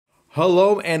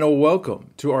Hello and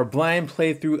welcome to our blind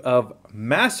playthrough of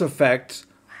Mass Effect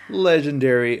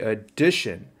Legendary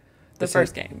Edition. The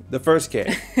first game. The first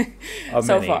game.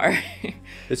 So far.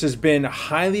 This has been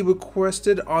highly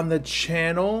requested on the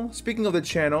channel. Speaking of the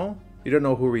channel, you don't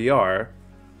know who we are.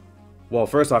 Well,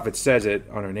 first off, it says it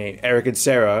on our name, Eric and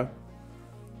Sarah.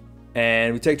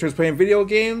 And we take turns playing video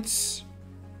games,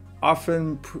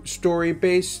 often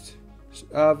story-based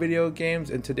video games.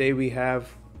 And today we have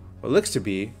what looks to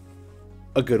be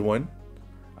a good one.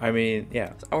 I mean,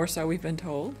 yeah. Or so we've been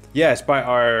told. Yes, by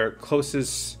our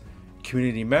closest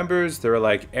community members. They were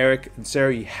like, Eric and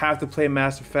Sarah, you have to play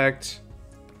Mass Effect.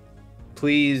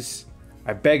 Please,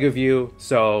 I beg of you.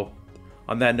 So,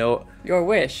 on that note, your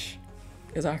wish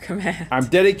is our command. I'm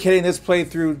dedicating this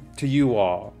playthrough to you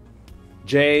all.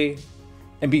 Jay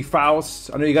and B.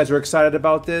 Faust, I know you guys are excited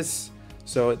about this.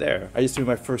 So there, I just threw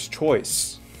my first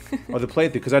choice of the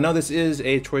playthrough, because I know this is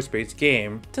a choice-based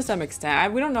game. To some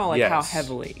extent. We don't know how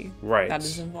heavily that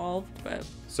is involved, but...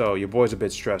 So your boy's a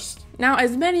bit stressed. Now,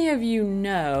 as many of you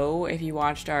know, if you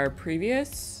watched our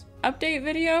previous update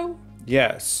video...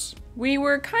 Yes. We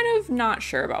were kind of not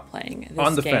sure about playing this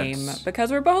on the game. Fence.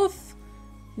 Because we're both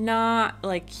not,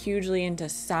 hugely into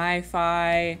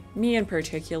sci-fi. Me in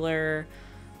particular.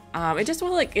 It just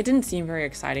it didn't seem very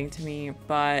exciting to me,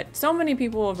 but so many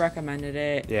people have recommended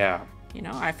it. Yeah. You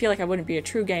know, I feel like I wouldn't be a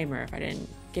true gamer if I didn't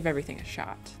give everything a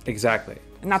shot. Exactly.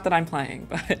 Not that I'm playing,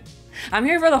 but I'm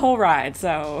here for the whole ride,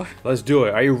 so... Let's do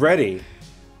it. Are you ready?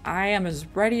 I am as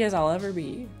ready as I'll ever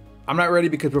be. I'm not ready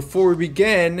because before we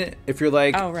begin, if you're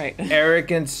like, oh, right.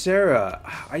 Eric and Sarah,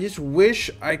 I just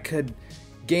wish I could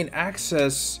gain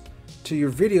access to your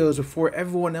videos before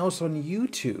everyone else on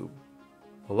YouTube.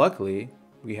 Well, luckily,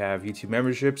 we have YouTube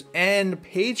memberships and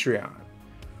Patreon,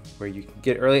 where you can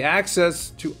get early access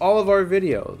to all of our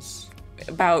videos.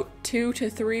 About 2 to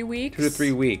 3 weeks? 2 to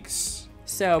 3 weeks.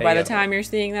 So by the time you're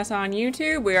seeing this on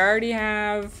YouTube, we already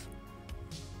have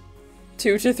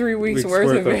 2 to 3 weeks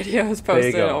worth of videos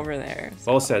posted over there.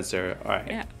 So. Well said, Sarah. All right.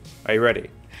 Yeah. Are you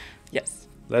ready? Yes.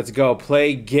 Let's go.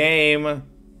 Play game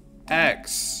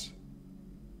X.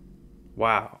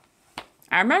 Wow.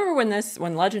 I remember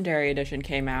when Legendary Edition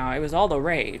came out, it was all the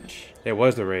rage. It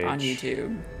was the rage. On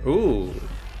YouTube. Ooh.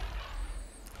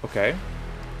 Okay.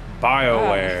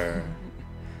 BioWare.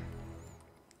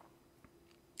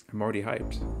 I'm already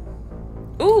hyped.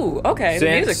 Ooh, okay. The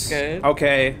music's good.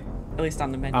 Okay. At least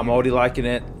on the menu. I'm already liking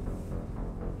it.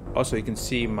 Also, you can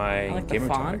see my gamer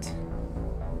font.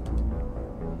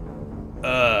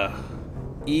 tag.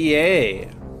 EA.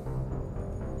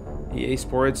 EA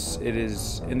Sports, it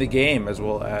is in the game, as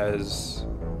well as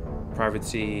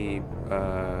privacy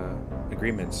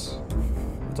agreements.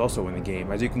 It's also in the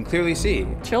game, as you can clearly see.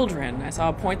 Children. I saw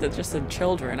a point that just said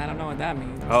children. I don't know what that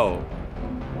means. Oh.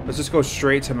 Let's just go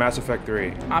straight to Mass Effect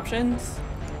 3. Options?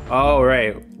 Oh,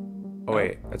 right. Oh,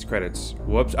 wait. That's credits.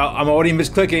 Whoops. I'm already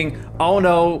misclicking. Oh,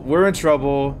 no. We're in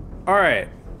trouble. All right.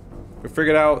 We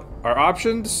figured out our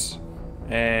options,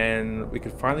 and we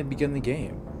can finally begin the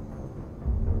game.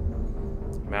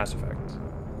 Mass Effect.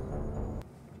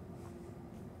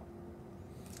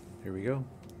 Here we go.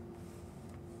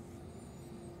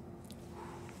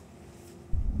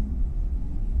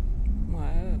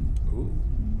 Wow. Ooh.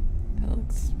 That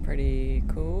looks pretty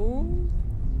cool.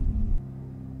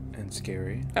 And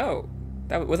scary. Oh.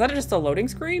 Was that just a loading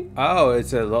screen? Oh,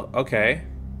 it's a okay.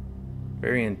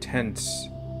 Very intense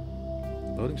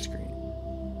loading screen.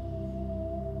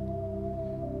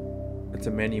 It's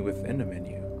a menu within a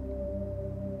menu.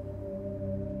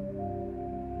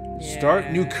 Yeah.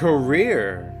 Start new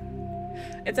career.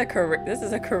 It's a career. This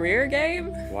is a career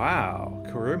game? Wow.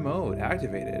 Career mode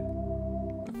activated.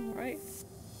 All right.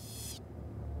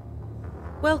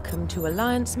 Welcome to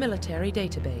Alliance Military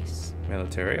Database.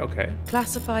 Military, okay.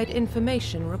 Classified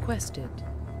information requested.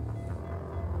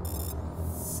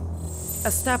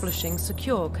 Establishing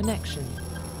secure connection.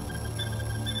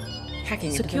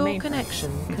 Hacking into the secure mainframe.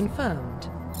 Connection confirmed.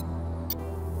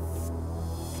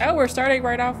 Oh, we're starting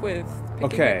right off with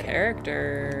picking a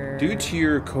character. Due to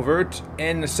your covert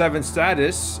N7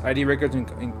 status, ID records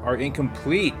are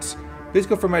incomplete. Please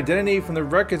confirm identity from the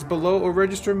records below or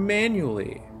register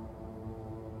manually.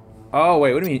 Oh,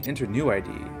 wait, what do you mean enter new ID?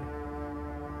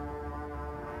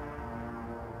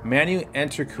 Manually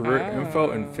enter career info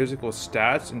and physical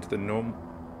stats into the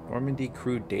Normandy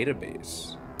crew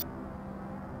database.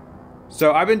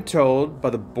 So I've been told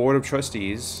by the board of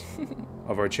trustees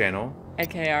of our channel,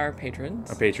 aka our patrons.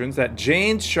 Our patrons, that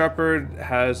Jane's Shepard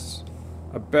has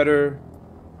a better,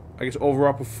 I guess,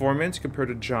 overall performance compared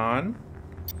to John.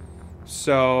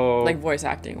 So like voice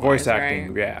acting. Voice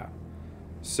acting, right? Yeah.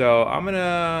 So I'm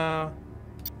gonna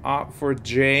opt for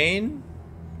Jane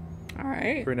All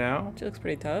right. for now. She looks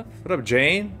pretty tough. What up,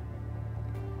 Jane?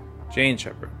 Jane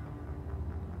Shepard.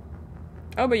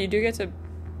 Oh, but you do get to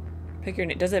pick your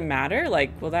name. Does it matter?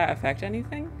 Like, will that affect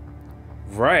anything?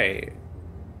 Right.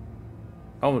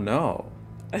 Oh no.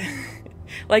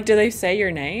 Like, do they say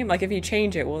your name? Like, if you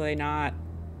change it, will they not?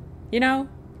 You know?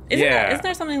 Isn't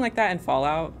there something like that in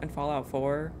Fallout? In Fallout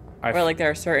 4? Where, like, there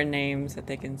are certain names that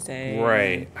they can say.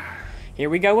 Right. Here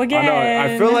we go again.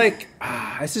 I feel like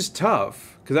this is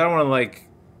tough because I don't want to like.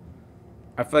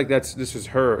 I feel like this is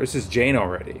her. This is Jane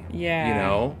already. Yeah. You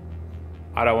know,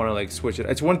 I don't want to like switch it.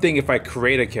 It's one thing if I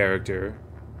create a character,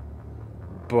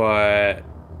 but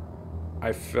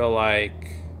I feel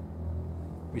like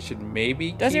we should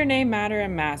maybe. Does your name matter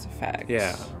in Mass Effect?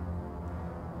 Yeah.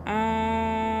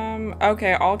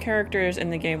 Okay. All characters in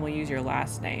the game will use your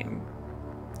last name.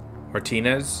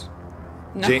 Martinez.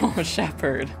 No,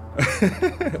 Shepard.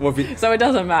 Well, So it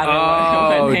doesn't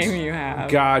matter what name you have.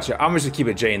 Gotcha. I'm just gonna keep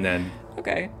it Jane then.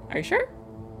 Okay. Are you sure?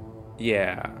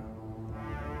 Yeah.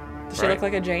 Does she look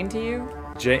like a Jane to you?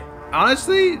 Jane.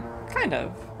 Honestly, Kind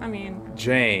of. I mean,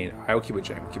 Jane. I will keep it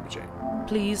Jane. Keep it Jane.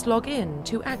 Please log in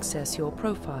to access your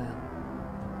profile.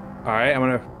 All right. I'm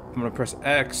gonna press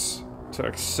X to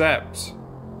accept.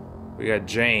 We got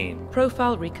Jane.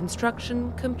 Profile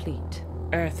reconstruction complete.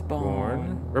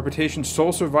 Earthborn. Reputation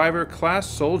sole survivor, class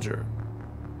soldier.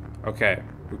 Okay,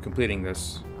 we're completing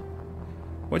this.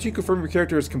 Once you confirm your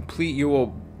character is complete, you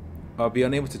will be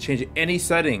unable to change any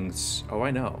settings. Oh,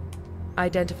 I know.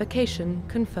 Identification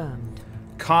confirmed.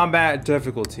 Combat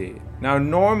difficulty. Now,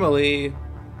 normally,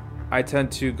 I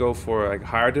tend to go for like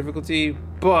higher difficulty,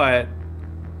 but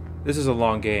this is a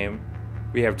long game.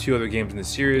 We have 2 other games in the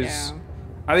series. Yeah.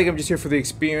 I think I'm just here for the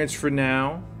experience for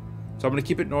now. So I'm gonna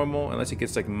keep it normal unless it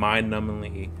gets like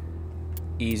mind-numbingly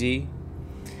easy.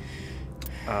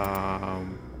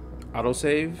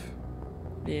 Autosave?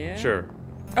 Yeah. Sure.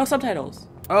 Oh, subtitles.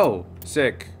 Oh,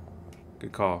 sick.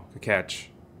 Good call. Good catch.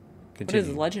 What is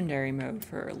Continue. legendary mode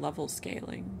for level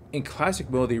scaling? In classic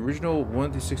mode, the original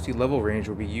 1 through 60 level range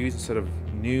will be used instead of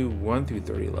new 1 through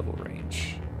 30 level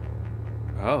range.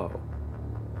 Oh.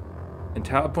 And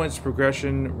talent points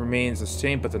progression remains the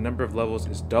same, but the number of levels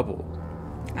is doubled.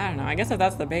 I don't know. I guess if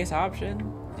that's the base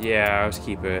option. Yeah, let's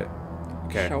keep it.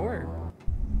 Okay. Sure.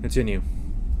 Continue.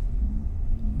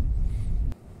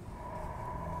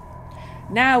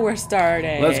 Now we're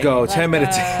starting. Let's go. 10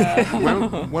 minutes.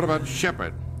 Well, what about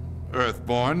Shepard?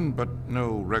 Earthborn, but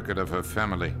no record of her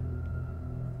family.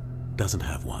 Doesn't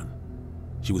have one.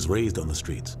 She was raised on the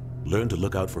streets, learned to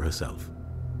look out for herself.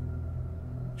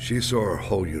 She saw her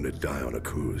whole unit die on a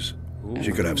cruise.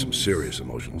 She could have some serious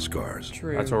emotional scars.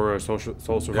 True. That's why we're a sole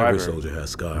survivor. Every soldier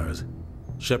has scars.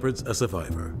 Shepard's a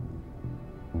survivor.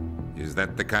 Is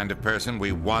that the kind of person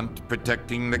we want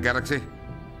protecting the galaxy?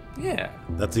 Yeah.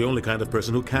 That's the only kind of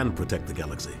person who can protect the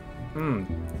galaxy. Okay.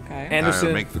 Anderson.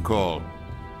 I'll make the call.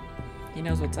 He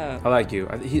knows what's up. I like you.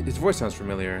 His voice sounds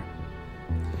familiar.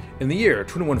 In the year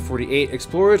 2148,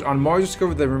 explorers on Mars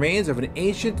discovered the remains of an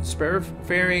ancient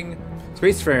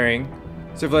spacefaring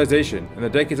civilization. In the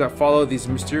decades that followed, these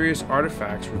mysterious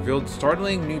artifacts revealed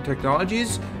startling new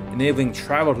technologies, enabling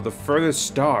travel to the furthest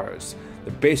stars.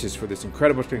 The basis for this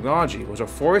incredible technology was a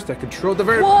force that controlled the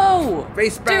very Whoa!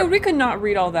 space Dude, we could not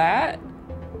read all that.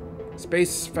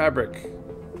 space fabric.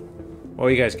 Well,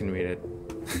 you guys can read it.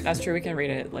 That's true. We can read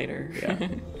it later. Yeah.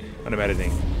 When I'm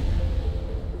editing.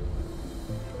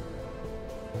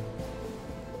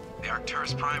 The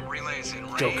Arcturus Prime relays in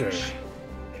range. Joker.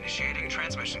 Initiating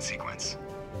transmission sequence.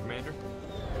 Commander?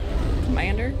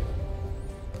 Commander.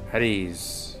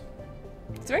 Hades.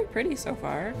 It's very pretty so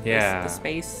far. Yeah. The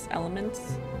space elements.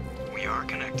 We are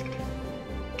connected.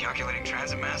 Calculating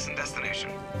transit mass and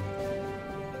destination.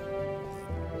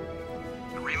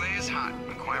 The relay is hot.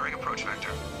 Acquiring approach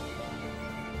vector.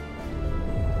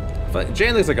 But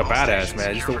Jane looks like a All badass, stations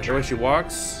man. Just secure the for way she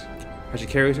walks, how she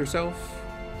carries herself.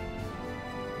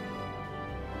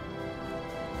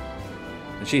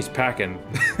 And she's packing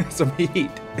some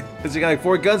heat. Because she got like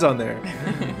 4 guns on there.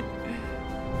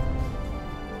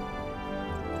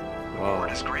 Board Wow.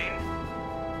 is green.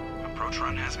 Approach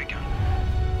run has begun.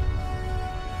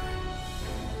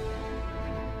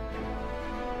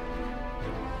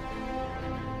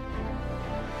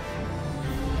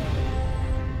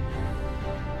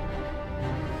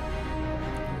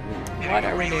 What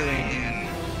are we Relay doing? in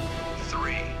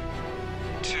 3,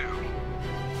 2,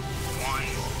 1.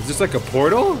 Is this like a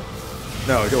portal?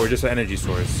 No, or just an energy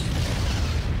source.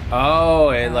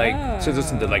 Oh, it like sends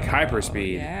us into like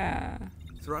hyperspeed. Yeah.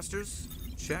 Thrusters,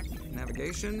 check.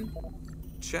 Navigation,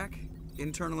 check.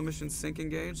 Internal emissions sync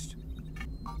engaged.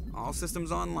 All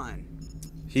systems online.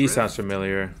 He sounds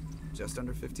familiar. Just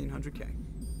under 1,500K.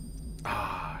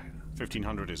 Ah,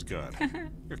 1,500 is good.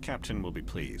 Your captain will be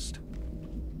pleased.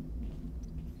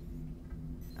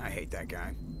 I hate that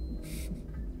guy.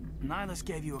 Nihilus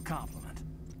gave you a compliment.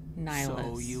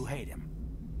 Nihilus. So you hate him.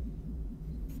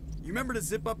 You remember to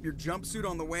zip up your jumpsuit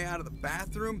on the way out of the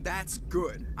bathroom? That's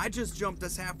good. I just jumped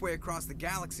us halfway across the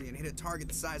galaxy and hit a target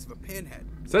the size of a pinhead.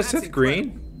 Is that Seth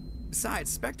Green?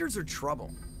 Besides, Spectres are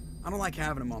trouble. I don't like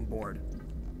having them on board.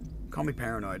 Call me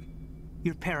paranoid.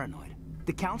 You're paranoid.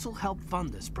 The Council helped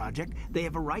fund this project. They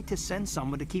have a right to send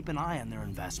someone to keep an eye on their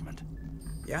investment.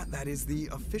 Yeah, that is the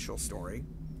official story.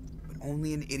 But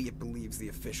only an idiot believes the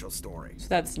official story. So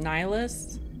that's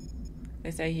Nihilus.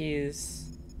 They say he's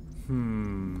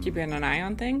keeping an eye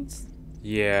on things.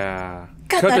 Yeah.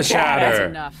 Cut the that chatter. That's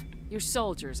enough. Your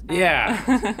soldiers.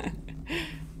 Yeah.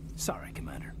 Sorry,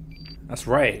 Commander. That's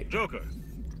right. Joker,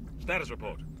 status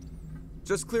report.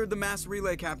 Just cleared the mass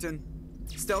relay, Captain.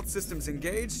 Stealth systems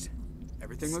engaged.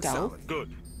 Everything looks solid.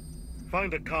 Good.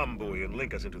 Find a comm buoy and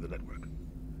link us into the network.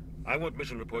 I want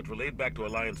mission reports relayed back to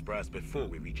Alliance brass before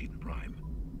we reach Eden Prime.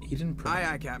 Eden Prime?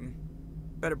 Aye, aye, Captain.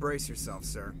 Better brace yourself,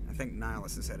 sir. I think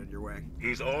Nihilus is headed your way.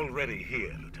 He's already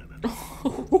here, Lieutenant.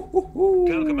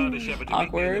 Tell Commander Shepard to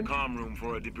meet me in the comm room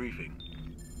for a debriefing.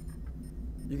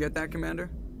 You get that, Commander?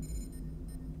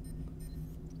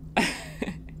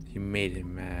 You made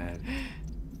him mad.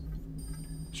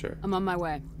 Sure. I'm on my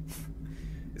way.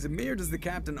 Is it me or does the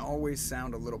captain always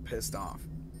sound a little pissed off?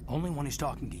 Only when he's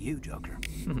talking to you, Joker.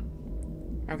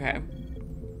 Okay.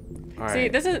 All See,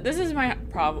 right. this is my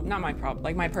problem, not my problem,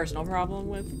 like my personal problem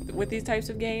with these types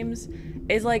of games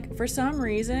is like for some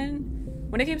reason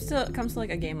when it comes to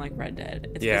like a game like Red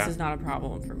Dead, this is not a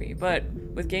problem for me. But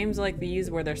with games like these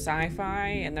where they're sci-fi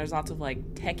and there's lots of like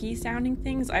techie sounding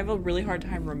things, I have a really hard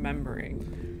time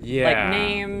remembering like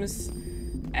names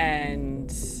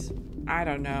and I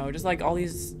don't know, just like all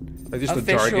these like just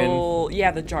official, the jargon.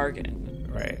 yeah, the jargon.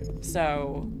 Right.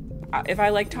 So if I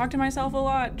like talk to myself a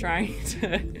lot,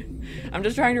 I'm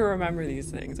just trying to remember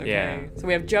these things. Okay. Yeah. So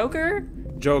we have Joker.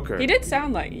 Joker. He did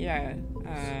sound like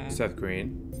Seth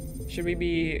Green. Should we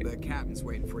be? The captain's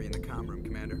waiting for you in the comm room,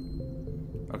 Commander.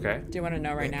 Okay. Do you want to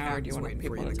know right now, or do you want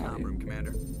people to tell you? Room,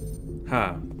 Commander.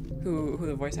 Huh. Who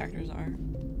the voice actors are?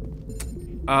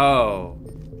 Oh,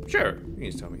 sure. You can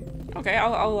just tell me. Okay,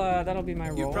 I'll that'll be my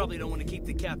role. You probably don't want to keep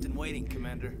the captain waiting,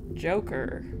 Commander.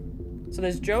 Joker. So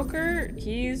there's Joker.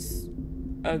 He's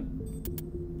a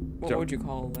what would you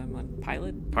call them? A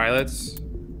pilot? Pilots.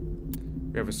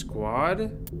 We have a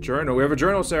squad. Journal. We have a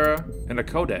journal, Sarah, and a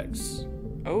codex.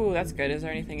 Oh, that's good. Is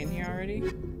there anything in here already?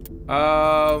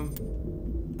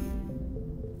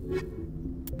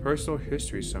 Personal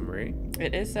history summary.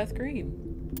 It is Seth Green.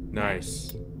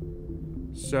 Nice.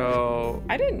 So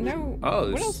I didn't know.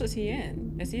 Oh, what else is he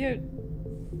in? Is he a?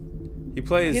 He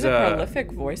plays. He's a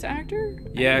prolific voice actor.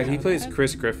 Yeah, he plays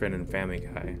Chris Griffin in Family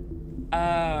Guy.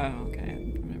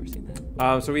 Okay. I've never seen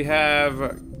that. So we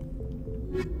have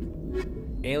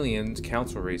aliens,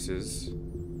 council races,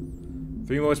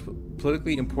 3 most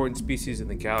politically important species in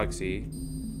the galaxy,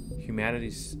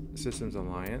 humanity's systems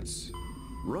alliance.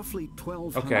 Roughly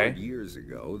 1,200 years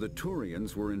ago, the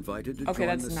Turians were invited to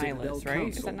join the Citadel Nihilus, right? Council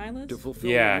Is that Nihilus? to fulfill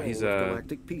the role he's of a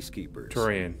galactic peacekeepers.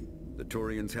 Turian. The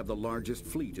Turians have the largest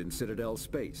fleet in Citadel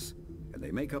space, and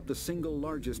they make up the single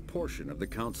largest portion of the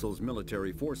Council's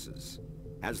military forces.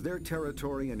 As their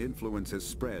territory and influence has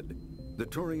spread, the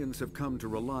Turians have come to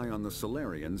rely on the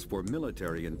Solarians for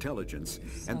military intelligence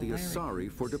and the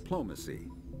Asari for diplomacy.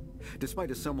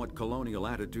 Despite a somewhat colonial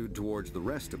attitude towards the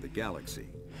rest of the galaxy,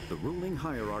 the ruling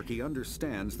hierarchy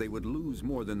understands they would lose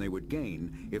more than they would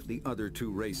gain if the other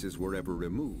 2 races were ever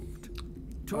removed.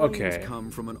 Turians come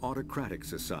from an autocratic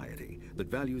society that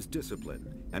values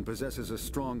discipline and possesses a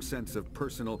strong sense of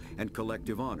personal and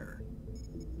collective honor.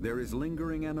 There is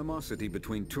lingering animosity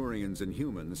between Turians and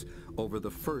humans over the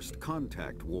First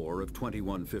Contact War of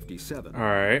 2157,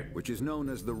 which is known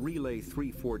as the Relay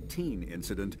 314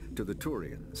 incident to the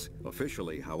Turians.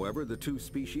 Officially, however, the 2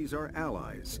 species are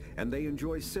allies, and they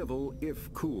enjoy civil,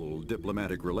 if cool,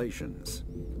 diplomatic relations.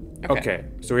 Okay,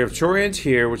 so we have Turians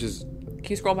here, which is... Can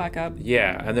you scroll back up?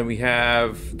 Yeah, and then we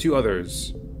have 2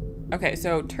 others. Okay,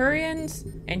 so Turians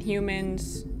and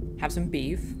humans have some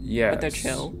beef, but they're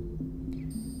chill.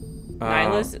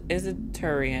 Nihilus is a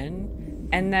Turian,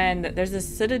 and then there's the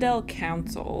Citadel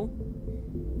Council.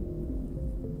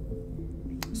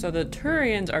 So the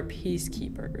Turians are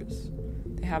peacekeepers.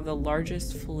 They have the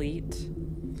largest fleet.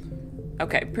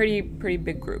 Okay, pretty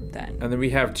big group then. And then we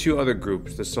have 2 other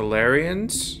groups, the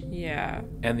Solarians. Yeah.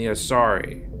 And the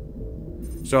Asari.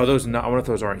 So those not one of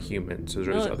those aren't humans. So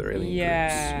there's other alien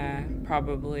yeah,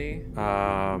 probably.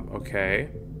 Okay.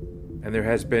 And there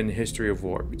has been history of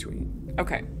war between.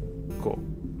 Okay. Cool.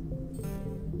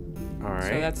 All right.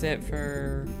 So that's it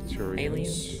for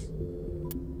aliens.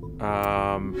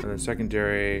 And then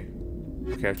secondary.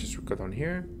 Okay, I'll just go down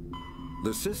here.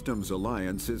 The Systems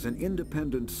Alliance is an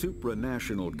independent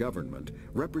supranational government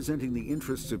representing the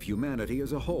interests of humanity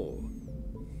as a whole.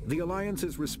 The Alliance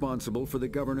is responsible for the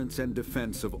governance and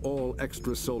defense of all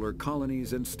extrasolar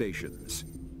colonies and stations.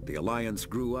 The Alliance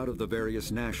grew out of the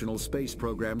various national space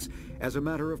programs as a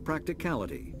matter of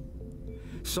practicality.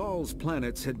 Sol's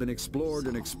planets had been explored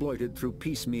and exploited through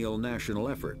piecemeal national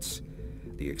efforts.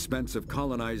 The expense of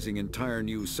colonizing entire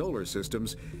new solar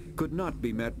systems could not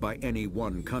be met by any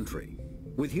one country.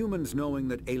 With humans knowing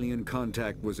that alien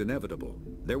contact was inevitable,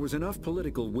 there was enough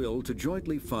political will to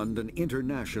jointly fund an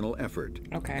international effort.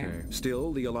 Okay.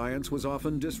 Still, the Alliance was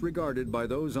often disregarded by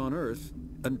those on Earth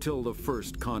until the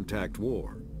First Contact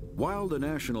War. While the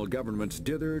national governments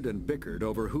dithered and bickered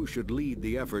over who should lead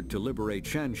the effort to liberate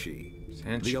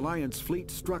Shanxi, the Alliance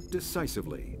fleet struck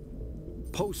decisively.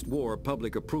 Post-war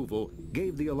public approval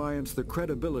gave the Alliance the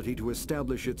credibility to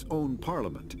establish its own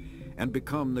parliament and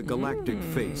become the galactic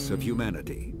face of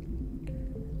humanity.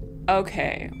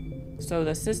 Okay, so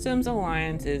the Systems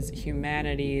Alliance is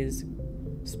humanity's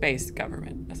space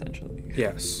government, essentially.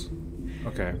 Yes.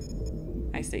 Okay.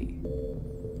 I see.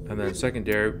 And then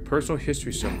secondary, personal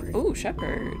history summary. Ooh,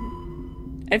 Shepard.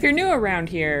 If you're new around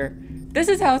here, this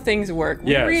is how things work.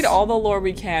 We Yes. read all the lore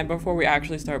we can before we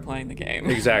actually start playing the game.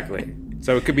 Exactly.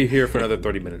 So it could be here for another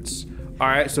 30 minutes. All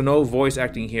right, so no voice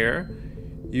acting here.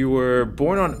 You were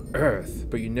born on Earth,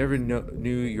 but you never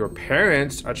knew your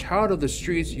parents. A child of the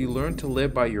streets, you learned to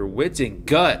live by your wits and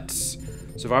guts,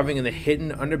 surviving in the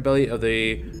hidden underbelly of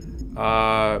the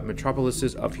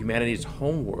metropolises of humanity's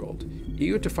homeworld.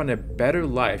 Eager to find a better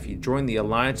life, you joined the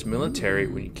Alliance military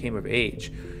when you came of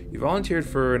age. You volunteered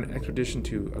for an expedition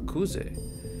to Akuze,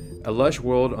 a lush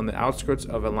world on the outskirts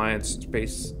of Alliance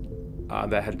space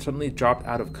that had suddenly dropped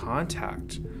out of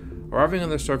contact. Arriving on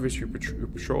the surface, your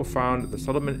patrol found the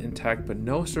settlement intact, but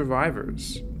no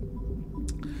survivors.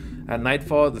 At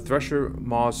nightfall, the Thresher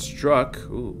Maws struck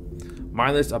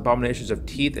mindless abominations of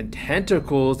teeth and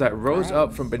tentacles that rose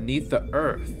up from beneath the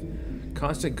earth.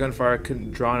 Constant gunfire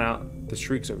couldn't drown out the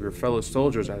shrieks of your fellow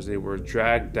soldiers as they were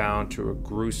dragged down to a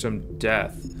gruesome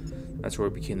death. That's where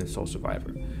it became the sole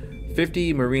survivor.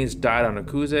 50 Marines died on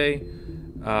Akuze.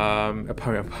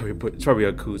 It's probably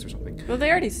Akuze or something. Well, they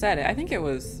already said it. I think it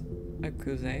was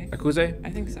Akuze. Akuze? I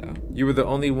think so. You were the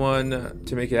only one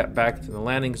to make it back to the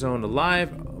landing zone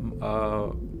alive.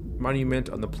 Monument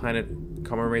on the planet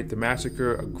commemorate the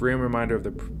massacre, a grim reminder of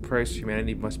the price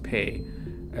humanity must pay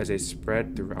as they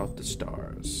spread throughout the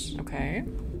stars. Okay.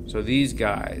 So these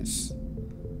guys,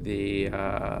 the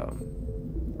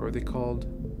what are they called?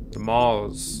 The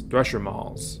Maws, Thresher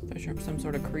Maws. Thresher, some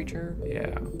sort of creature.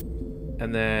 Yeah.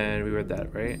 And then we read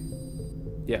that, right?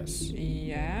 Yes.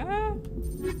 Yeah.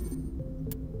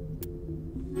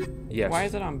 Yes. Why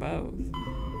is it on both?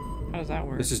 How does that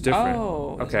work? This is different.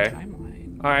 Oh, okay.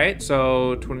 All right.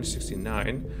 So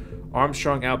 2069,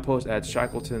 Armstrong Outpost at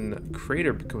Shackleton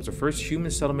Crater becomes the first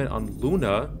human settlement on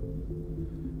Luna.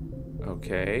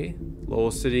 Okay.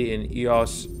 Lowell City in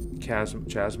Eos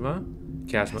Chasma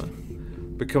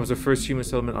becomes the first human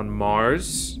settlement on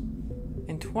Mars.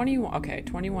 In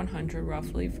 2100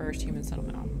 roughly, first human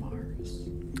settlement on Mars.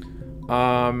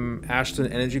 Ashton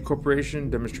Energy Corporation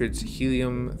demonstrates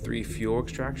helium-3 fuel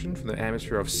extraction from the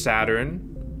atmosphere of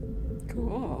Saturn.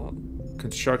 Cool.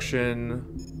 Construction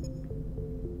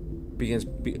begins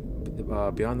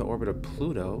beyond the orbit of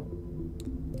Pluto.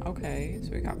 Okay, so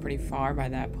we got pretty far by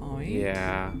that point.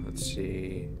 Yeah, let's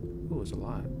see. Ooh, it was a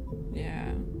lot.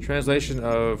 Yeah. Translation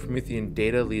of Promethean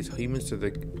data leads humans to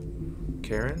the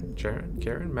Karen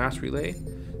mass relay.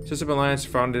 System Alliance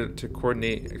founded to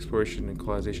coordinate exploration and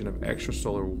colonization of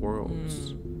extrasolar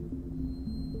worlds.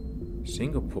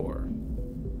 Singapore.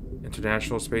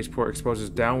 International Spaceport exposes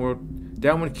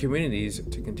downwind communities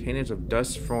to containers of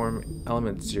dust form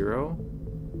element 0.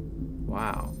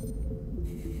 Wow.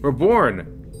 We're born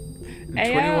in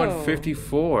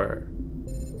 2154.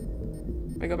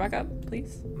 We go back up,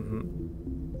 please. Mm-hmm.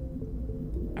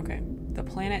 Okay. The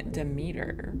planet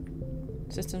Demeter.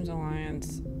 Systems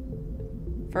Alliance.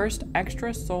 First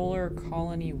extrasolar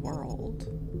colony world.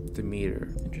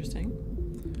 Demeter. Interesting.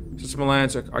 System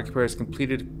Alliance occupies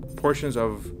completed portions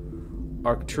of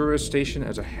Arcturus Station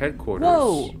as a headquarters.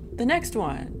 Whoa! The next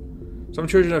one. Some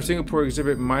children of Singapore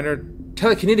exhibit minor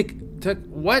telekinetic...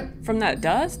 what? From that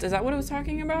dust? Is that what it was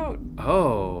talking about?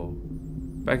 Oh.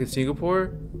 Back in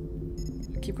Singapore?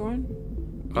 Keep going.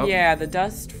 Up. Yeah, the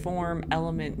dust form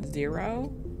element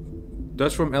 0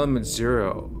 Dust from element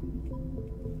 0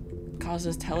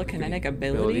 causes telekinetic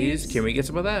abilities. Can we get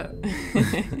some of that?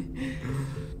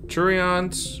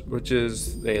 Turians, which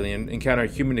is the alien, encounter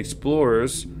human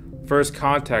explorers. First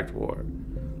contact war.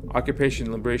 Occupation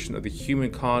and liberation of the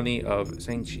human colony of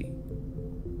Sangchi.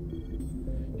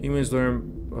 Humans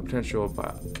learn potential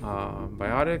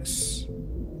biotics.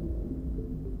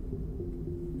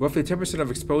 Roughly 10%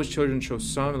 of exposed children show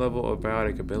some level of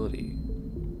biotic ability.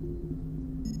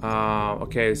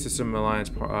 Okay, System Alliance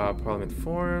Parliament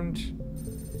formed.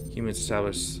 Humans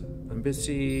established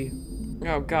embassy.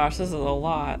 Oh gosh, this is a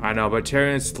lot. I know, but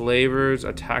Terran slavers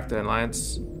attacked the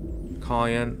Alliance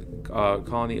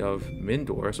colony of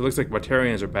Mindor. So it looks like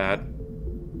Batarians are bad.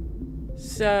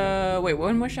 So, wait,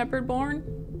 when was Shepard born?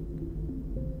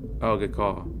 Oh, good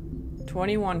call.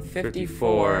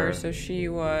 2154. So she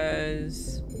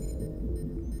was...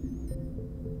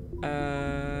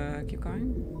 keep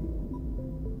going.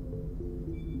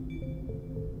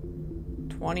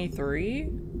 23?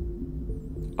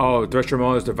 Oh,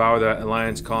 Threshermonas devoured the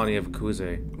Alliance colony of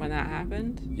Kuze. When that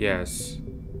happened? Yes.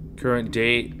 Current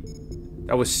date.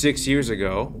 That was 6 years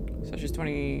ago. So she's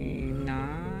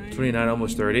 29? 29,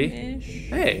 almost 30. Ish?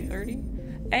 Hey. 30?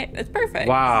 Hey, that's perfect.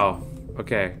 Wow.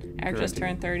 Okay. Eric just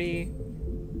turned 30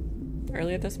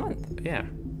 earlier this month. Yeah.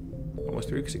 Almost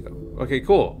 3 weeks ago. Okay,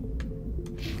 cool.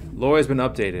 Laura's been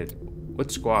updated.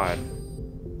 What squad?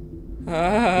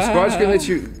 The squad's going to let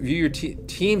you view your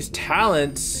team's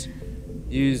talents.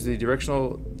 Use the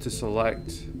directional to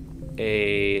select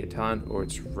a talent or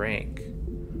its rank.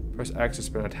 Press X to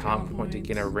spend a talent point to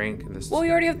gain a rank in this. Well,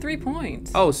 you already have 3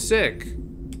 points. Oh, sick.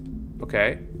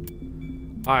 Okay.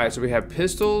 Alright, so we have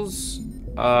pistols.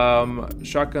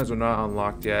 Shotguns are not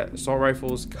unlocked yet. Assault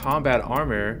rifles, combat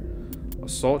armor,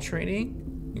 assault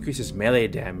training, increases melee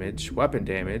damage, weapon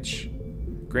damage,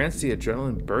 grants the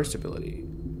adrenaline burst ability.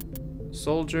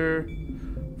 Soldier,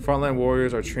 frontline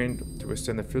warriors are trained to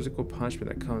withstand the physical punishment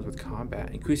that comes with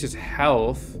combat. Increases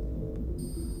health,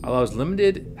 allows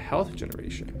limited health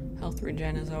generation. Health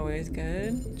regen is always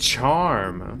good.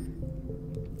 Charm,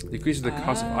 decreases the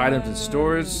cost of items in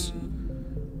stores.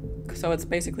 So it's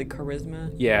basically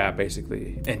charisma. Yeah,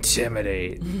 basically.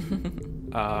 Intimidate.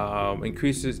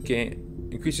 Increases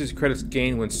credits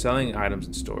gained when selling items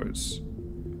in stores.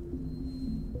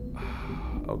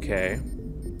 Okay.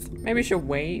 Maybe we should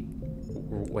wait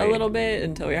a little bit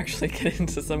until we actually get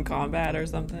into some combat or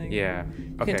something. Yeah.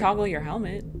 You can toggle your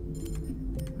helmet.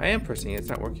 I am pressing it. It's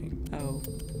not working. Oh.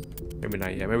 Maybe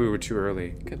not yet. Maybe we were too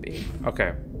early. Could be.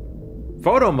 Okay.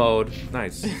 Photo mode.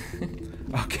 Nice.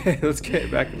 Okay, let's get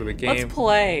back into the game. Let's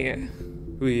play.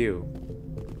 Who are you?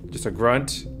 Just a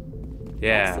grunt?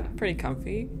 Yeah. That's pretty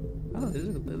comfy. Oh, they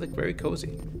look very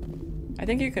cozy. I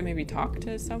think you could maybe talk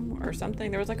to some or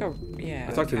something. There was like a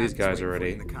I talked to these guys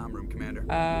already. In the comm room, Commander.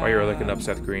 While you were looking up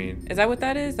Seth Green. Is that what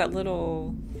that is? That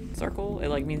little circle? It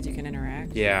like means you can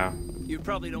interact. Yeah. You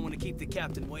probably don't want to keep the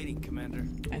captain waiting, Commander.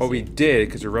 Oh, we did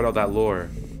because we read all that lore.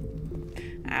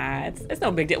 It's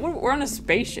no big deal. We're on a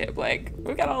spaceship. Like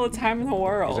we've got all the time in the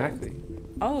world. Exactly.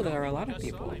 Oh, there are a lot of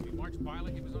people. He's a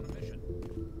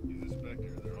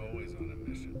Spectre. They're always on a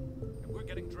mission. And we're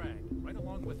getting dragged right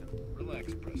along with him.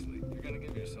 Relax, Presley. You're gonna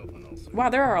give yourself an ulcer. Wow,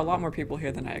 there are a lot more people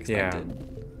here than I expected.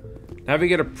 Yeah.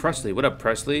 Navigator Presley. What up,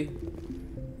 Presley?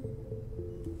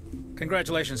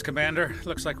 Congratulations, Commander.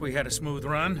 Looks like we had a smooth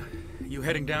run. You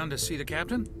heading down to see the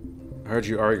captain? I heard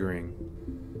you arguing.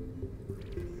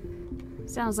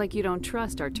 Sounds like you don't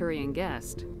trust our Turian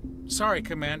guest. Sorry,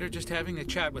 Commander. Just having a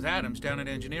chat with Adams down at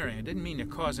engineering. I didn't mean to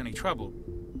cause any trouble.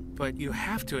 But you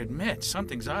have to admit,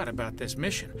 something's odd about this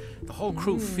mission. The whole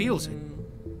crew feels it.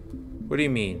 What do you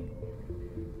mean?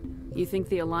 You think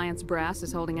the Alliance brass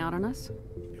is holding out on us?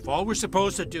 If all we're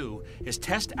supposed to do is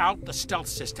test out the stealth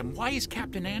system, why is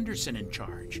Captain Anderson in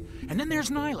charge? And then there's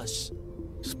Nihilus.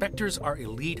 Spectres are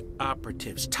elite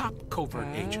operatives, top covert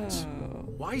agents.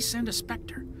 Why send a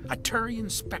Spectre, a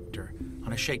Turian Spectre,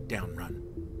 on a shakedown run?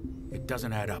 It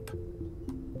doesn't add up.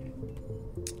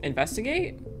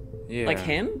 Investigate? Yeah. Like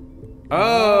him?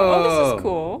 Oh, this is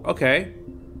cool. Okay.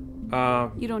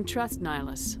 You don't trust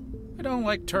Nihilus. I don't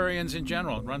like Turians in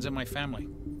general. It runs in my family.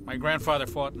 My grandfather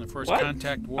fought in the First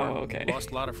Contact War. Oh, okay.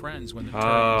 Lost a lot of friends when the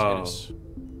Turians hit us.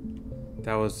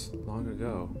 That was long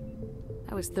ago.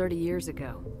 That was 30 years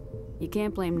ago. You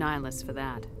can't blame Nihilus for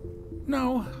that.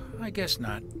 No, I guess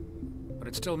not. But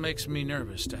it still makes me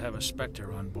nervous to have a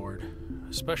Spectre on board.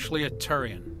 Especially a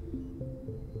Turian.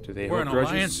 Do they We're an hold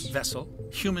Alliance grudges? vessel,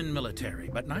 human military,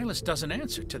 but Nihilus doesn't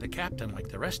answer to the captain like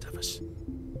the rest of us.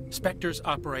 Spectres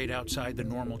operate outside the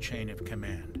normal chain of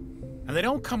command. And they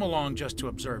don't come along just to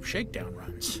observe shakedown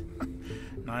runs.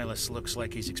 Nihilus looks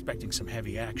like he's expecting some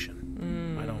heavy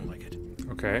action. I don't like it.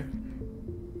 Okay.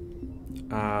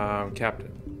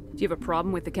 Captain. Do you have a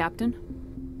problem with the captain?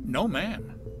 No,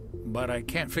 ma'am. But I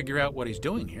can't figure out what he's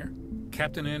doing here.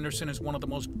 Captain Anderson is one of the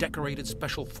most decorated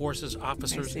Special Forces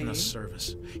officers in the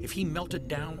service. If he melted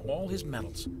down all his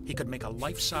medals, he could make a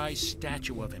life-size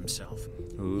statue of himself.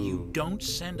 Ooh. You don't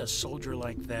send a soldier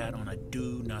like that on a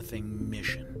do-nothing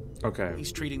mission. Okay.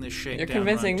 He's treating this shakedown You're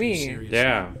convincing run too me. seriously.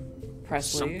 Yeah.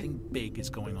 Presley. Something big is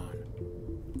going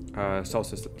on. Stealth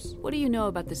systems. What do you know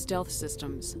about the stealth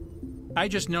systems? I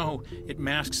just know it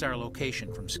masks our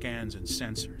location from scans and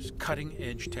sensors.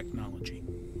 Cutting-edge technology.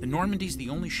 The Normandy's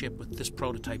the only ship with this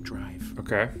prototype drive.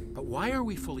 Okay. But why are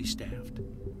we fully staffed?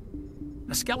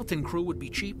 A skeleton crew would be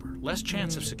cheaper. Less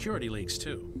chance of security leaks,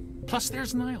 too. Plus,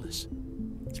 there's Nihilus.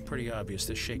 It's pretty obvious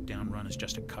this shakedown run is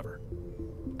just a cover.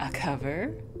 A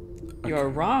cover? You're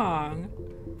wrong.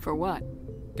 For what?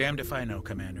 Damned if I know,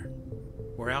 Commander.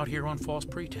 We're out here on false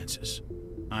pretenses.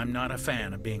 I'm not a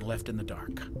fan of being left in the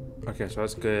dark. Okay, so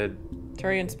that's good.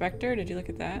 Turian Spectre, did you look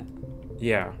at that?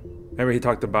 Yeah. Remember he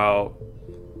talked about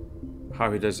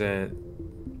how he doesn't...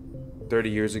 30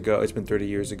 years ago, it's been 30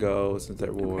 years ago since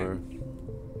that war.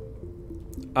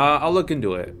 I'll look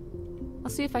into it. I'll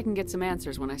see if I can get some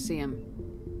answers when I see him.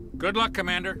 Good luck,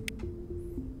 Commander.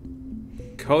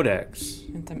 Codex.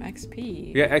 And some XP.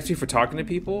 You got XP for talking to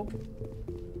people?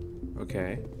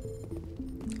 Okay.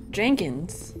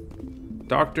 Jenkins.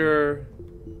 Doctor...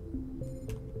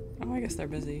 Oh, I guess they're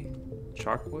busy.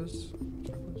 Chakwas?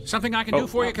 Something I can do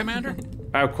for you, Commander?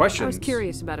 I have questions. I was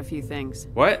curious about a few things.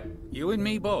 What? You and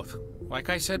me both. Like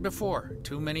I said before,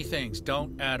 too many things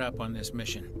don't add up on this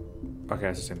mission. Okay,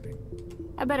 that's the same thing.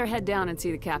 I better head down and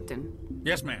see the captain.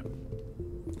 Yes, ma'am.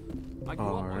 I grew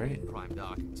up on Eden Prime,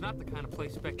 Doc. It's not the kind of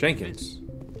place Spectre Jenkins.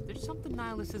 fits. There's something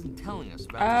Nihilus isn't telling us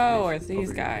about Oh, this it's mission.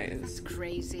 these guys. That's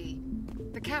crazy.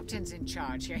 The captain's in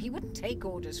charge here. He wouldn't take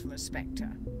orders from a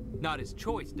Spectre. Not his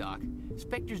choice, Doc.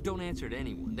 Spectres don't answer to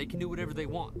anyone. They can do whatever they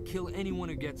want. Kill anyone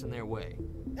who gets in their way.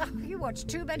 Oh, you watch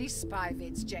too many spy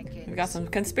vids, Jenkins. We've got some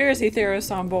conspiracy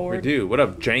theorists on board. We do. What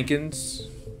up, Jenkins?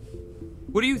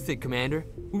 What do you think, Commander?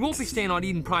 We won't be staying on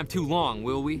Eden Prime too long,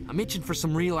 will we? I'm itching for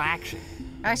some real action.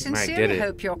 I sincerely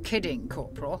hope you're kidding,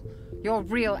 Corporal. Your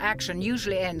real action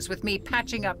usually ends with me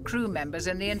patching up crew members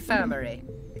in the infirmary.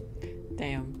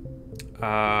 Damn.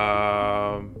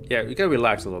 Yeah, you gotta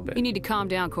relax a little bit. You need to calm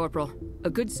down, Corporal. A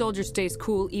good soldier stays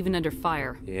cool even under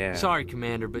fire. Yeah. Sorry,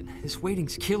 Commander, but this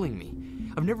waiting's killing me.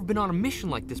 I've never been on a mission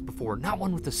like this before, not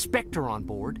one with a Spectre on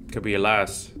board. Could be your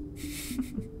last.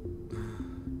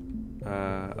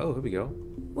 Oh, here we go.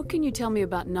 What can you tell me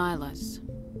about Nihilus?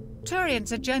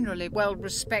 Turians are generally well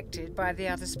respected by the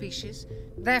other species.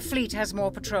 Their fleet has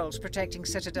more patrols protecting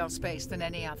Citadel space than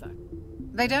any other.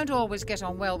 They don't always get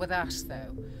on well with us,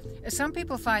 though. Some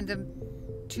people find them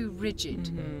too rigid.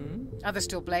 Others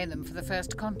still blame them for the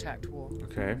First Contact War.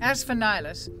 Okay. As for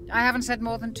Nihilus, I haven't said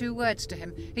more than 2 words to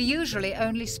him. He usually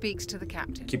only speaks to the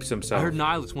captain. Keeps himself. I heard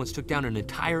Nihilus once took down an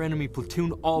entire enemy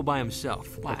platoon all by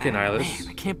himself. Wow. Okay, Nihilus. Man,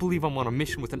 I can't believe I'm on a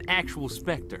mission with an actual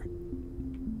Spectre.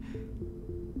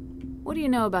 What do you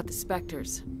know about the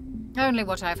Spectres? Only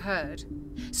what I've heard.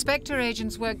 Spectre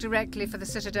agents work directly for the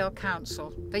Citadel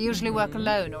Council. They usually work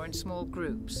alone or in small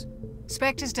groups.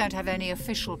 Spectres don't have any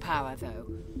official power, though.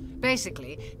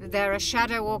 Basically, they're a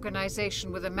shadow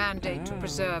organization with a mandate to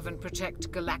preserve and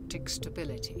protect galactic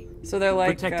stability. So they're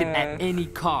like protected at any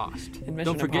cost. in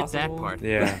Mission Don't forget that Impossible. part.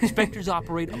 Yeah. Spectres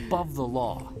operate above the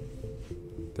law.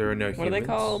 There are no humans. What are they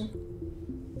called?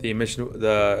 The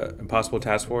Impossible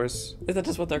Task Force? Is that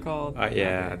just what they're called?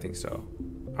 Yeah, I think so.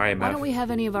 IMF. Why don't we have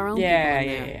any of our own Yeah,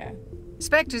 people in there? yeah.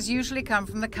 Spectres usually come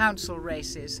from the Council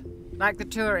races, like the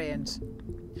Turians.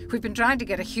 We've been trying to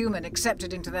get a human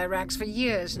accepted into their ranks for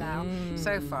years now.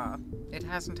 So far, it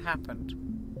hasn't happened.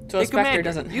 So a Hey, Spectre Commander,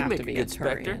 doesn't you'd have make to a be a good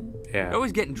Spectre. Turian. Yeah. You're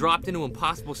always getting dropped into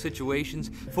impossible situations,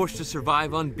 forced to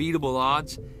survive unbeatable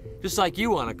odds. Just like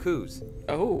you on a cruise.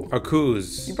 Oh. A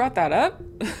cruise. You brought that up?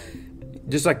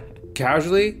 Just like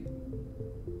casually?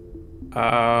 So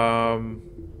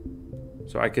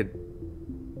I could...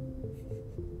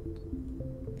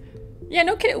 Yeah,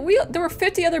 no kidding. There were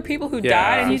 50 other people who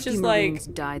died, and he's 50 just Marines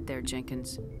like... died there,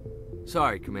 Jenkins.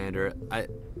 Sorry, Commander. I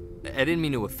didn't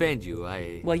mean to offend you.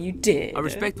 Well, you did. I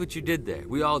respect what you did there.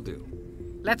 We all do.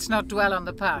 Let's not dwell on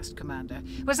the past, Commander.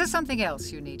 Was there something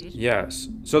else you needed? Yes.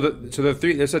 So the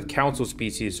three... They said council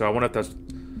species, so I wonder if that's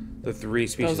the 3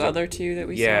 species. Those other 2 that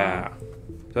we saw? Yeah.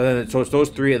 So it's those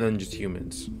 3 and then just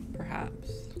humans. Perhaps.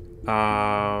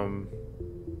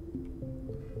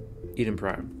 Eden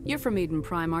Prime. You're from Eden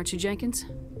Prime, aren't you, Jenkins?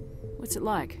 What What's it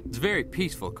like? It's very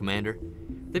peaceful, Commander.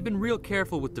 They've been real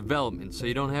careful with development, so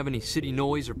you don't have any city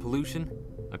noise or pollution.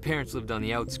 My parents lived on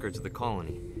the outskirts of the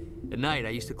colony. At night, I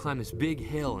used to climb this big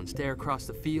hill and stare across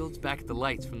the fields back at the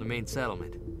lights from the main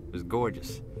settlement. It was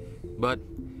gorgeous. But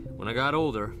when I got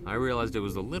older, I realized it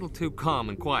was a little too calm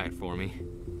and quiet for me.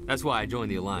 That's why I joined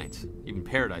the Alliance. Even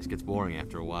Paradise gets boring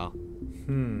after a while.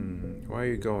 Why are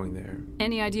you going there?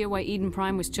 Any idea why Eden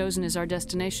Prime was chosen as our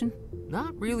destination?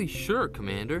 Not really sure,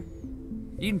 Commander.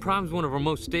 Eden Prime's one of our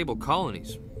most stable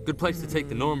colonies. Good place to take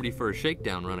the Normandy for a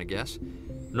shakedown run, I guess.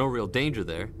 No real danger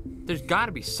there. There's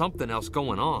gotta be something else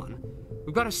going on.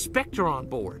 We've got a Spectre on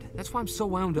board. That's why I'm so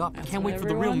wound up. I can't wait for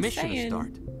the real mission to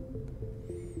start.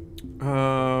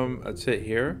 Let's hit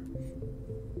here.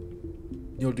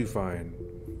 You'll do fine.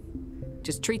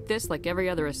 Just treat this like every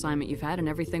other assignment you've had and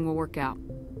everything will work out.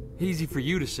 Easy for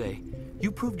you to say. You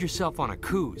proved yourself on a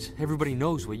cruise. Everybody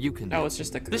knows what you can do. Oh, it's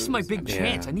just a cruise. This is my big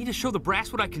chance. I need to show the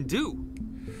brass what I can do.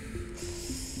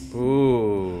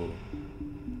 Ooh.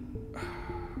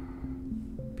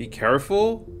 Be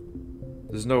careful.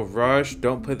 There's no rush.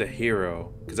 Don't play the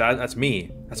hero. Because that's me.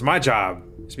 That's my job.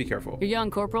 Just be careful. You're young,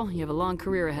 Corporal. You have a long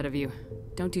career ahead of you.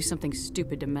 Don't do something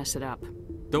stupid to mess it up.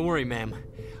 Don't worry, ma'am.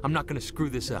 I'm not gonna screw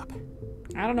this up.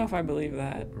 I don't know if I believe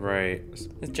that. Right.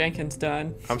 Is Jenkins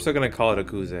done? I'm still gonna call it a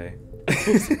kuze.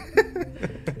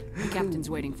 The captain's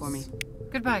waiting for me.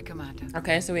 Goodbye, Commander.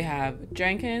 Okay, so we have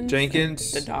Jenkins.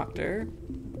 Jenkins. The doctor.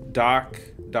 Doc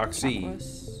C.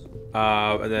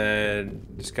 And then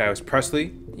this guy was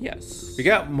Presley. Yes. We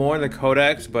got more in the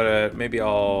codex, but maybe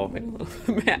I'll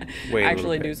wait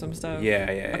actually do some stuff. Yeah.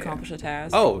 Accomplish a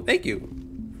task. Oh, thank you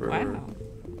for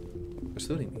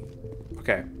saluting me.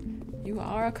 Okay. You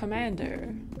are a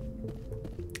commander.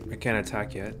 I can't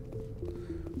attack yet.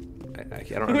 I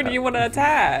don't. Who do you want to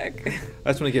attack? I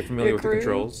just want to get familiar with the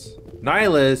controls.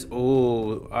 Nihilus.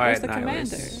 Oh, where's the Nihilus.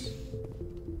 Commander?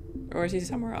 Or is he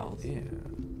somewhere else? Yeah.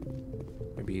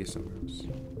 Maybe he's somewhere else.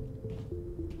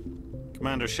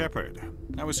 Commander Shepard,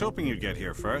 I was hoping you'd get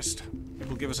here first. It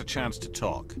will give us a chance to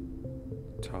talk.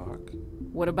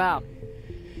 What about?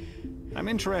 I'm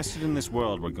interested in this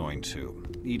world we're going to.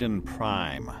 Eden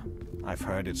Prime. I've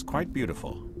heard it's quite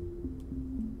beautiful.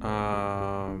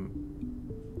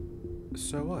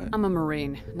 So what? I'm a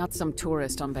Marine, not some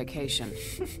tourist on vacation.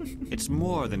 It's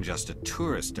more than just a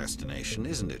tourist destination,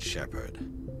 isn't it, Shepard?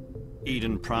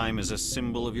 Eden Prime is a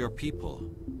symbol of your people.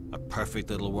 A perfect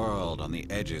little world on the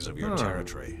edges of your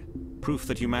territory. Proof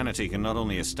that humanity can not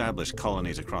only establish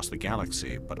colonies across the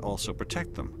galaxy, but also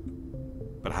protect them.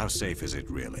 But how safe is it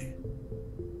really?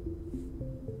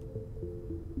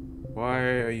 Why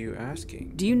are you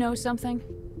asking? Do you know something?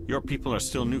 Your people are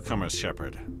still newcomers,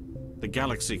 Shepard. The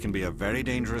galaxy can be a very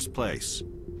dangerous place.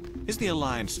 Is the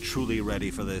Alliance truly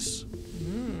ready for this?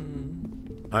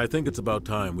 I think it's about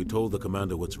time we told the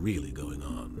commander what's really going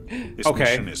on. This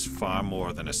mission is far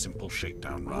more than a simple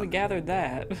shakedown run. We gathered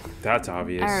that. That's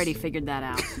obvious. I already figured that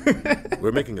out.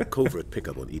 We're making a covert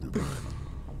pickup on Eden Prime.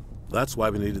 That's why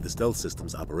we needed the stealth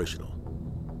systems operational.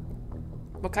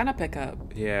 What kind of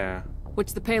pickup? Yeah.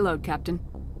 What's the payload, Captain?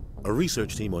 A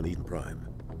research team on Eden Prime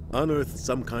unearthed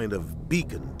some kind of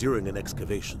beacon during an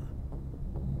excavation.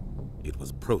 It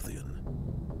was Prothean.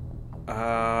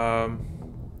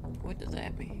 What does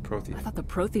that mean? Prothean. I thought the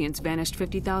Protheans vanished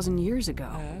 50,000 years ago.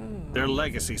 Their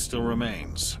legacy still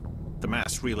remains. The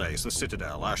mass relays, the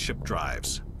Citadel, our ship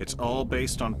drives. It's all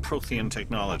based on Prothean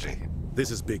technology.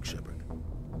 This is big, Shepard.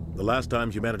 The last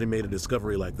time humanity made a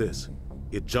discovery like this,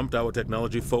 it jumped our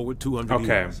technology forward 200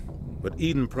 years. But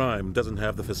Eden Prime doesn't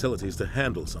have the facilities to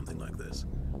handle something like this.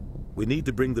 We need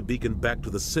to bring the beacon back to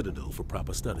the Citadel for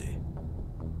proper study.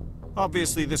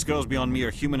 Obviously, this goes beyond mere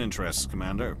human interests,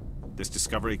 Commander. This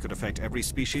discovery could affect every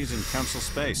species in Council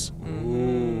space.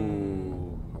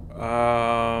 Ooh.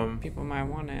 People might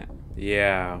want it.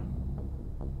 Yeah.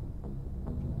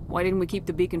 Why didn't we keep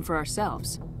the beacon for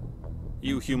ourselves?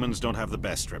 You humans don't have the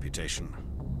best reputation.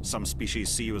 Some species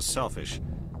see you as selfish,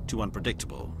 too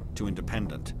unpredictable, too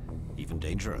independent, even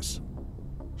dangerous.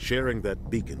 Sharing that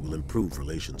beacon will improve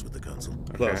relations with the Council.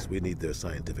 Okay. Plus, we need their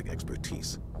scientific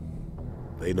expertise.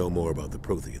 They know more about the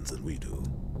Protheans than we do.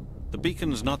 The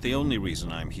beacon's not the only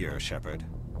reason I'm here, Shepard.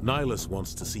 Nihilus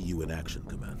wants to see you in action,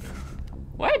 Commander.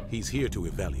 What? He's here to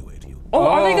evaluate you. Oh,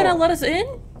 are they gonna let us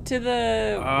in? To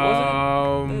the, what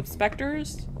was it? The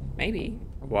Spectres? Maybe.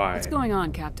 Why? What's going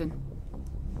on, Captain?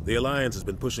 The Alliance has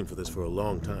been pushing for this for a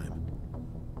long time.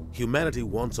 Humanity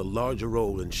wants a larger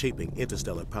role in shaping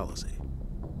interstellar policy.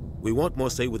 We want more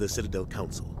say with the Citadel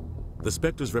Council. The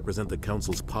Spectres represent the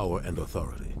Council's power and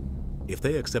authority. If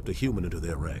they accept a human into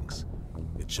their ranks,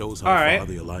 it shows how far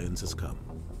the Alliance has come.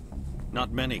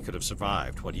 Not many could have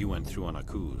survived what you went through on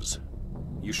Akuz.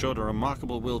 You showed a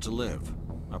remarkable will to live,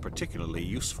 a particularly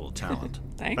useful talent.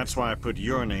 Thanks. That's why I put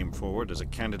your name forward as a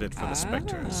candidate for the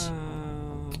Spectres.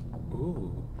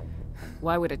 Ooh.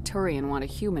 Why would a Turian want a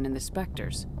human in the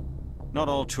Spectres? Not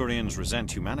all Turians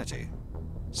resent humanity.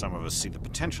 Some of us see the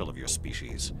potential of your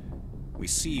species. We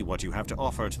see what you have to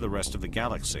offer to the rest of the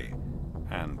galaxy,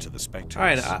 and to the Spectres. All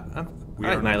right, we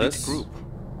are an elite group.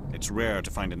 It's rare to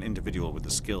find an individual with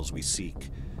the skills we seek.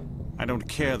 I don't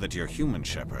care that you're human,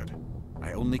 Shepard.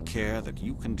 I only care that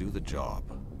you can do the job.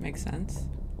 Makes sense.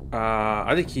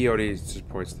 I think he already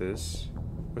supports this.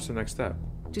 What's the next step?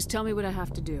 Just tell me what I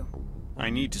have to do. I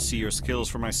need to see your skills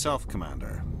for myself,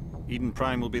 Commander. Eden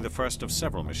Prime will be the first of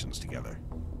several missions together.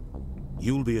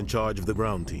 You'll be in charge of the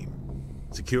ground team.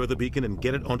 Secure the beacon and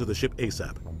get it onto the ship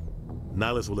ASAP.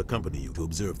 Nihilus will accompany you to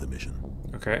observe the mission.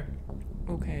 Okay.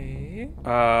 Okay.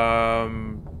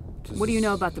 What do you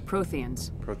know about the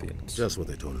Protheans? Protheans. Just what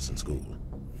they taught us in school.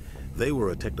 They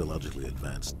were a technologically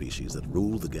advanced species that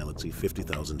ruled the galaxy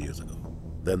 50,000 years ago.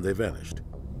 Then they vanished.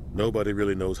 Nobody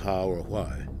really knows how or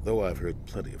why, though I've heard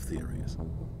plenty of theories.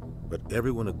 But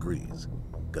everyone agrees,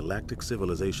 galactic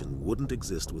civilization wouldn't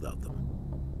exist without them.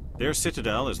 Their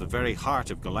citadel is the very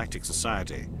heart of galactic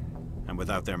society, and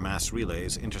without their mass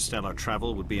relays, interstellar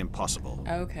travel would be impossible.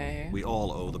 Okay. We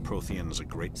all owe the Protheans a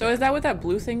great So is that what that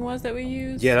blue thing was that we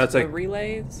used? Yeah, that's the like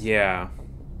relays. Yeah.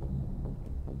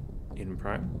 Eden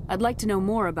Prime. I'd like to know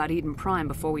more about Eden Prime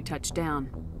before we touch down.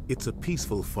 It's a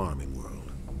peaceful farming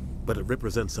world, but it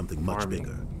represents something much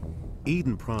bigger.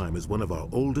 Eden Prime is one of our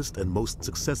oldest and most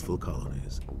successful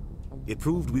colonies. It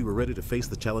proved we were ready to face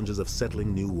the challenges of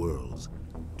settling new worlds,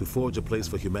 to forge a place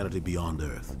for humanity beyond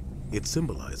Earth. It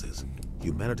symbolizes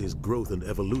humanity's growth and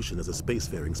evolution as a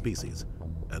spacefaring species.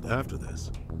 And after this,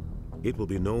 it will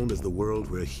be known as the world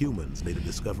where humans made a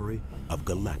discovery of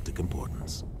galactic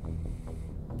importance.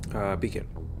 Beacon.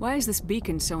 Why is this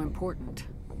beacon so important?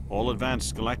 All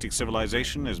advanced galactic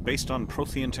civilization is based on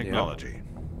Prothean technology.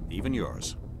 Even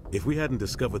yours. If we hadn't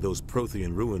discovered those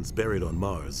Prothean ruins buried on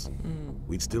Mars,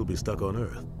 we'd still be stuck on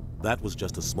Earth. That was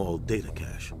just a small data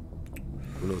cache.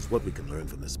 Who knows what we can learn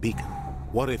from this beacon?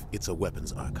 What if it's a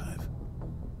weapons archive?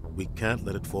 We can't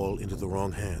let it fall into the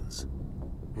wrong hands.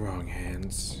 Wrong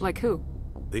hands? Like who?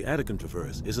 The Attican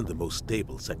Traverse isn't the most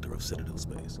stable sector of Citadel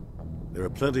space. There are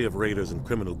plenty of raiders and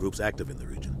criminal groups active in the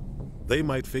region. They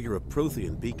might figure a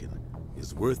Prothean beacon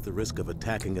is worth the risk of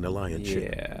attacking an Alliance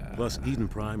ship. Plus, Eden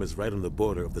Prime is right on the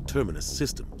border of the Terminus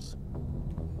systems.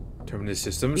 Terminus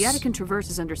systems? The Attican Traverse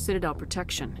is under Citadel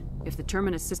protection. If the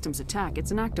Terminus systems attack,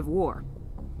 it's an act of war.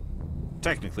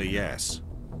 Technically, yes.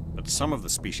 But some of the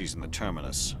species in the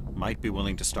Terminus might be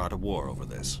willing to start a war over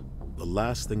this. The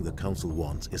last thing the Council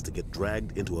wants is to get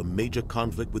dragged into a major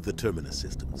conflict with the Terminus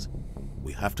systems.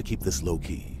 We have to keep this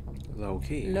low-key.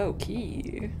 Low-key?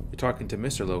 Low-key. You're talking to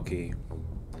Mr. Low-key.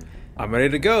 I'm ready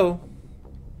to go.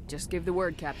 Just give the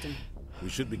word, Captain. We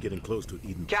should be getting close to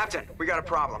Eden. Captain, we got a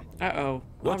problem. Uh-oh.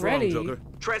 What's Already? wrong, Joker?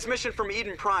 Transmission from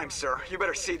Eden Prime, sir. You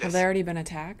better see this. Have they already been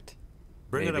attacked?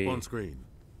 Bring it up on screen.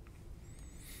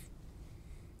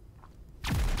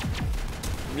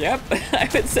 Yep, I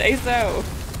would say so.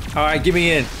 All right, get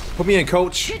me in. Put me in,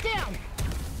 coach. Get down.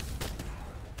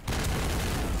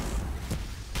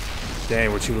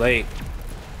 Dang, we're too late.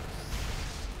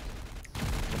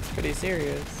 It's pretty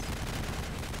serious.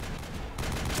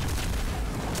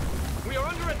 We are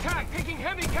under attack, taking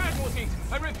heavy casualties.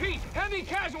 I repeat, heavy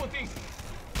casualties.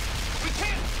 We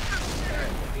can't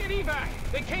get evac.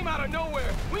 They came out of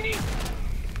nowhere. We need.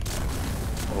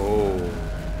 Oh.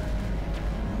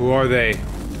 Who are they?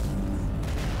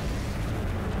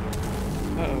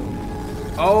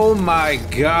 Uh-oh. Oh my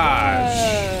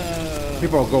gosh.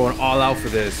 People are going all out for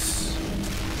this.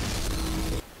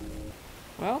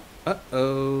 Well.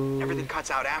 Uh-oh. Everything cuts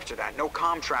out after that. No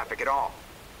comm traffic at all.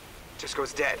 Just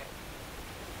goes dead.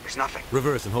 There's nothing.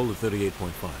 Reverse and hold at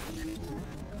 38.5.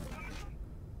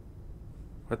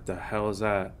 What the hell is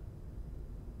that?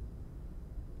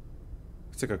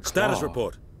 It's like a claw. Status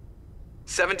report.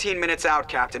 17 minutes out,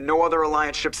 Captain. No other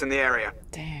Alliance ships in the area.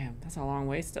 Damn, that's a long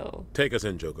way still. Take us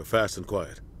in, Joker, fast and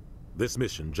quiet. This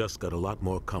mission just got a lot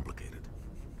more complicated.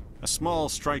 A small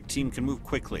strike team can move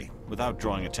quickly, without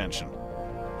drawing attention.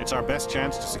 It's our best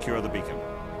chance to secure the beacon.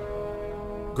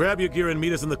 Grab your gear and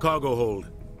meet us in the cargo hold.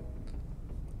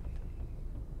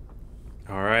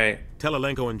 All right. Tell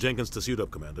Alenko and Jenkins to suit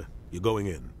up, Commander. You're going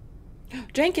in.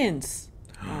 Jenkins!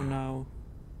 Oh no.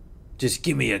 Just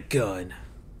give me a gun.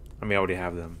 I mean, I already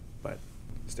have them, but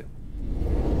still.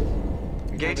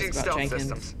 Engaging stealth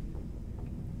systems.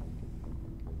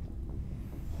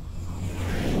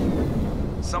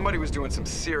 Somebody was doing some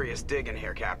serious digging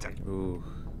here, Captain. Ooh.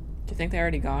 Do you think they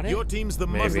already got it? Your team's the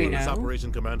muzzle in this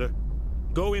operation, Commander.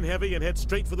 Go in heavy and head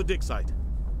straight for the dig site.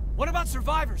 What about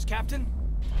survivors, Captain?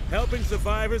 Helping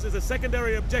survivors is a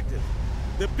secondary objective.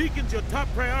 The beacon's your top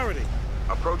priority.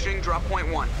 Approaching drop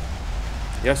point 1.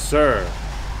 Yes, sir.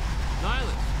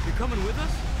 Nihilus, you coming with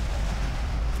us?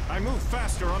 I move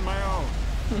faster on my own.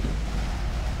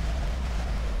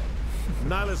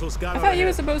 Nihilus will scout I out thought he ahead.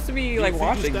 was supposed to be like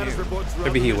watching you.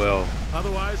 Maybe he will.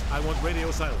 Otherwise, I want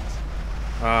radio silence.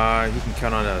 He can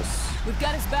count on us. We've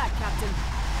got his back, Captain.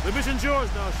 The mission's yours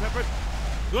now, Shepard.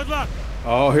 Good luck.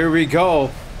 Oh, here we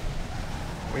go.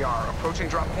 We are approaching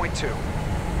drop point 2.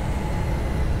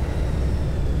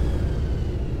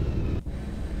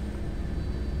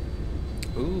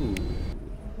 Ooh.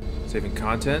 Saving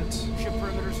content. Ship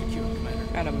perimeter secure, Commander.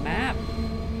 Got a map.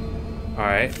 All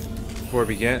right. Before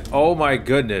we begin. Oh my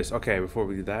goodness. Okay, before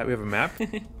we do that, we have a map.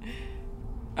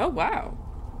 Oh wow.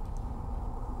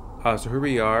 So here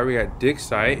we are. We got dig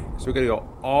site. So we're gonna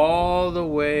go all the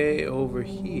way over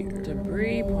here.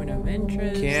 Debris, point of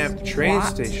interest. Camp, train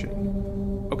plot.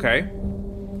 station. Okay.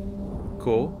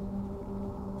 Cool.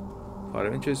 Plot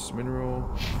of interest, mineral.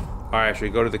 All right. Should we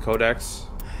go to the codex?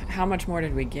 How much more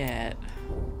did we get?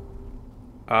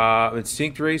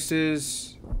 Instinct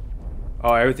races.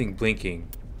 Oh, everything blinking.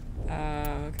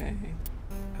 Okay.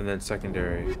 And then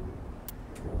secondary.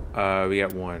 We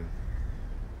got 1.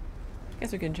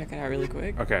 Guess we can check it out really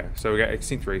quick. Okay, so we got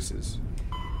extinct races.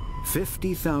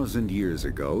 50,000 years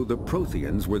ago, the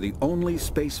Protheans were the only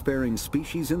spacefaring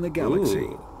species in the galaxy.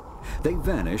 Ooh. They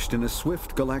vanished in a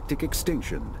swift galactic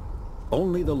extinction.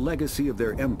 Only the legacy of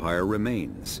their empire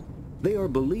remains. They are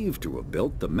believed to have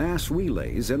built the mass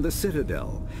relays and the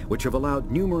Citadel, which have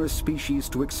allowed numerous species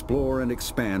to explore and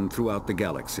expand throughout the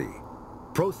galaxy.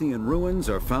 Prothean ruins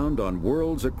are found on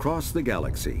worlds across the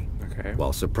galaxy. Okay.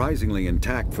 While surprisingly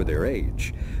intact for their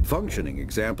age, functioning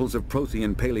examples of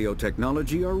Prothean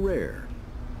paleotechnology are rare.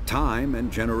 Time and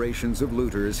generations of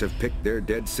looters have picked their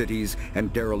dead cities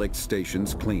and derelict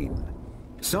stations clean.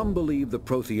 Some believe the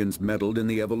Protheans meddled in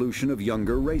the evolution of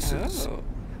younger races. Oh.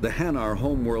 The Hanar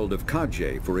homeworld of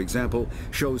Kajay, for example,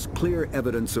 shows clear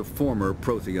evidence of former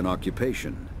Prothean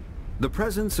occupation. The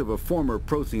presence of a former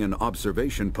Prothean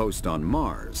observation post on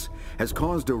Mars has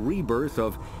caused a rebirth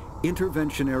of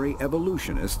interventionary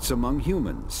evolutionists among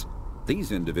humans.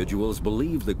 These individuals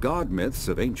believe the god myths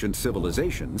of ancient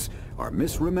civilizations are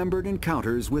misremembered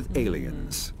encounters with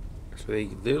aliens. So they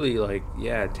literally, like,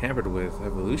 yeah, tampered with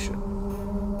evolution.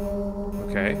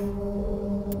 Okay.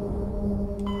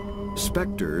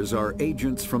 Spectres are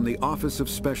agents from the Office of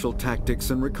Special Tactics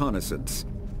and Reconnaissance,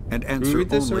 and answer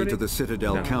only to the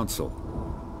Citadel Council.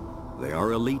 They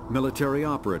are elite military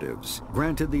operatives,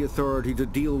 granted the authority to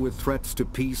deal with threats to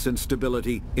peace and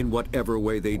stability in whatever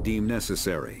way they deem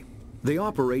necessary. They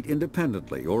operate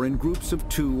independently or in groups of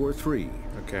 2 or 3.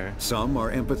 Okay. Some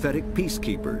are empathetic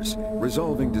peacekeepers,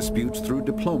 resolving disputes through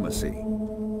diplomacy.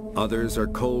 Others are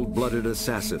cold-blooded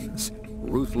assassins,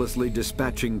 ruthlessly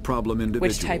dispatching problem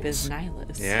individuals. Which type is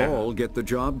Nihilus? Yeah. All get the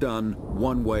job done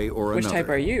one way or Which another. type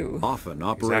are you? Often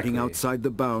operating outside the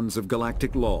bounds of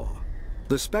galactic law.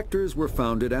 The Spectres were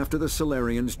founded after the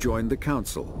Solarians joined the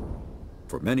Council.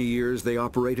 For many years they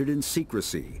operated in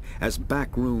secrecy as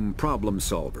backroom problem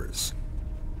solvers.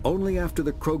 Only after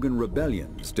the Krogan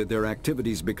rebellions did their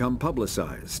activities become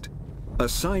publicized.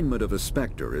 Assignment of a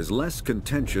Spectre is less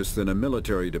contentious than a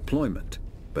military deployment,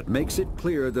 but makes it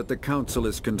clear that the Council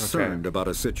is concerned about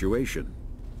a situation.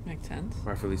 Makes sense.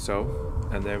 Rightfully so.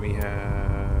 And then we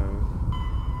have...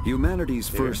 Humanity's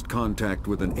first contact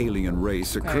with an alien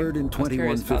race occurred in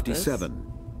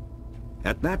 2157.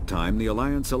 At that time, the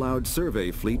Alliance allowed survey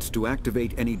fleets to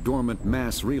activate any dormant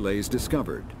mass relays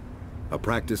discovered, a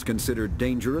practice considered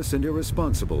dangerous and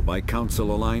irresponsible by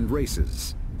Council-aligned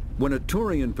races. When a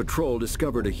Turian patrol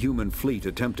discovered a human fleet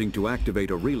attempting to activate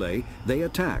a relay, they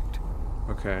attacked.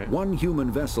 Okay. One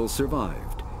human vessel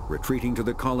survived, retreating to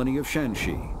the colony of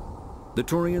Shanxi. The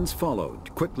Turians followed,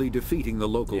 quickly defeating the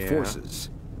local forces.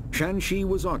 Shanxi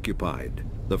was occupied,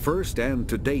 the first and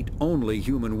to date only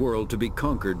human world to be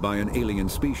conquered by an alien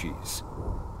species.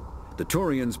 The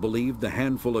Turians believed the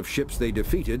handful of ships they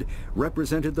defeated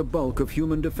represented the bulk of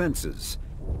human defenses,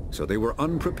 so they were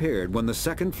unprepared when the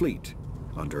Second Fleet,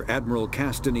 under Admiral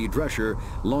Castany Drescher,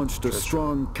 launched a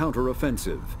strong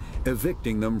counteroffensive,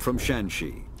 evicting them from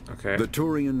Shanxi. Okay. The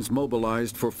Turians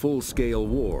mobilized for full-scale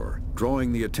war,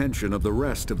 drawing the attention of the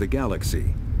rest of the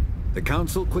galaxy. The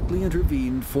Council quickly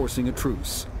intervened, forcing a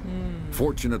truce.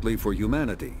 Fortunately for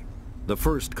humanity, the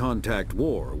First Contact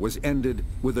War was ended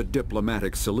with a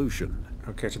diplomatic solution.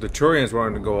 Okay, so the Turians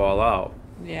wanted to go all out.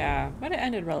 Yeah, but it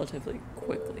ended relatively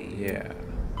quickly. Yeah.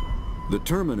 The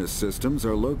terminus systems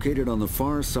are located on the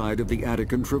far side of the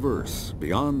Attican Traverse,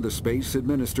 beyond the space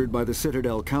administered by the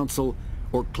Citadel Council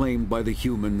or claimed by the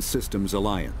Human Systems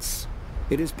Alliance.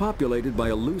 It is populated by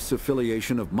a loose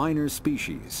affiliation of minor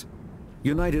species,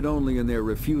 united only in their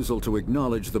refusal to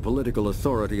acknowledge the political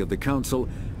authority of the Council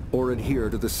or adhere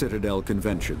to the Citadel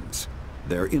Conventions.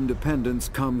 Their independence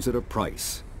comes at a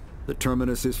price. The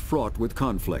terminus is fraught with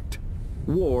conflict.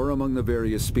 War among the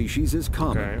various species is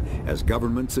common, as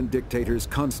governments and dictators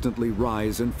constantly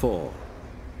rise and fall.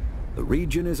 The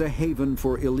region is a haven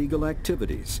for illegal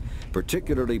activities,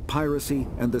 particularly piracy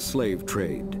and the slave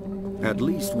trade. At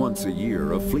least once a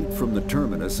year, a fleet from the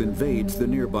terminus invades the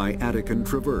nearby Attican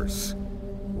Traverse.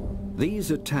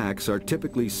 These attacks are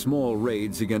typically small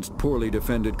raids against poorly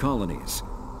defended colonies.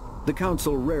 The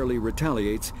Council rarely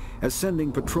retaliates, as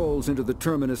sending patrols into the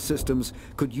terminus systems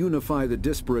could unify the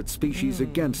disparate species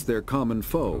against their common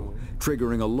foe,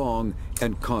 triggering a long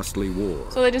and costly war.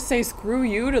 So they just say screw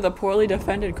you to the poorly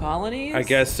defended colonies? I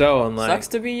guess so. And like, sucks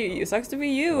to be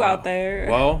you out there.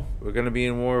 Well, we're gonna be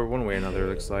in war one way or another. It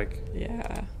looks like.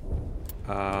 Yeah.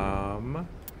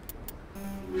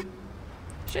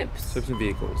 Ships and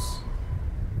vehicles.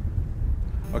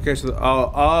 Okay,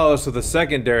 so so the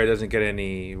secondary doesn't get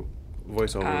any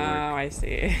voiceover work. Oh, I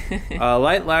see.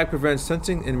 Light lag prevents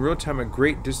sensing in real time at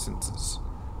great distances.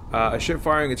 A ship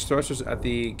firing its thrusters at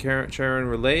the Charon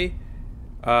relay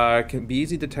can be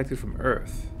easily detected from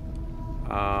Earth,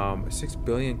 6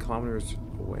 billion kilometers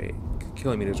away,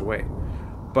 kilometers away.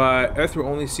 But Earth will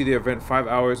only see the event 5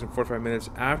 hours and 45 minutes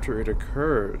after it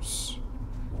occurs.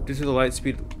 Due to the light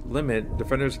speed limit,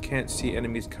 defenders can't see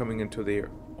enemies coming until they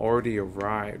already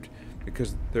arrived,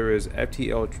 because there is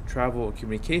FTL travel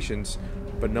communications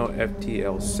but no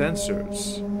FTL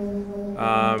sensors.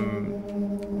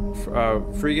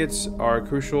 Frigates are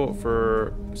crucial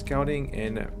for scouting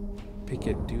and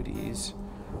picket duties.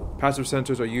 Passive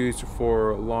sensors are used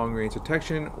for long-range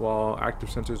detection, while active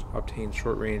sensors obtain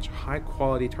short-range,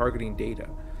 high-quality targeting data.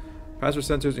 Passive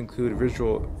sensors include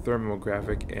visual,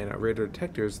 thermographic, and radar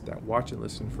detectors that watch and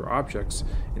listen for objects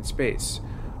in space.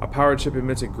 A powered ship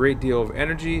emits a great deal of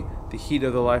energy, the heat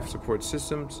of the life support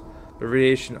systems, the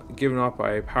radiation given off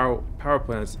by power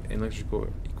plants and electrical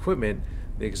equipment,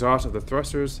 the exhaust of the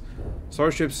thrusters.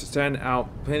 Starships stand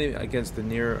out plainly against the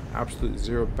near absolute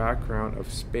zero background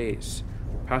of space.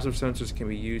 Passive sensors can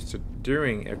be used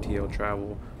during FTL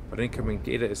travel, but incoming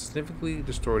data is significantly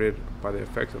distorted by the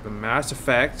effects of the mass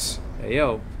effects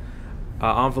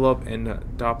envelope and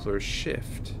Doppler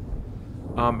shift.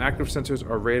 Active sensors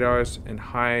are radars and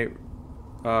high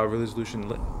resolution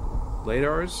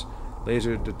LiDARs,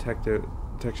 laser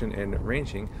detection and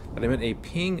ranging, that emit a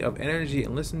ping of energy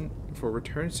and listen for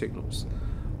return signals.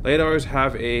 LiDARs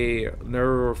have a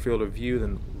narrower field of view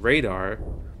than radar,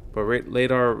 but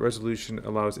LiDAR resolution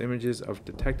allows images of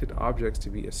detected objects to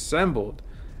be assembled.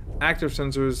 Active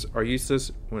sensors are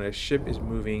useless when a ship is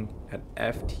moving at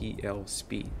FTL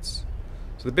speeds.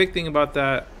 So the big thing about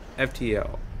that,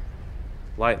 FTL,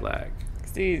 light lag.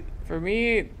 See, for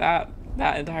me, that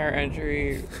entire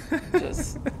entry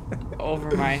just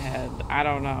over my head. I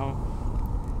don't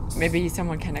know. Maybe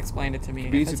someone can explain it to me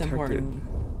if it's important.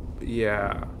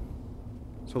 Yeah.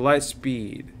 So light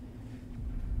speed.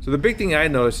 So the big thing I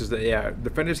noticed is that, yeah,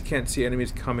 defenders can't see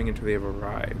enemies coming until they have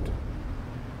arrived.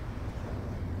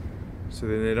 So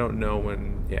then they don't know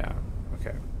when, yeah,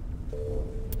 okay.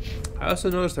 I also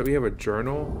noticed that we have a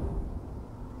journal.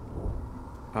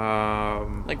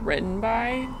 Like written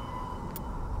by?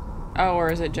 Oh,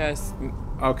 or is it just...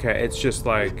 Okay, it's just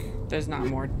like... There's not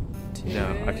more to it?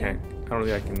 No, I can't. I don't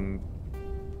think I can...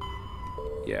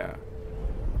 Yeah.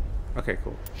 Okay,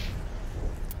 cool.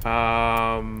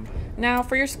 Now,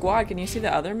 for your squad, can you see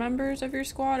the other members of your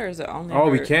squad, or is it only... Oh,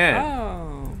 we can.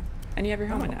 Oh. And you have your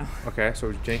helmet now. Okay,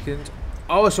 so Jenkins.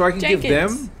 Oh, so I can give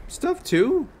them stuff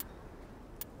too?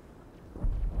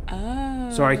 Oh.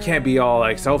 So I can't be all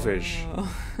like selfish.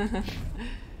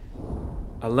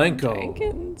 Alenko.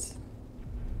 Jenkins.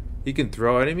 He can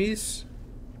throw enemies?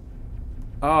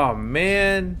 Oh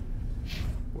man.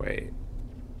 Wait.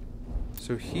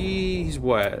 So he's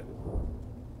what?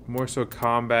 More so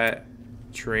combat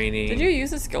training. Did you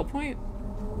use a skill point?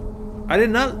 I did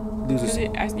not lose a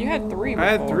skill. You had 3 before.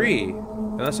 I had 3.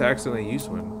 Unless I accidentally used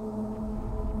one.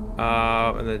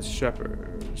 And then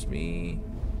Shepard. It's me.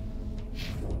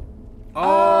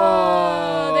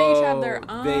 Oh, they each have their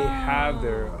own. They have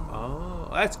their own.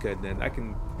 That's good then. I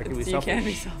can be selfish. You can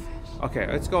be selfish. Okay,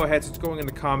 let's go ahead. Since going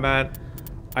into combat,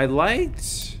 I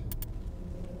liked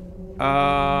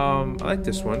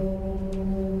this one.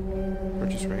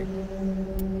 Purchase rank.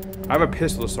 I have a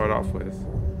pistol to start off with.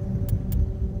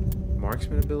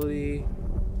 Marksman ability.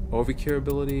 Overkill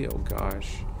ability. Oh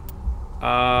gosh.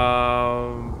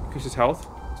 Increase his health.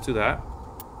 Let's do that.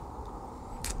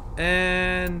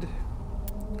 And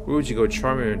where would you go?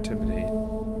 Charm or intimidate?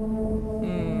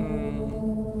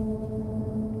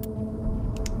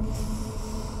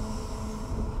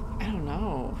 I don't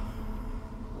know.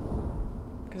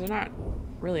 Because they're not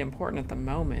really important at the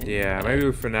moment. Yeah, maybe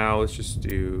for now, let's just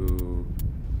do...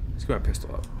 Let's get my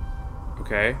pistol up.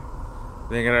 Okay.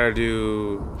 Then I gotta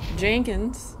do...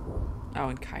 Jenkins. Oh,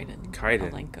 and Kaiden. Kaiden.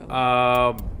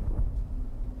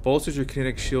 Bolsters your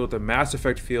kinetic shield with a mass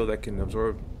effect field that can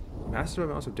absorb massive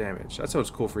amounts of damage. That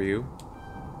sounds cool for you.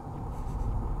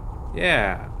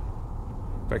 Yeah.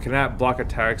 But cannot block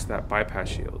attacks that bypass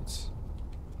shields.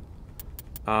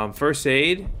 First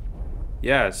aid.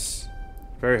 Yes.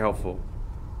 Very helpful.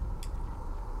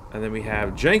 And then we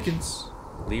have Jenkins.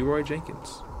 Leroy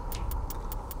Jenkins.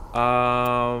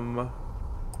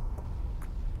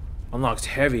 Unlocks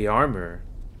heavy armor.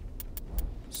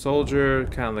 Soldier,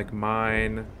 kind of like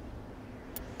mine.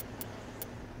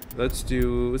 Let's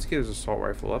get his assault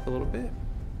rifle up a little bit.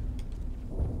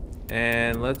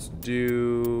 And let's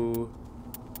do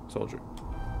soldier.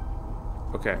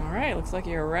 Okay. All right, looks like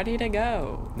you're ready to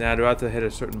go. Now, do I have to hit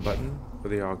a certain button? Or are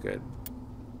they all good?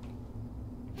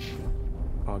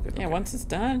 All good. Yeah, okay. Once it's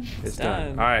done, it's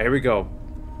done. All right, here we go.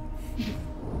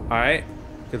 All right,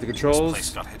 get the controls. This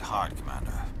place got hit hard,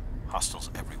 Commander. Hostiles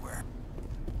everywhere.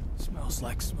 Smells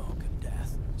like smoke and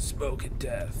death. Smoke and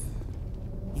death.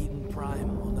 Eden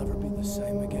Prime will never be the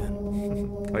same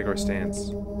again. Like our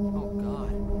stance. Oh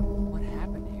God, what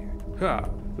happened here? Huh.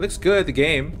 Looks good at the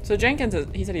game. So Jenkins,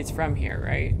 he said he's from here,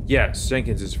 right? Yes,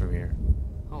 Jenkins is from here.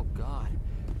 Oh God.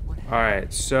 All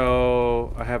right,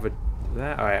 so I have all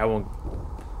right, I won't.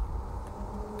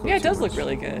 Yeah, it does look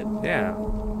really good. Yeah.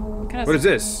 What is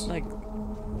this? Like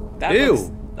that Ew.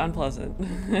 looks unpleasant.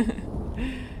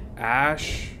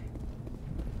 Ash.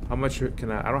 How much can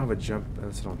I don't have a jump. I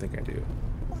don't think I do.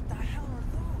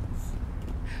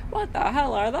 What the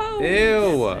hell are those?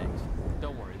 Ew.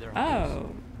 Don't worry, they're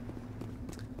Oh.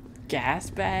 Gas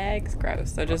bags?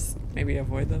 Gross. So just maybe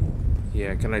avoid them.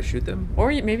 Yeah, can I shoot them?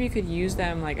 Or maybe you could use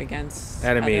them like against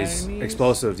Enemies. other enemies.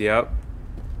 Explosives, yep.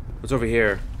 What's over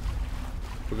here?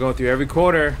 We're going through every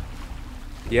corner.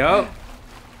 Yep.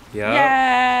 Yep.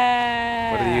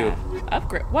 Yeah. What are you?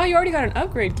 Upgrade. Wow, you already got an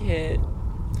upgrade kit.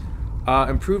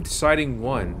 Improved sighting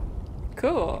 1.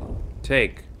 Cool.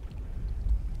 Take.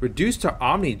 Reduced to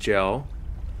Omni Gel.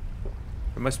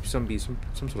 There must be some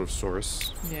sort of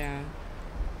source. Yeah.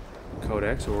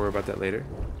 Codex, we'll worry about that later.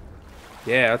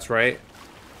 Yeah, that's right.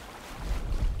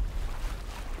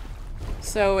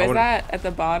 So is that at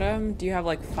the bottom? Do you have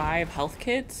like 5 health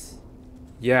kits?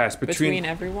 Yes, between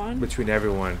everyone? Between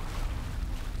everyone.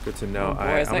 Good to know. Oh boy,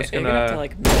 I'm just gonna have to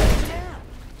like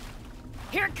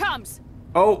Here it comes.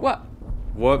 Oh! What?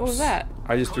 Whoops. What was that?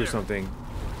 I just threw something.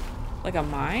 Like a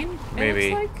mine? Maybe.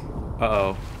 It looks like?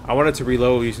 Uh-oh. I wanted to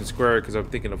reload using Square because I'm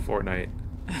thinking of Fortnite.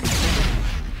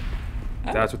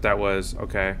 Oh. That's what that was.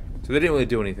 Okay. So they didn't really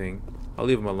do anything. I'll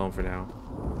leave them alone for now.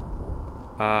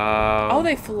 Oh,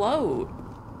 they float.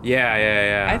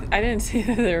 Yeah. I didn't see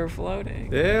that they were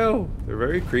floating. Ew. They're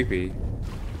very creepy.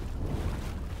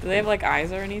 Do they have like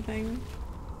eyes or anything?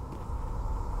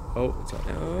 Oh, it's out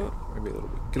there. Maybe a little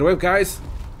bit. Get away, guys.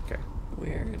 Okay.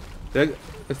 Weird.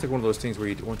 It's like one of those things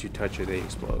where once you touch it, they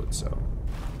explode. So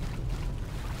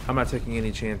I'm not taking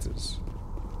any chances.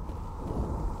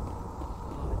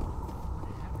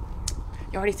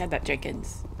 You already said that,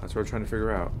 Jenkins. That's what we're trying to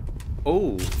figure out.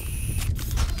 Oh,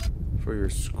 for your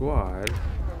squad.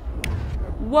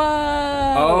 Whoa!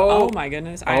 Oh my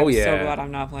goodness! I'm yeah. so glad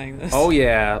I'm not playing this. Oh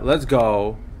yeah, let's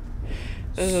go.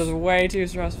 This is way too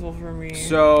stressful for me.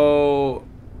 So,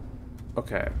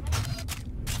 okay.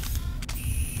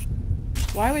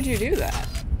 Why would you do that?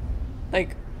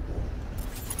 Like,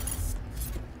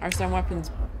 are some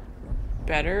weapons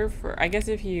better for? I guess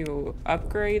if you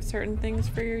upgrade certain things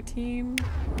for your team.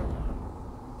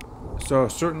 So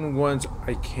certain ones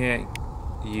I can't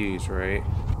use, right?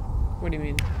 What do you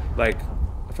mean? Like,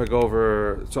 if I go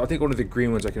over, so I think one of the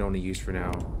green ones I can only use for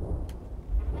now.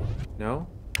 No?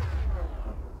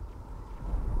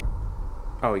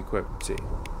 Oh, equip. Let's see.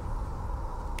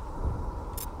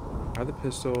 I have the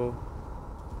pistol.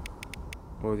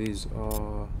 Or these.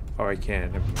 Oh, I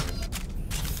can. Never mind.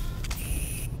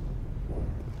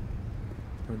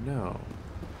 Oh no.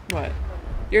 What?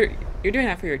 You're doing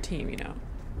that for your team, you know.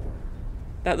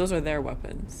 Those are their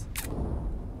weapons.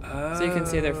 So you can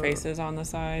see their faces on the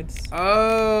sides.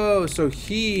 Oh, so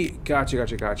he...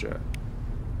 Gotcha.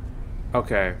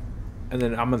 Okay. And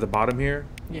then I'm at the bottom here?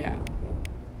 Yeah.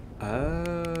 Oh.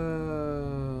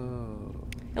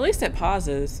 At least it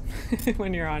pauses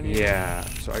when you're on here. Yeah.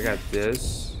 So I got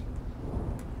this.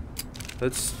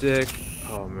 Let's stick.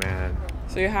 Oh, man.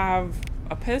 So you have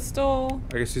a pistol.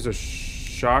 I guess these are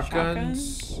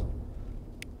shotguns.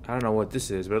 I don't know what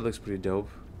this is, but it looks pretty dope.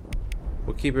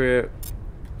 We'll keep it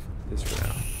this for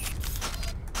now.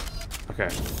 Okay,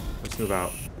 let's move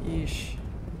out. Yeesh.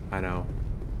 I know.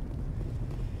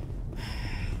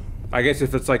 I guess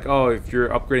if it's like, oh, if you're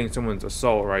upgrading someone's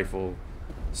assault rifle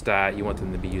stat, you want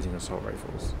them to be using assault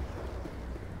rifles.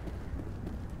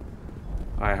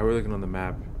 Alright, how are we looking on the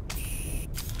map?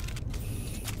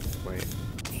 Wait.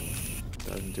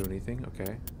 Doesn't do anything?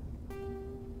 Okay.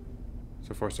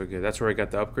 So far, so good. That's where I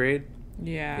got the upgrade?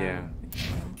 Yeah. Yeah.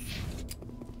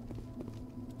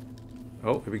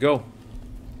 Oh, here we go.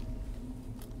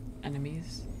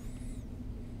 Enemies.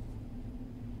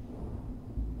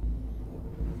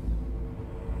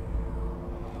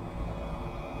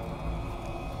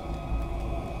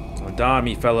 Don't die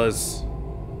me, fellas.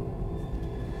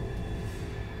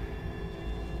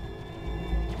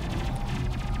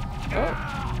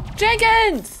 Oh.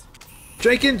 Jenkins!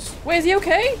 Jenkins! Wait, is he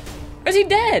okay? Or is he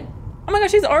dead? Oh my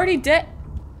gosh, he's already dead.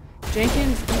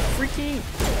 Jenkins, you freaking...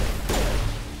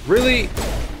 Really?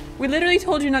 We literally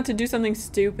told you not to do something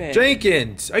stupid.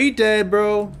 Jenkins, are you dead,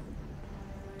 bro?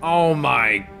 Oh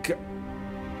my god.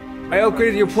 I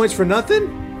upgraded your points for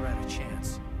nothing? We're at a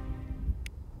chance.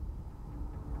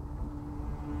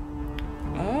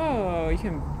 Oh, you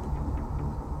can...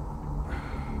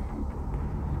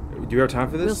 Do you have time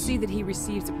for this? We'll see that he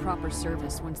receives a proper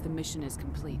service once the mission is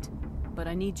complete. But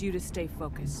I need you to stay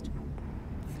focused.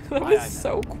 That was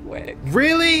so quick.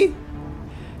 Really?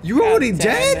 You already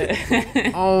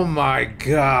dead? Oh my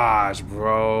gosh,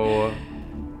 bro.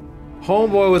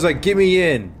 Homeboy was like, get me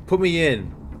in. Put me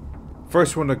in.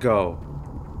 First one to go.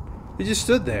 He just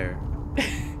stood there.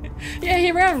 Yeah,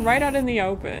 he ran right out in the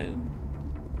open.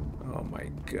 Oh my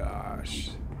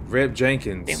gosh. Rip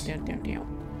Jenkins.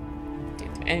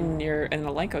 And and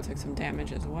Alenko took some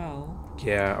damage as well.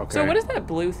 Yeah, okay. So what is that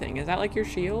blue thing? Is that like your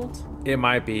shield? It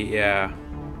might be, yeah.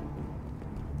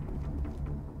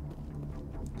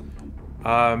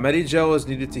 Medigel is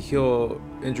needed to heal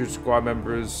injured squad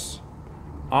members.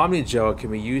 Omnigel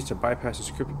can be used to bypass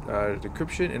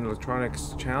decryption and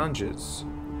electronics challenges.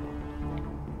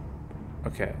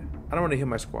 Okay, I don't want to heal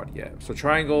my squad yet. So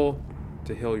triangle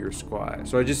to heal your squad.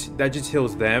 So that just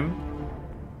heals them.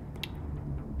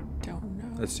 Don't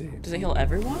know. Let's see. Does it heal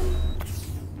everyone?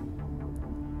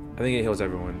 I think it heals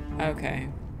everyone. Okay.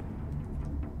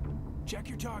 Check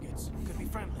your targets. Could be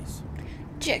friendlies.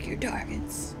 Check your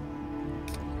targets.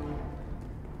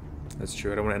 That's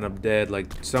true. I don't want to end up dead like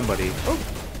somebody. Oh!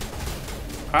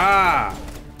 Ah!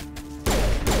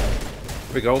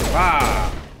 There we go.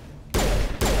 Ah!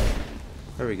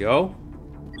 There we go.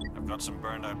 I've got some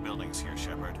burned out buildings here,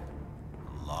 Shepard.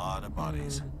 A lot of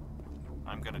bodies.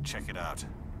 I'm gonna check it out.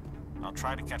 I'll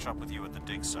try to catch up with you at the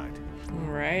dig site.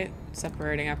 Alright,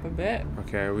 separating up a bit.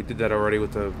 Okay, we did that already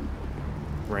with the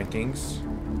rankings.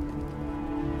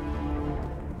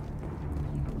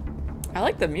 I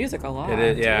like the music a lot. It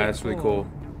is, yeah, it's really cool.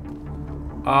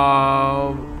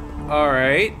 Alright.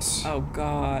 Oh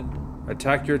god.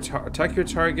 Attack your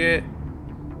target.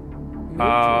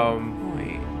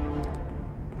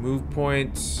 Move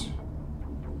points.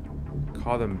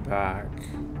 Call them back.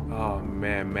 Oh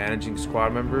man, managing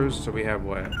squad members. So we have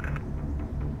what?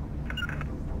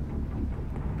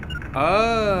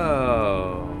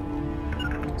 Oh.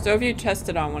 So if you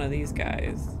tested on one of these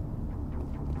guys.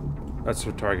 That's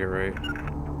her target, right?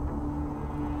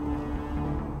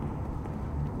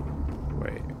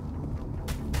 Wait.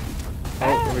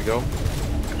 Oh, there we go.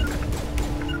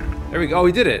 There we go. Oh,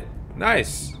 we did it.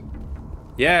 Nice.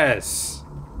 Yes.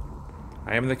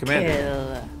 I am the commander.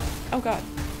 Kill. Oh god.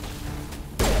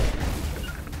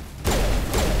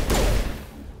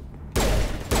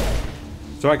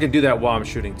 So I can do that while I'm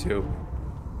shooting too.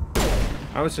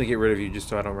 I'm just gonna get rid of you just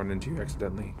so I don't run into you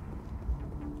accidentally.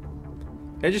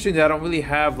 Interesting that I don't really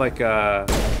have like a...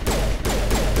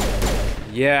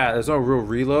 Yeah, there's no real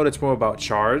reload. It's more about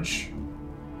charge.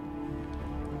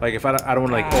 Like if I don't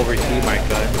want to like overheat my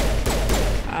gun.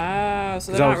 Ah,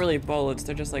 so they're not really bullets.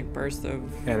 They're just like bursts of...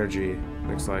 energy,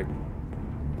 looks like.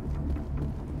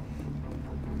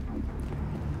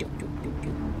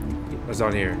 What's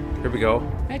on here? Here we go.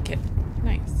 Medkit.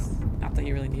 Nice. Not that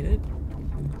you really need it.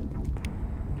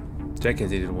 Jenkins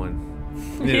needed one.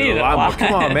 He needed a lot.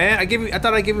 Come on, man. I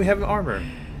thought I gave him heavy armor.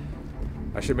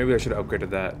 Maybe I should have upgraded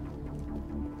that.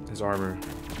 His armor.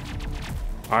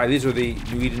 Alright, these are the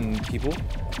New Eden people.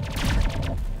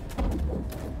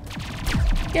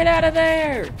 Get out of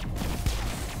there!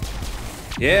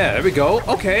 Yeah, there we go.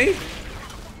 Okay.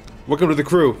 Welcome to the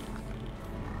crew.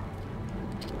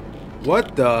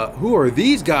 What the? Who are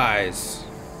these guys?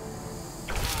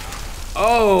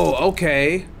 Oh,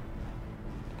 okay.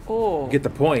 Oh. Get the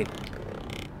point.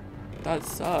 That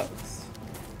sucks.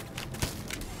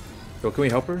 Yo, can we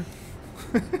help her?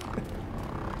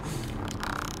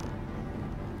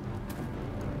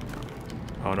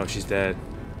 Oh no, she's dead.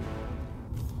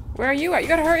 Where are you at? You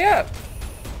gotta hurry up.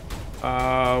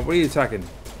 What are you attacking?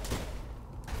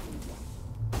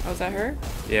 Oh, is that her?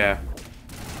 Yeah.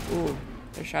 Ooh,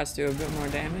 their shots do a bit more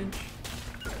damage.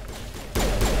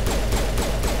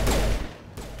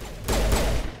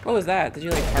 What was that? Did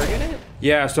you like target it?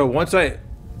 Yeah. So once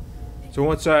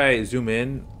I zoom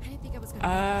in,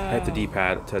 I hit the Oh.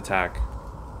 D-pad to attack.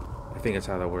 I think that's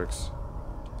how that works.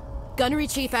 Gunnery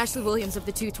Chief Ashley Williams of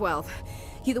the 212.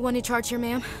 You the one in charge here,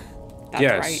 ma'am? That's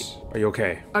yes. right. Are you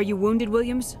okay? Are you wounded,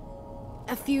 Williams?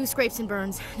 A few scrapes and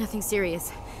burns. Nothing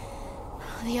serious.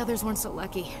 The others weren't so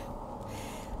lucky.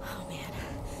 Oh, man.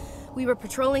 We were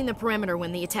patrolling the perimeter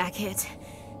when the attack hit.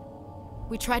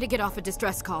 We tried to get off a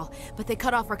distress call, but they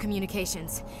cut off our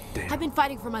communications. Damn. I've been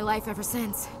fighting for my life ever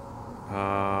since.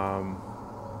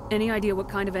 Any idea what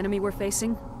kind of enemy we're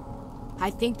facing? I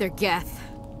think they're Geth.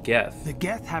 Geth. The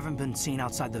Geth haven't been seen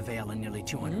outside the Veil in nearly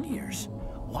 200 years.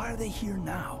 Why are they here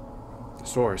now? The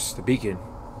source, the beacon.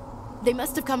 They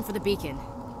must have come for the beacon.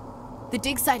 The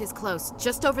dig site is close,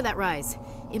 just over that rise.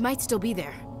 It might still be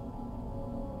there.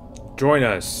 Join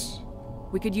us.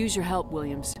 We could use your help,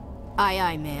 Williams. Aye,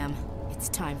 aye, ma'am. It's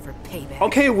time for payback.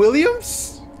 Okay,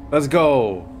 Williams. Let's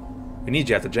go. We need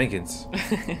you after Jenkins.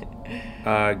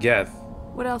 Geth.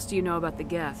 What else do you know about the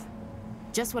Geth?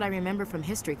 Just what I remember from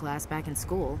history class back in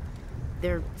school.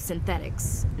 They're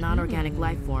synthetics, non-organic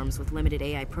life forms with limited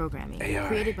AI programming,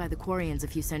 created by the Quarians a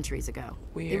few centuries ago.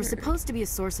 They were supposed to be a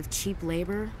source of cheap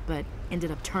labor, but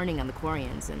ended up turning on the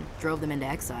Quarians and drove them into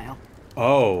exile.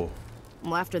 Oh.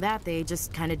 Well, after that, they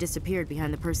just kind of disappeared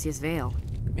behind the Perseus Veil.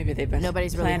 Maybe they've been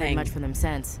Nobody's really heard much from them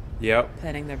since. Yep.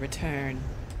 Planning their return.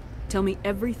 Tell me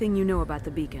everything you know about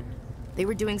the beacon. They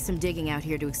were doing some digging out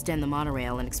here to extend the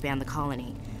monorail and expand the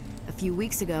colony. A few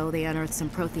weeks ago, they unearthed some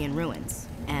Prothean ruins,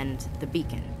 and the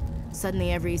beacon.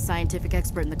 Suddenly, every scientific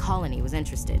expert in the colony was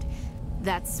interested.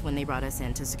 That's when they brought us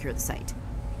in to secure the site.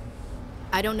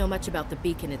 I don't know much about the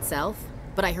beacon itself,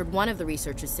 but I heard one of the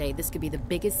researchers say this could be the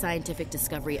biggest scientific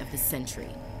discovery of the century.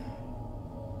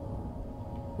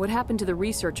 What happened to the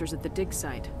researchers at the dig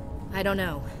site? I don't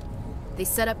know. They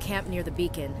set up camp near the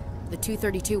beacon. The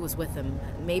 232 was with them.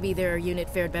 Maybe their unit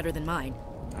fared better than mine.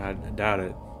 I doubt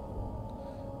it.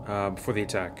 Before the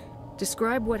attack.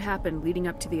 Describe what happened leading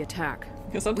up to the attack.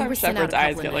 Because sometimes Shepard's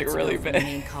eyes get like really big.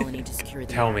 Main colony to secure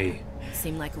the Tell me. It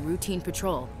seemed like a routine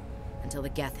patrol until the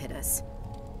Geth hit us.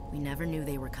 We never knew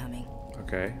they were coming.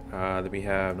 Okay. Then we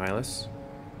have Nihilus.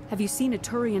 Have you seen a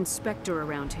Turian Spectre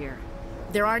around here?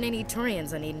 There aren't any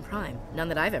Turians on Eden Prime. None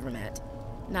that I've ever met.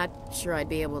 Not sure I'd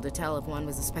be able to tell if one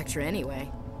was a Spectre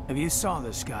anyway. If you saw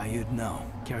this guy, you'd know.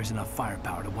 Carries enough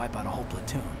firepower to wipe out a whole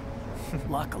platoon.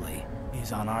 Luckily,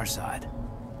 he's on our side.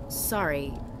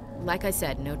 Sorry. Like I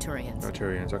said, no Turians. No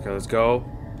Turians. Okay, let's go.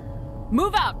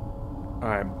 Move out!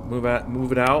 Alright,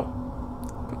 move it out.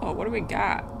 Oh, what do we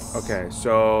got? Okay,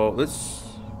 so let's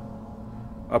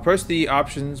press the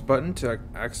options button to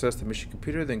access the mission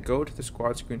computer, then go to the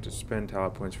squad screen to spend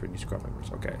talent points for new squad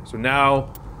members. Okay, so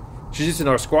now she's just in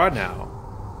our squad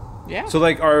now. Yeah. So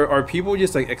like, are people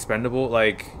just like expendable?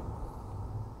 Like,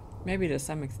 maybe to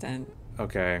some extent.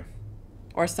 Okay.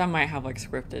 Or some might have like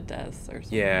scripted deaths or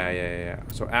something. Yeah.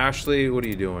 So Ashley, what are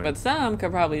you doing? But some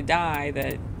could probably die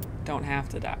that don't have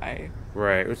to die.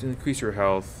 Right. Let's increase your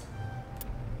health.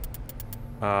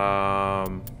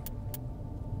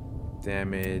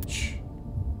 Damage.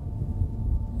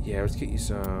 Yeah, let's get you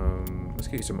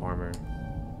some armor.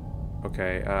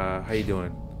 Okay, how you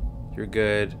doing? You're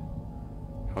good.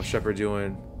 How's Shepard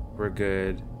doing? We're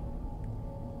good.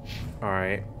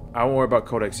 Alright. I won't worry about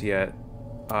Codex yet.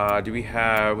 Do we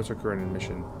have, what's our current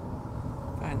mission?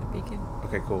 Find the beacon.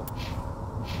 Okay, cool.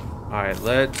 Alright,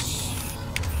 let's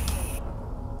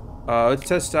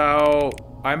test out,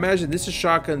 I imagine this is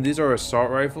shotgun, these are assault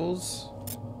rifles.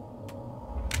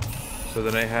 So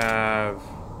then I have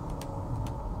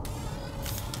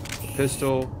a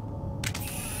pistol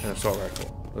and assault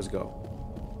rifle. Let's go.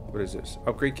 What is this?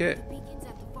 Upgrade kit?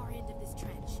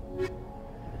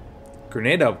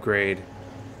 Grenade upgrade.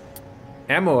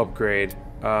 Ammo upgrade.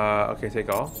 Okay, take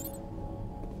all.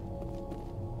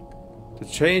 To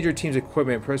change your team's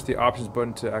equipment, press the options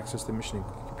button to access the mission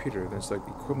computer. Then select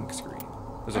the equipment screen.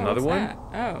 There's another one?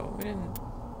 Oh, we didn't.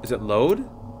 Is it load?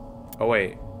 Oh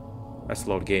wait, that's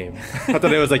load game. I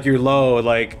thought it was like your load,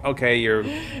 like okay, your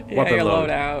weapon your load.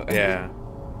 loadout. Yeah.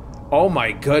 Oh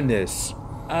my goodness.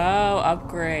 Oh,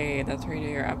 upgrade. That's where you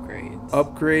do your upgrades.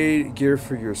 Upgrade gear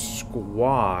for your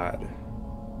squad.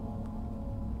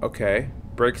 Okay.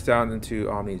 Breaks down into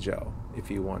Omni Gel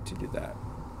if you want to do that.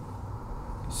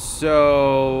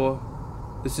 So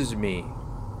this is me.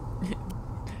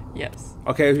 Yes.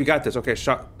 Okay, we got this. Okay,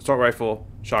 assault rifle,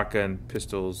 shotgun,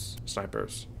 pistols,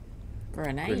 snipers.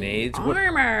 Grenades.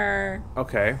 Armor.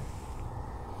 Okay.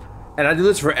 And I do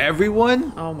this for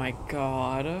everyone? Oh my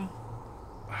god.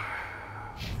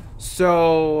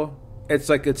 So it's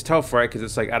like, it's tough, right? Because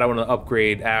it's like, I don't want to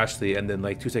upgrade Ashley and then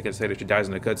like 2 seconds later she dies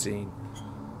in a cutscene.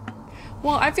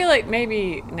 Well, I feel like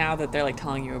maybe now that they're like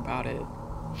telling you about it,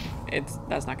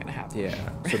 that's not gonna happen. Yeah.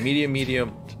 So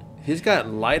medium. He's got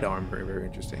light armor. Very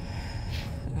interesting.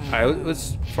 Alright,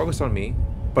 let's focus on me.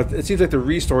 But it seems like the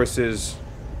resources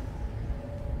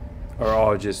are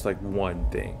all just like one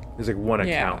thing. There's like one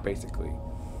account basically.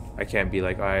 I can't be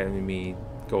like, alright, me,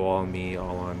 go all on me,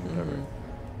 all on whatever.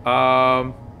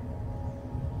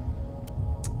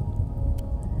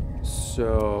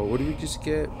 So what do we just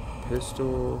get?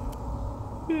 Pistol.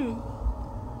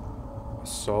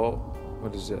 Assault.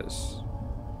 What is this?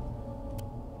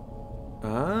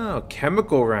 Oh,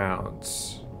 chemical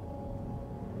rounds.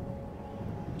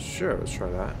 Sure, let's try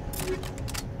that.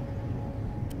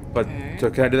 But so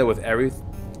can I do that with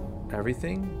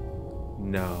everything?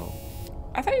 No.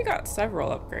 I thought you got several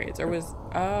upgrades, or was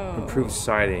improved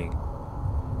sighting,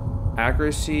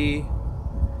 accuracy.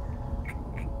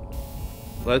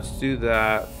 Let's do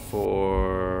that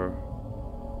for.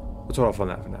 Let's hold off on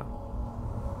that for now.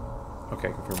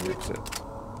 Okay, confirm exit.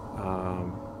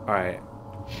 All right.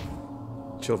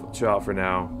 Chill out for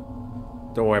now.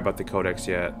 Don't worry about the codex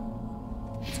yet.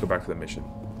 Let's go back to the mission.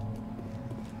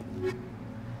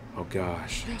 Oh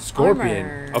gosh, Scorpion.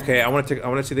 Armor. Okay, I want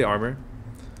to see the armor.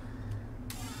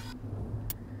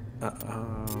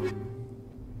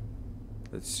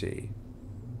 Let's see.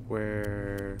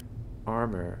 Where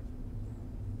armor?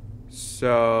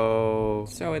 So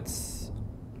it's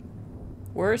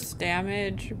worse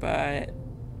damage, but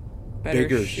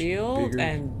better shield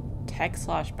and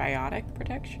tech/biotic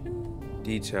protection.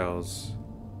 Details.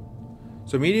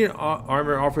 So medium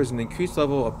armor offers an increased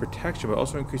level of protection, but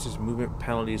also increases movement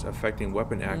penalties affecting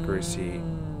weapon accuracy.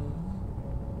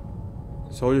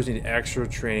 Soldiers need extra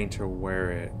training to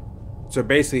wear it. So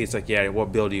basically, it's like, yeah,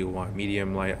 what build do you want?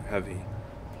 Medium, light, heavy.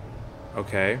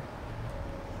 Okay.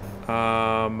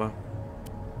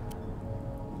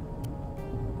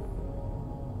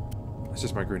 It's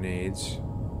just my grenades.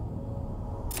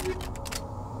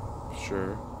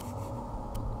 Sure.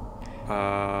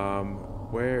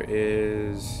 Where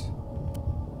is...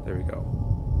 There we go.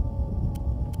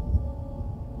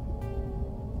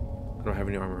 I don't have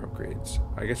any armor upgrades.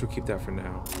 I guess we'll keep that for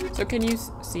now. So can you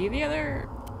see the other...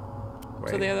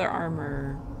 Wait. So the other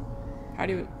armor... How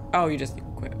do you... Oh, you just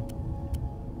equip.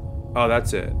 Oh,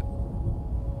 that's it.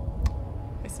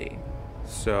 I see.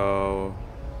 So...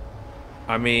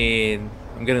 I mean...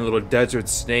 I'm getting a little Desert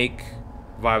Snake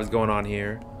vibes going on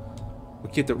here.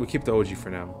 We'll keep the OG for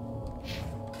now.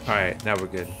 Alright, now we're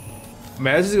good.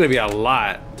 Man, this is gonna be a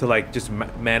lot to like just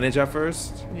manage at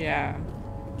first. Yeah.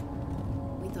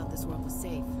 We thought this world was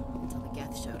safe until the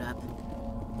Geth showed up.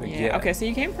 Yeah. Okay, so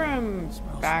you came from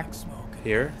back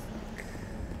here,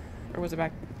 or was it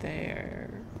back there?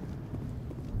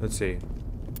 Let's see.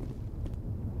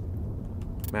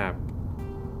 Map.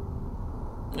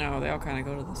 No, they all kind of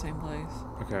go to the same place.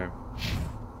 Okay.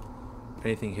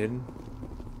 Anything hidden?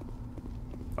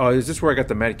 Oh, is this where I got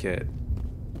the med kit?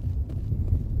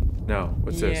 No.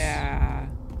 What's this? Yeah.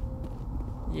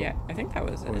 Yeah, I think that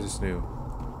was it. Or is this new?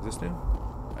 Is this new?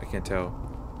 I can't tell.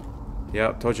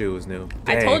 Yep, told you it was new.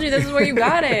 Dang. I told you this is where you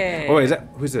got it. Oh, wait, is that...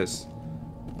 Who's this?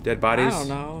 Dead bodies? I don't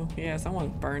know. Yeah,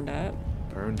 someone's burned up.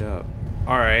 Burned up.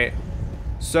 Alright.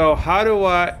 So, how do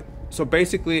I... So,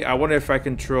 basically, I wonder if I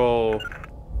control...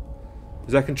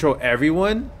 Does that control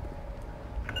everyone?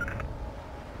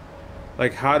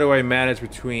 Like, how do I manage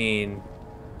between...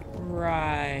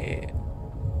 Right.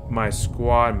 My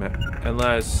squad...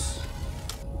 Unless...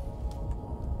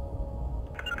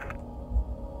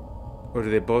 Or do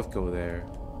they both go there?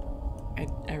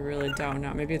 I really don't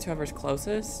know. Maybe it's whoever's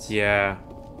closest? Yeah.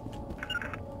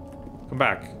 Come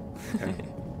back. Okay.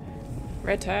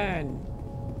 Return.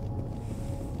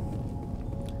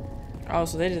 Oh,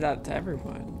 so they did that to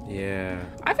everyone. Yeah.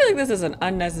 I feel like this is an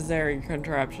unnecessary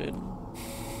contraption.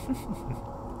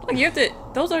 Like, you have to...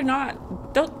 Those are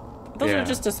not... Those are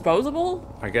just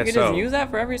disposable? I guess you so. can just use that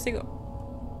for every single...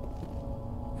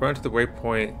 Run to the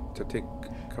waypoint to take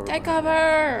Cover. Take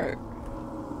cover!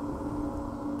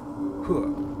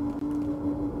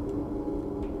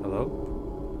 Hello?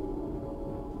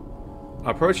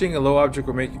 Approaching a low object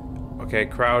will make... Okay,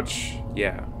 crouch.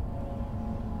 Yeah.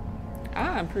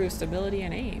 Ah, improve stability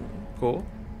and aim. Cool.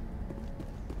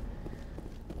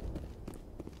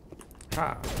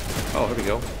 Ah. Oh, here we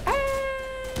go.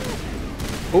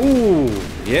 Ooh,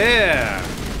 yeah.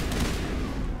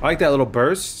 I like that little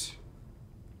burst.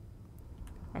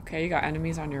 Okay, you got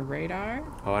enemies on your radar.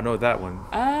 Oh, I know that one.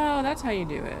 Oh, that's how you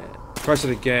do it. Press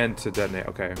it again to detonate.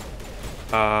 Okay.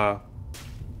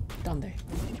 Donde?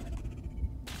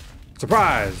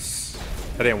 Surprise!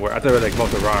 That didn't work. I thought it was like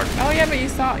both the rock. Oh yeah, but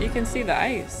you can see the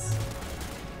ice.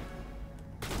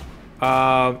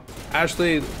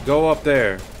 Ashley, go up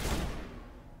there.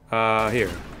 Here.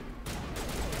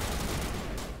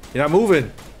 You're not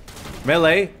moving.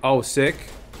 Melee. Oh, sick.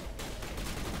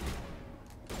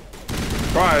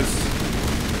 Surprise.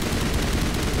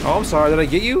 Oh, I'm sorry. Did I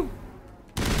get you?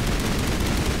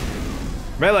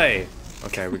 Melee.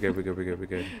 Okay, we're good. We're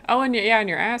good. Oh, and yeah, and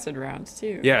your acid rounds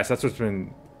too. Yes, that's what's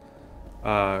been.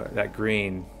 That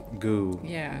green goo.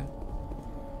 Yeah.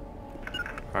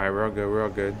 All right, we're all good. We're all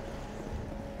good.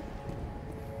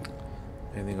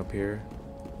 Anything up here?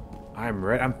 I'm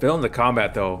ready. I'm feeling the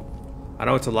combat though. I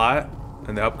know it's a lot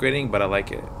and the upgrading, but I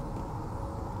like it.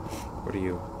 What are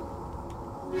you?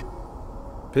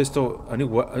 Pistol? A new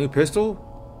what? A new pistol?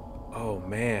 Oh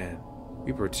man,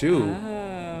 Reaper 2.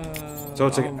 Oh. So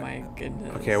it's like. Oh my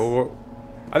goodness. Okay, well,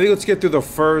 I think let's get through the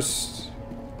first.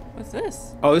 What's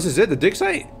this? Oh, this is it. The dig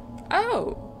site.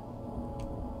 Oh.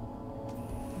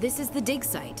 This is the dig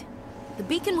site. The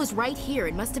beacon was right here.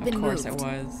 It must have been moved. Of course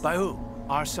it was. By who?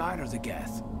 Our side or the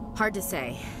Geth? Hard to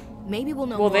say. Maybe we'll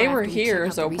know Well, more they after were we check here, out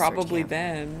the so research probably camp.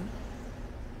 then.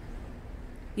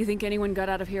 You think anyone got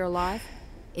out of here alive?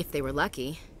 If they were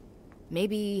lucky.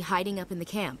 Maybe hiding up in the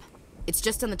camp. It's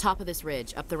just on the top of this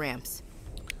ridge, up the ramps.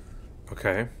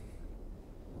 Okay.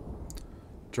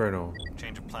 Journal.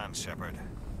 Change of plans, Shepard.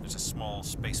 There's a small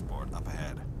spaceport up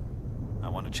ahead. I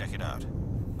want to check it out.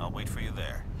 I'll wait for you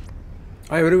there.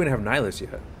 Oh, yeah, we don't even have Nihilus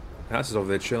yet. Nihilus is over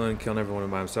there chilling, killing everyone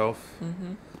by himself.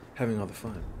 Mm-hmm. Having all the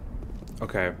fun.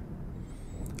 Okay.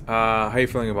 How you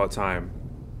feeling about time?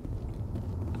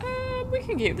 We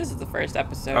can keep. This is the first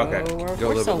episode. Okay.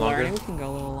 We're still learning. We can go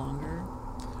a little longer.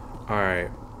 All right.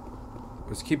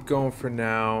 Let's keep going for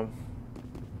now.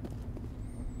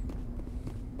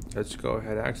 Let's go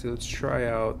ahead. Actually, let's try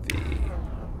out the.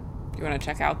 You want to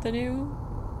check out the new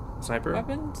sniper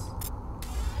weapons?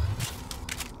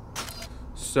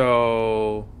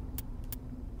 So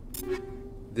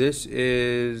this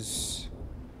is.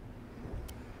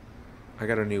 I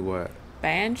got a new what?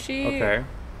 Banshee. Okay.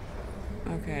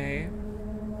 Okay.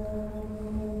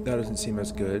 That doesn't seem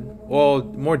as good. Well,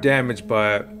 more damage,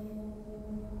 but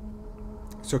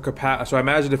so I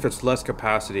imagine if it's less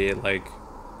capacity, it like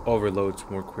overloads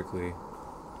more quickly.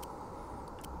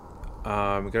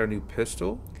 We got a new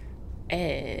pistol.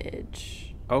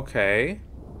 Edge. Okay.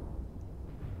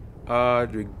 Do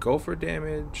we go for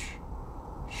damage?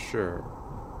 Sure.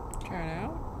 Try it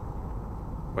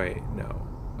out. Wait, no.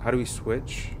 How do we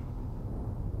switch?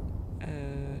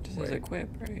 Just says equip,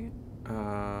 right?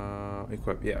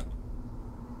 Equip, yeah.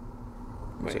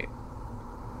 Wait.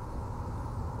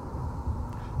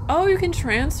 Oh, you can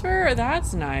transfer?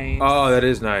 That's nice. Oh, that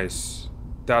is nice.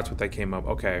 That's what that came up.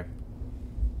 Okay.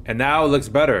 And now it looks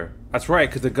better. That's right,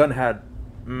 because the gun had...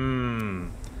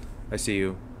 I see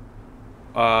you.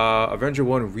 Avenger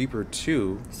 1, Reaper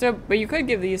 2. So, but you could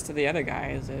give these to the other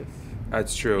guys if...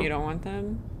 That's true. You don't want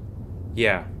them?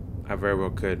 Yeah, I very well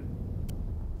could.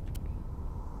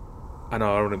 I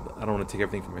know, I don't want to take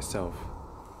everything for myself.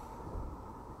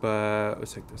 But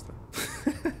let's take this then.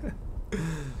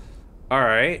 All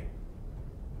right.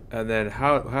 And then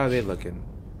how are they looking?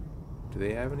 Do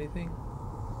they have anything?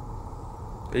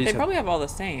 They probably have all the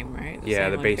same, right? Yeah,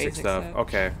 same, the like, basic stuff.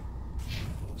 Okay.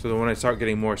 So then when I start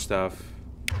getting more stuff,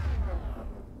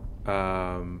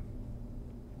 I'll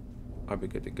be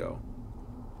good to go.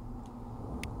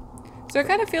 So it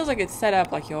kind of feels like it's set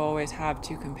up like you'll always have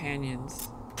two companions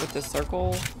with the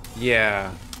circle.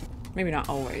 Yeah. Maybe not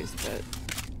always, but.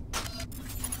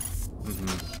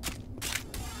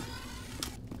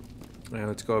 Now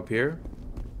let's go up here.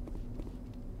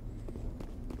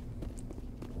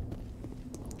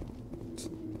 It's a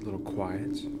little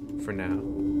quiet for now.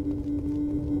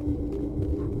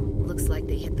 Looks like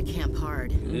they hit the camp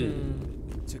hard.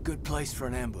 It's a good place for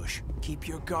an ambush. Keep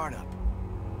your guard up.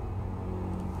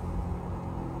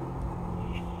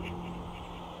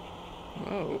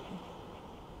 Whoa.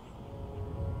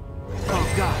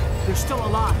 Oh God, they're still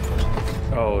alive.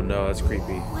 Oh no, that's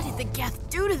creepy. What did the Geth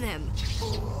do to them?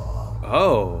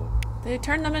 Oh. They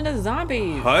turned them into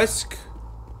zombies. Husk?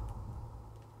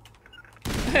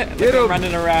 Get him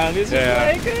running around. He's just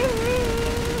like,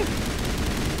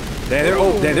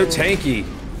 they're tanky.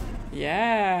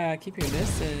 yeah, keep your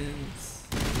distance.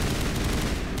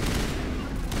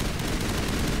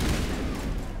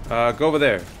 Go over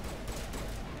there.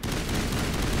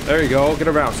 There you go. Get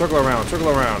around. Circle around. Circle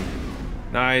around.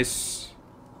 Nice.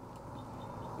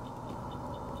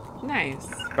 Nice.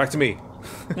 Back to me.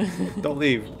 Don't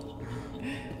leave.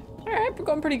 Alright, we're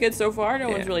going pretty good so far. No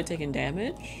one's really taking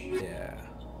damage. Yeah.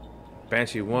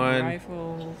 Banshee 1.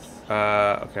 Rifles.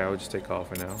 Okay, I'll just take call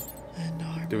for now.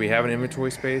 Do we have an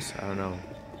inventory space? I don't know.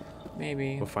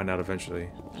 Maybe. We'll find out eventually.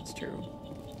 That's true.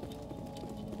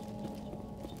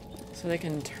 So they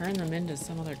can turn them into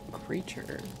some other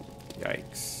creature.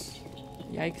 Yikes.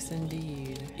 Yikes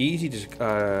indeed. Easy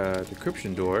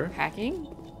decryption door. Hacking?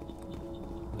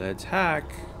 Let's hack.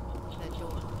 That door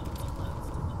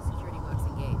closed. Security box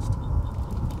engaged.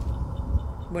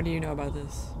 What do you know about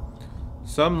this?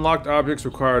 Some locked objects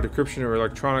require decryption or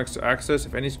electronics to access.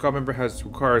 If any squad member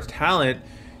requires talent,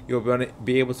 you'll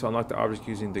be able to unlock the object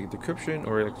using the decryption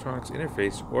or electronics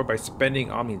interface or by spending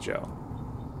Omnigel.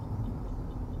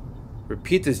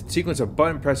 Repeat the sequence of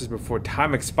button presses before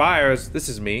time expires. This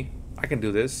is me. I can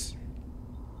do this.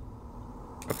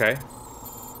 Okay.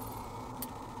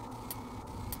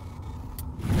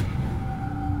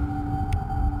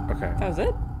 Okay. That was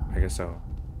it? I guess so.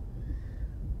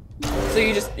 So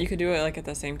you could do it like at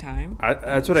the same time?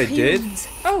 That's what I did.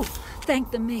 Oh,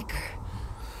 thank the Maker.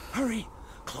 Hurry,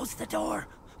 close the door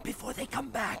before they come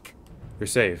back. You're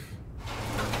safe.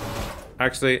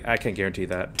 Actually, I can't guarantee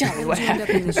that. What happened up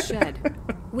in the shed?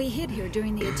 We hid here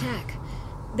during the attack.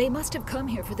 They must have come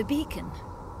here for the beacon.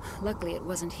 Luckily, it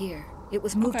wasn't here. It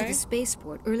was moved to the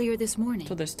spaceport earlier this morning.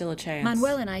 So there's still a chance.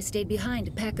 Manuel and I stayed behind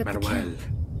to pack up the camp.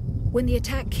 When the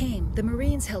attack came, the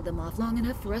Marines held them off long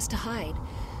enough for us to hide.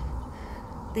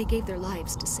 They gave their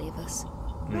lives to save us.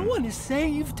 No one is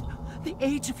saved. The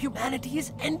age of humanity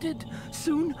is ended.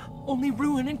 Soon, only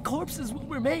ruin and corpses will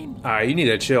remain. Alright, you need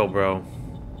to chill, bro.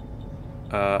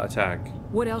 Attack.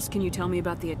 What else can you tell me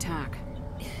about the attack?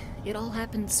 It all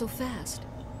happened so fast.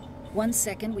 1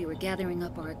 second we were gathering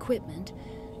up our equipment.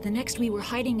 The next we were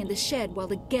hiding in the shed while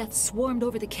the Geth swarmed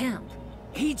over the camp.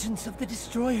 Agents of the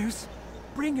destroyers.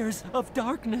 Bringers of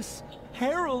darkness.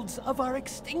 Heralds of our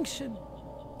extinction.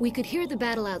 We could hear the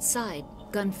battle outside.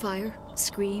 Gunfire,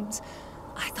 screams.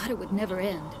 I thought it would never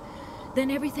end.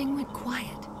 Then everything went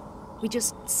quiet. We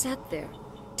just sat there,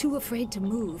 too afraid to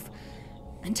move,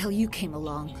 until you came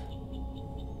along.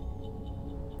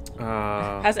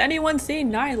 Has anyone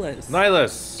seen Nihilus?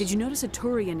 Nihilus! Did you notice a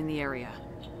Turian in the area?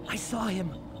 I saw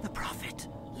him. The Prophet.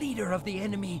 Leader of the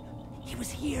enemy. He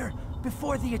was here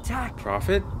before the attack.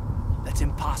 Prophet? That's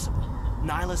impossible.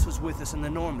 Nihilus was with us in the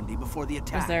Normandy before the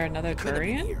attack. Is there another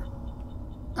Turian?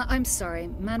 I'm sorry.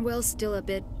 Manuel's still a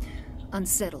bit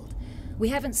unsettled. We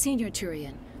haven't seen your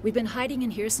Turian. We've been hiding in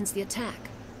here since the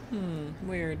attack.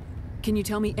 Weird. Can you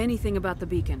tell me anything about the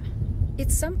beacon?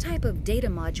 It's some type of data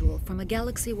module from a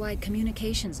galaxy-wide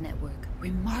communications network.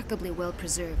 Remarkably well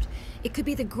preserved. It could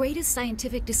be the greatest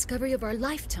scientific discovery of our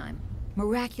lifetime.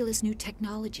 Miraculous new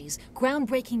technologies,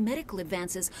 groundbreaking medical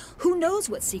advances. Who knows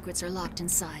what secrets are locked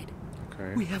inside?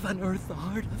 Okay. We have unearthed the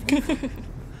heart of evil.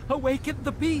 Awakened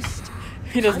the beast.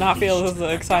 He does not feel as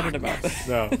excited about this.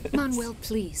 No. Manuel,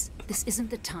 please. This isn't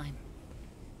the time.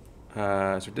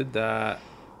 So we did that.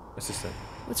 Assistant.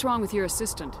 What's wrong with your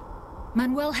assistant?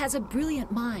 Manuel has a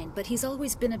brilliant mind, but he's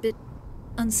always been a bit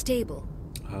unstable.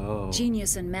 Oh.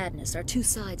 Genius and madness are two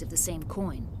sides of the same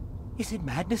coin. Is it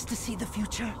madness to see the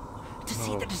future? To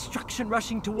see the destruction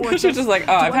rushing towards She's us? just like,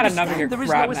 oh, I've had enough of your there is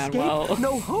crap, no escape, Manuel.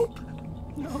 no hope.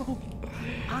 No.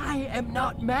 I am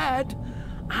not mad.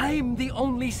 I'm the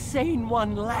only sane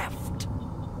one left.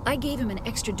 I gave him an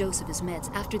extra dose of his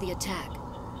meds after the attack.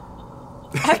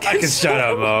 I can shut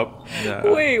him up.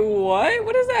 No. Wait, what?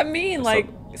 What does that mean? Like,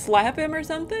 slap him or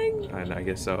something? I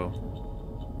guess so.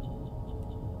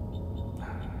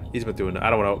 He's been doing it. I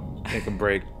don't want to make him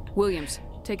break. Williams,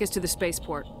 take us to the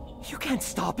spaceport. You can't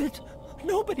stop it.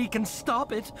 Nobody can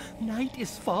stop it. Night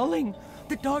is falling.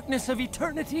 The darkness of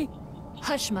eternity.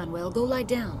 Hush, Manuel. Go lie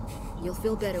down. You'll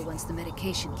feel better once the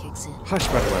medication kicks in. Hush,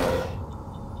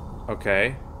 Manuel.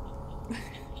 Okay.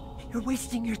 You're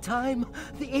wasting your time.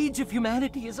 The age of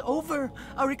humanity is over.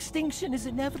 Our extinction is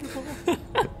inevitable.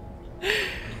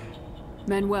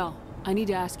 Manuel, I need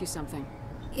to ask you something.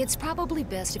 It's probably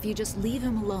best if you just leave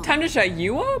him alone. Time to shut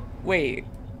you up? Wait,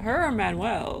 her or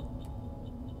Manuel?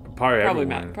 Probably Probably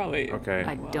everyone. Probably. Okay.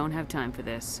 I don't have time for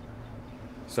this.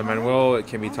 So Manuel, it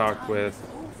can be talked with.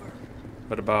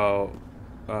 What about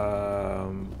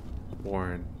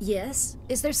Warren? Yes?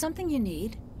 Is there something you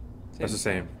need? That's the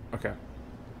same. Okay.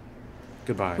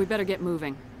 Goodbye. We better get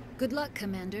moving. Good luck,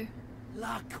 Commander.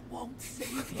 Luck won't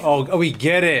save you. Oh, we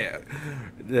get it.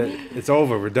 It's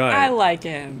over. We're done. I like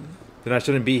him. Then I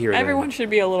shouldn't be here. Everyone should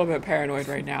be a little bit paranoid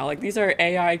right now. Like, these are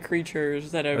AI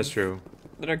creatures that are. That's true.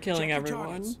 That are killing Check everyone.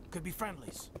 targets. Could be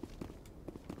friendlies.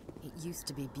 It used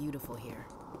to be beautiful here.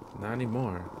 Not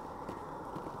anymore.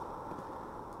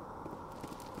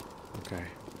 Okay.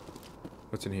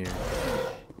 What's in here?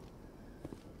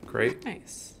 Great.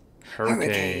 Nice.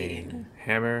 Hurricane.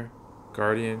 Hammer.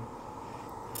 Guardian.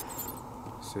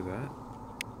 Let's do that.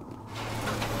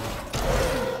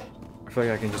 I feel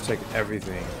like I can just take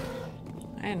everything.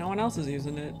 Hey, no one else is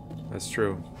using it. That's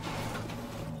true.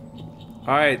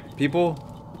 Alright, people.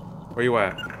 Where you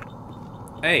at?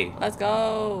 Hey. Let's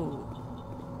go.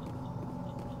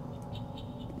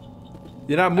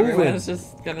 You're not moving. Everyone's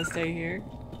just gonna stay here.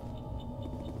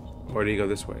 Or do you go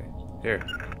this way? Here.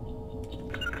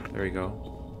 There we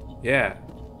go. Yeah.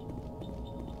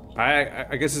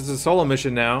 I guess it's a solo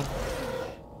mission now.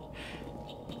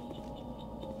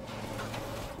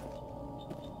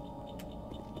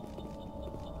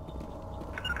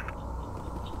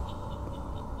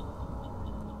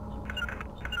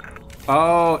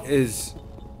 Oh, is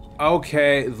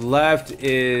okay. Left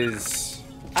is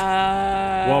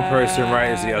one person,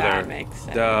 right is the other. That makes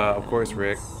sense. Duh, of course,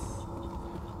 Rick.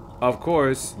 Of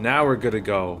course. Now we're good to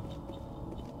go.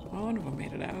 Well, one of them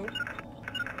made it out.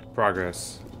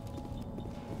 Progress.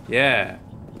 Yeah.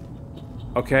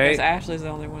 Okay. Guess Ashley's the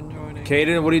only one joining.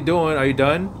 Caden, what are you doing? Are you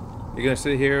done? You're gonna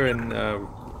sit here and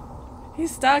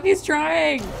He's stuck. He's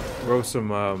trying. roast some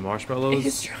marshmallows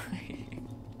He's trying.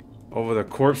 over the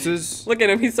corpses? Look at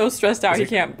him. He's so stressed out. He He's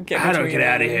can't get. I don't between get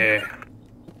out of them. here.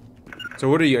 So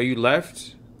what are you? Are you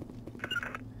left?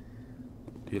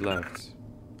 You left.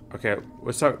 Okay.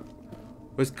 What's up?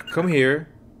 Let's come here.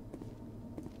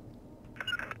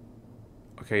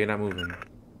 Okay, you're not moving.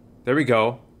 There we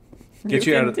go. Get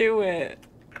you out of. Do it,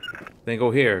 Then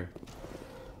go here.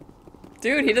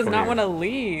 dude. He does Come not here. want to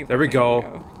leave. There we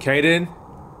go. Caden.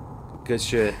 Good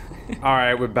shit. All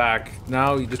right, we're back.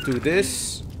 Now you just do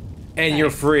this, and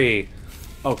you're free.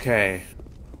 Okay.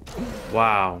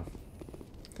 Wow.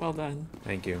 Well done.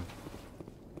 Thank you.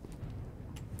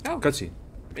 Oh. Cutscene.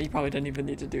 You probably didn't even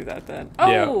need to do that then.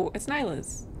 Yeah. Oh, it's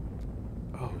Nyla's.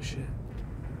 Oh shit.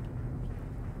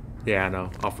 Yeah, I know.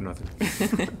 All for nothing.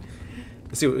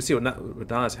 let's see what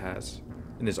Nihilus has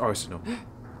in his arsenal.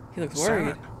 He looks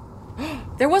worried.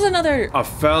 There was another. A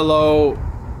fellow.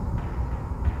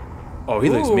 Oh, he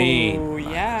looks mean. Oh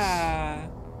yeah.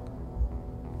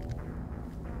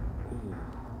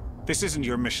 This isn't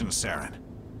your mission, Saren.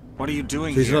 What are you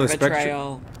doing He's here? another Spectre.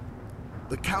 Betrayal.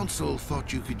 The Council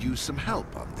thought you could use some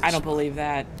help on this. I don't believe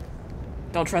that.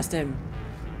 Don't trust him.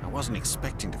 I wasn't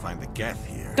expecting to find the Geth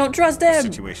here. Don't trust The him.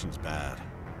 situation's bad.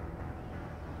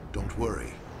 Don't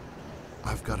worry.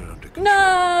 I've got it under control.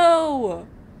 No.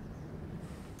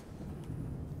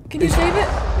 Can you save it?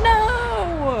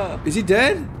 No. Is he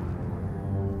dead?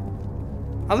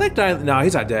 I like Nihilus. No,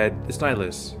 he's not dead. It's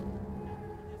Nihilus.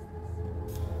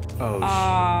 Oh,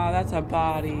 Ah, that's a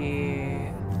body.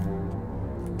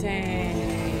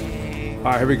 Dang.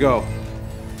 Alright, here we go.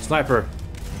 Sniper.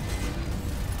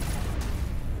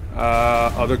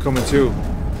 Oh, they're coming too.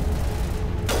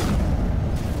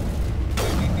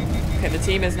 Okay, the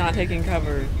team is not taking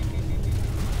cover.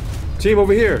 Team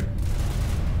over here.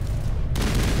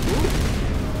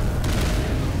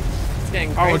 It's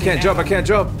getting Oh, I crazy can't now. jump. I can't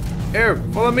jump. Air,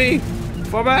 follow me.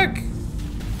 Fall back.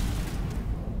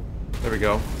 There we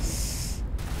go.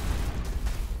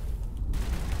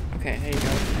 Okay, there you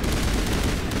go.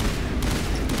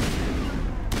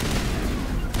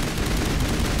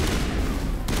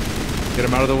 Get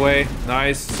him out of the way.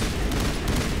 Nice.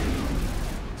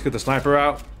 Let's get the sniper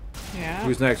out. Yeah.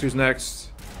 Who's next? Who's next?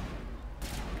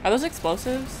 Are those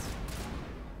explosives?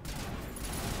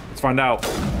 Let's find out.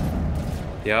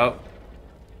 Yep.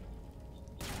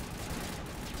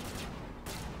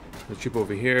 Let's troop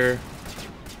over here.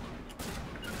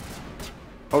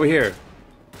 Over here.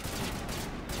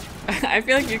 I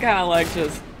feel like you kind of like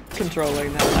just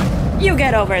controlling that. Like, you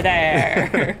get over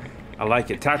there. I like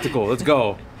it. Tactical. Let's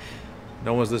go.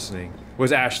 No one's listening.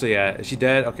 Where's Ashley at? Is she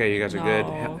dead? Okay, you guys are No.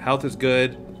 good. Health is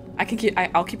good. I can keep.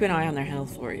 I'll keep an eye on their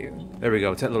health for you. There we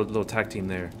go. Little tag team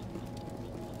there.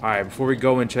 All right. Before we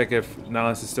go and check if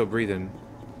Nihilus is still breathing.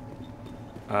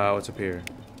 What's up here?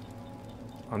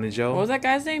 On the gel. What was that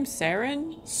guy's name?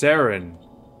 Saren?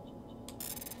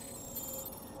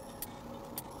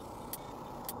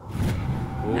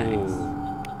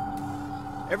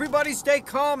 Everybody stay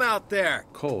calm out there.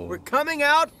 Cool. We're coming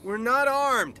out. We're not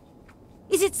armed.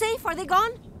 Is it safe? Are they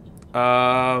gone?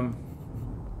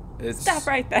 It's... Stop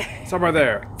right there. Stop right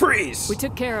there. Freeze! We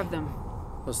took care of them.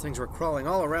 Those things were crawling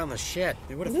all around the shed.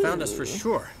 They would have found us for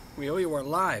sure. We owe you our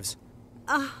lives.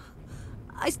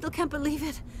 I still can't believe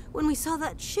it. When we saw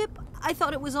that ship, I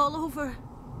thought it was all over.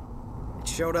 It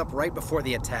showed up right before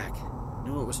the attack.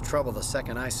 Knew it was trouble the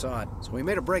second I saw it, so we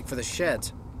made a break for the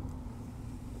sheds.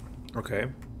 Okay.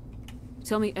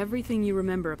 Tell me everything you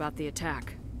remember about the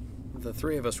attack. The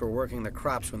three of us were working the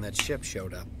crops when that ship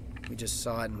showed up. We just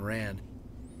saw it and ran.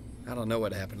 I don't know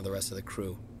what happened to the rest of the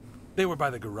crew. They were by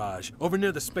the garage, over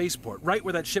near the spaceport, right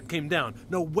where that ship came down.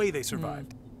 No way they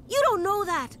survived. You don't know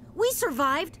that. We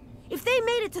survived. If they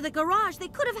made it to the garage, they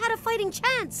could have had a fighting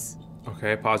chance.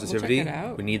 Okay, positivity. We'll check it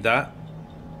out. We need that.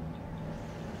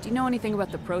 Do you know anything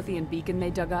about the Prothean beacon they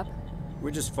dug up?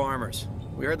 We're just farmers.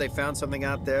 We heard they found something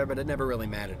out there, but it never really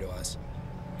mattered to us.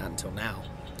 Not until now.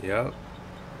 Yep.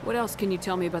 What else can you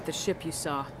tell me about the ship you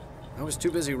saw? I was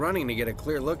too busy running to get a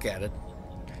clear look at it.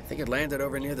 I think it landed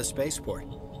over near the spaceport.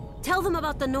 Tell them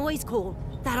about the noise, Cole.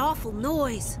 That awful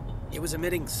noise. It was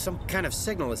emitting some kind of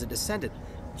signal as it descended.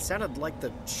 It sounded like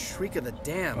the shriek of the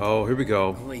damned. Oh, here we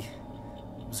go. Only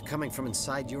it was coming from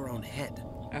inside your own head.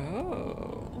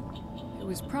 Oh. It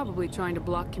was probably trying to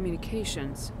block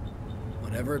communications.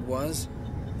 Whatever it was,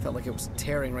 felt like it was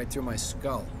tearing right through my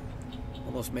skull.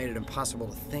 Almost made it impossible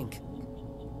to think.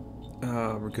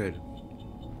 We're good.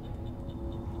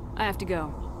 I have to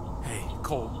go. Hey,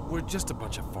 Cole, we're just a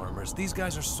bunch of farmers. These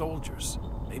guys are soldiers.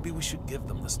 Maybe we should give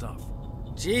them the stuff.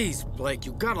 Jeez, Blake,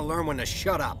 you gotta learn when to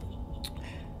shut up.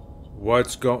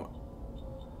 What's going...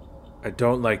 I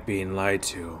don't like being lied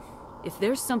to. If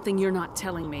there's something you're not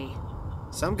telling me...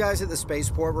 Some guys at the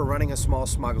spaceport were running a small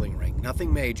smuggling ring.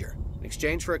 Nothing major. In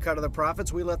exchange for a cut of the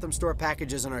profits, we let them store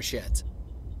packages in our sheds.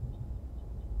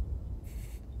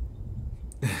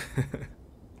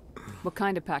 What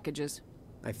kind of packages?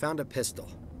 I found a pistol.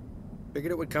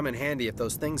 Figured it would come in handy if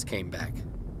those things came back.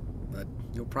 But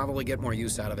you'll probably get more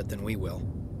use out of it than we will.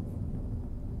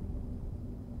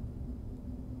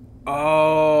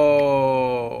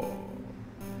 Oh.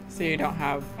 So you don't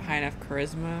have high enough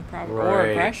charisma, probably, Right. or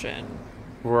aggression.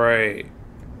 Right.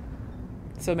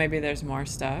 So maybe there's more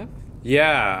stuff.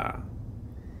 Yeah.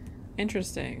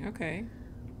 Interesting. Okay.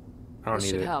 I don't This need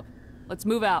should it. help. Let's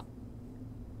move out.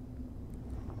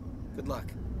 Good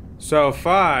luck. So if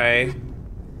I...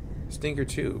 Stinker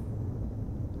 2.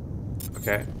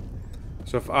 Okay.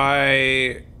 So if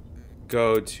I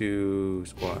go to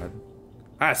squad...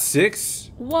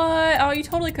 6? What? Oh, you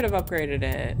totally could have upgraded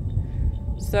it.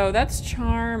 So that's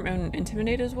charm and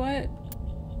intimidate is what?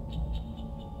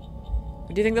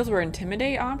 Do you think those were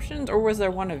intimidate options, or was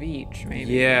there one of each,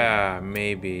 maybe? Yeah,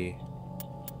 maybe.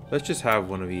 Let's just have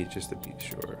one of each just to be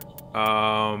sure.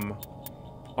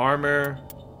 Armor.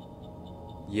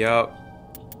 Yup.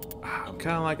 I'm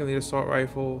kind of liking the assault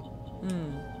rifle.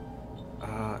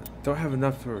 Don't have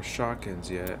enough for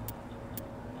shotguns yet.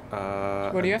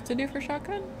 What do you have to do for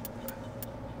shotgun?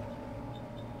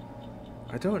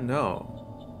 I don't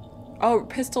know. Oh,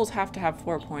 pistols have to have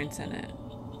 4 points in it.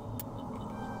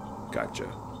 Gotcha.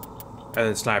 And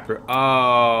then sniper.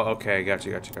 Oh, okay. Got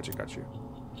you.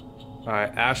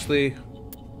 Alright, Ashley.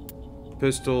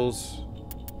 Pistols.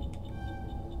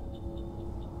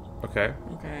 Okay.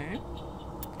 Okay.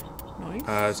 Nice.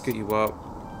 Let's get you up.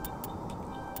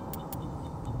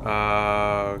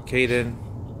 Caden.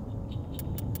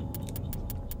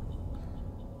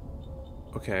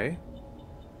 Okay.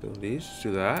 Abilities. Let's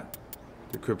do that.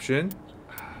 Decryption.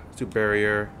 Let's do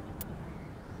barrier.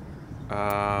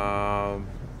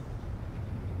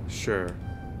 Sure.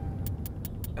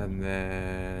 And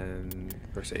then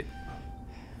first aid.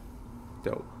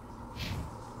 Dope.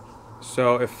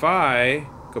 So if I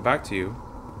go back to you.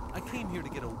 I came here to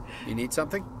get a... You need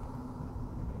something?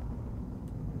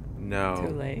 No.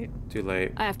 Too late. Too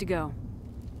late. I have to go.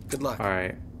 Good luck.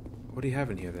 Alright. What do you have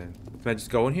in here then? Can I just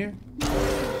go in here?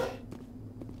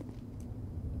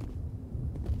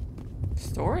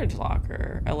 Storage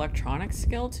locker. Electronics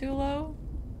skill too low?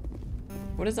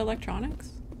 What is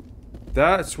electronics?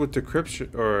 That's with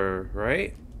decryption, or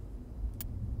right?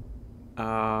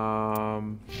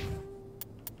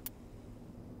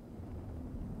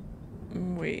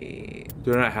 Wait.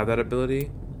 Do I not have that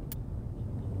ability?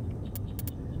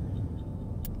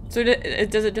 So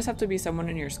does it just have to be someone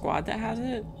in your squad that has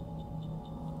it?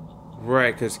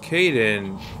 Right, because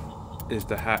Caden is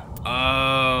the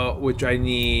which I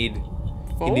need.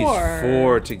 4. He needs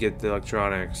 4 to get the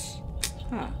electronics.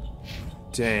 Huh.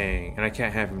 Dang, and I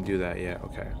can't have him do that yet.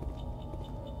 Okay.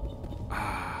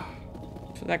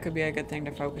 So that could be a good thing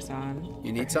to focus on.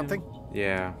 You need something?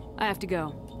 Yeah. I have to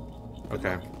go.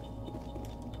 Okay.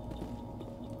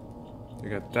 We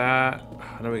got that.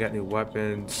 I know we got new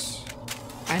weapons.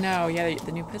 I know, yeah,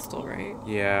 the new pistol, right?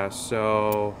 Yeah,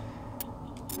 so...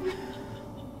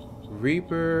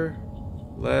 Reaper.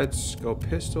 Let's go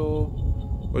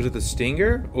pistol. Was it the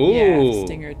Stinger? Ooh. Yeah,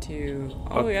 Stinger 2.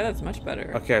 Oh, yeah, that's much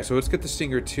better. Okay, so let's get the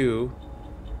Stinger 2.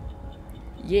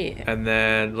 Yeah. And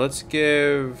then let's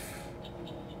give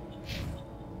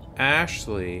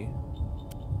Ashley.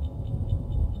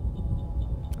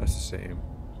 That's the same.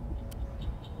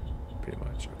 Pretty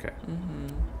much. Okay.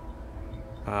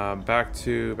 Back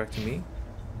to me.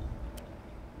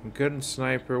 I'm good in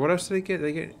sniper. What else did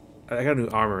they get? I got new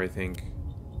armor, I think.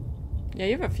 Yeah,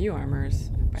 you have a few armors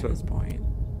by this point.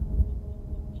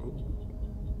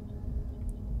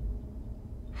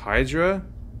 Hydra?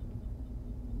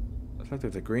 That's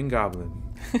like the Green Goblin.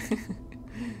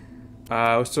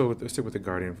 Let's stick with the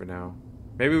Guardian for now.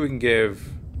 Maybe we can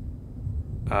give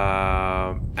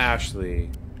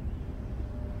Ashley.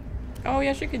 Oh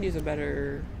yeah, she could use a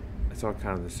better... It's all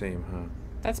kind of the same, huh?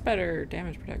 That's better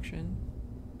damage protection.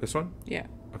 This one? Yeah.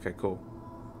 Okay, cool.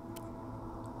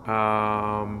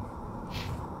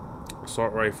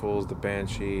 Assault rifles, the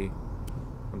Banshee.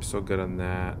 I'm so good on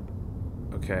that.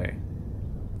 Okay.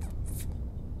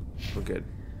 We're good.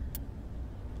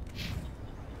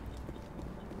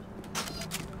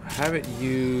 I haven't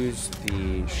used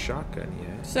the shotgun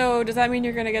yet. So, does that mean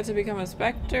you're gonna get to become a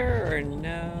Spectre, or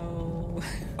no?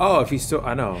 Oh, if he's still...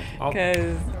 I know.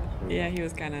 Because, yeah, he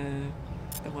was kind of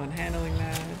the one handling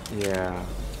that. Yeah.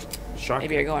 Shotgun.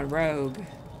 Maybe you're going rogue.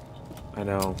 I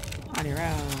know. On your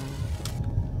own.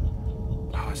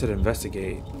 Oh, I said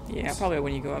investigate. Yeah, probably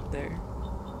when you go up there.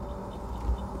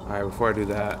 Alright, before I do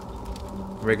that,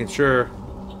 I'm making sure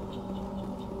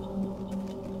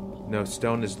no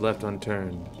stone is left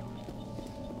unturned.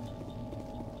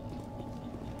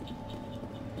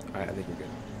 Alright, I think we're good.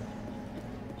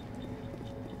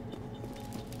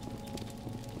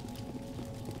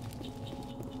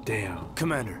 Damn.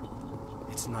 Commander,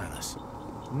 it's Nihilus.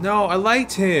 No, I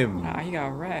liked him. Nah, he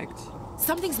got wrecked.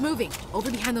 Something's moving over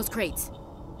behind those crates.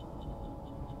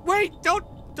 Wait!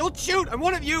 Don't shoot! I'm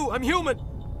one of you! I'm human!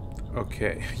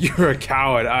 Okay, you're a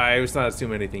coward. I was not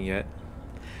assuming anything yet.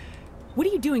 What are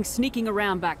you doing sneaking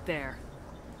around back there?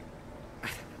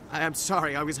 I'm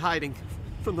sorry, I was hiding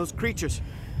from those creatures.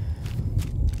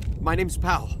 My name's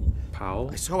Powell. Powell?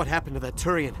 I saw what happened to that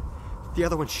Turian. The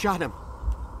other one shot him.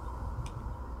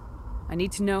 I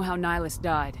need to know how Nihilus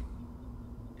died.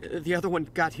 The other one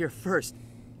got here first.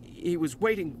 He was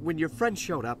waiting when your friend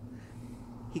showed up.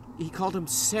 He called him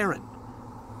Saren.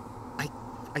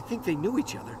 I think they knew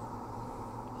each other.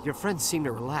 Your friend seemed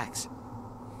to relax.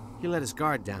 He let his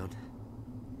guard down.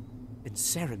 And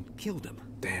Saren killed him.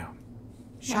 Damn.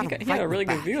 Shot him. He had a really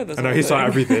good view of this. I know, he saw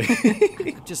everything.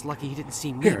 I'm just lucky he didn't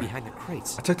see me behind the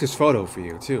crates. I took this photo for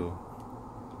you, too.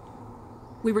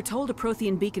 We were told a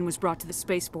Prothean beacon was brought to the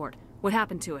spaceport. What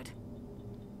happened to it?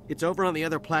 It's over on the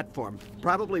other platform.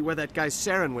 Probably where that guy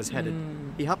Saren was headed.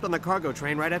 He hopped on the cargo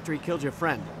train right after he killed your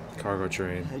friend. Cargo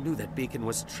train. I knew that beacon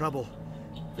was trouble.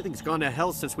 Everything's gone to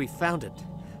hell since we found it.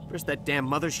 First that damn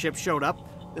mothership showed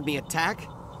up, then the attack.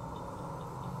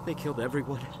 They killed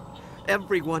everyone.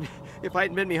 Everyone. If I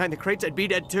hadn't been behind the crates, I'd be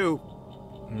dead too.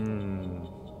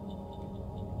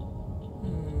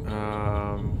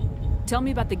 Tell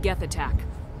me about the Geth attack.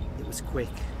 It was quick.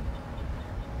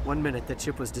 1 minute that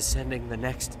ship was descending, the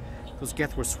next, those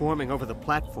Geth were swarming over the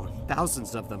platform.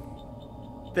 Thousands of them.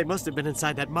 They must have been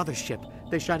inside that mothership.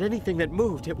 They shot anything that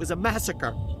moved. It was a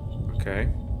massacre. Okay.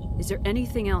 Is there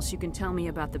anything else you can tell me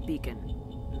about the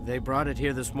beacon? They brought it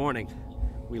here this morning.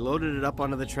 We loaded it up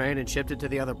onto the train and shipped it to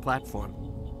the other platform.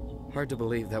 Hard to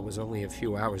believe that was only a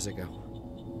few hours ago.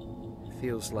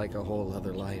 Feels like a whole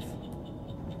other life.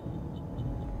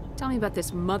 Tell me about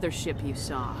this mothership you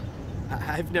saw.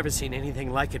 I've never seen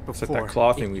anything like it before. It's like that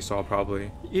claw thing we saw,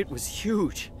 probably. It was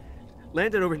huge.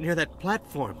 Landed over near that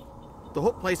platform. The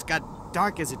whole place got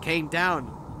dark as it came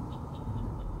down.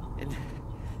 And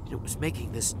it was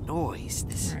making this noise,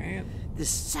 this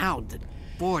sound that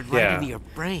bored right into your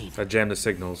brain. That jammed the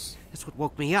signals. That's what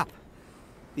woke me up.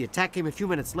 The attack came a few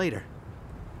minutes later.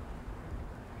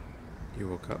 You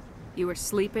woke up? You were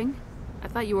sleeping? I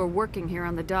thought you were working here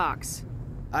on the docks.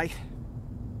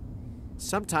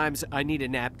 Sometimes I need a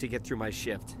nap to get through my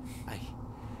shift.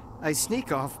 I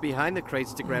sneak off behind the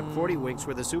crates to grab 40 winks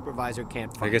where the supervisor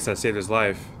can't find. I guess that saved his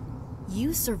life.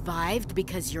 You survived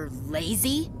because you're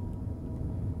lazy?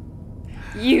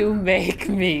 You make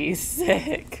me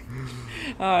sick.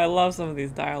 Oh, I love some of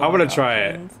these dialogue. I'm gonna try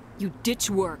it. You ditch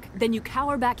work, then you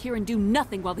cower back here and do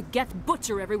nothing while the Geth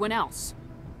butcher everyone else.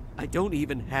 I don't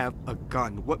even have a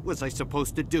gun. What was I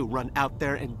supposed to do? Run out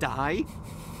there and die?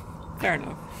 Fair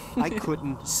enough. I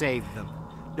couldn't save them.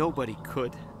 Nobody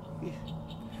could.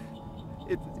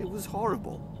 It was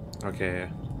horrible. Okay.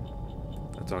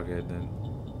 That's all good then.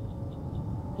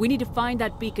 We need to find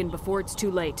that beacon before it's too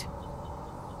late.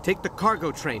 Take the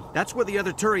cargo train. That's where the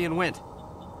other Turian went.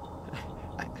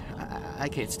 I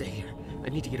can't stay here. I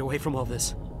need to get away from all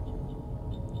this.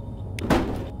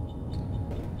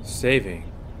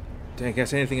 Saving. Dang, can I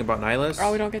say anything about Nihilus?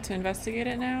 Oh, we don't get to investigate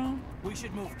it now? We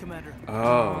should move, Commander.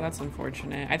 Oh. That's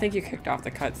unfortunate. I think you kicked off the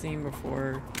cutscene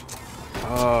before.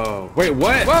 Oh. Wait,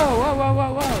 what? Whoa, whoa, whoa,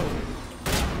 whoa, whoa.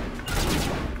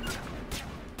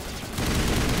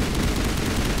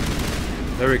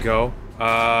 There we go.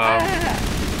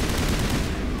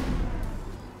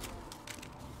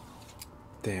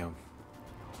 Damn.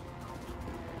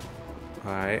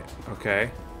 Alright,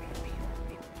 okay.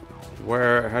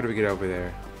 How do we get over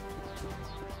there?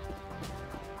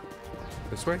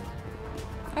 This way?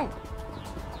 Oh.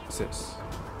 What's this?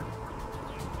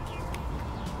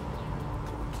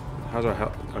 How's our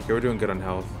health? Okay, we're doing good on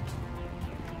health.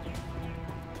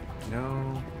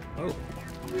 No. Oh.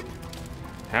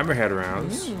 Hammerhead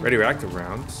rounds. Radioactive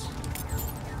rounds.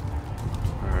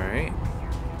 Alright.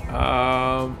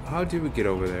 How do we get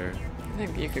over there? I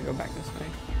think you could go back this way.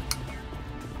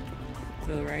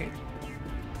 To the right.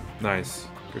 Nice.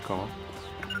 Good call.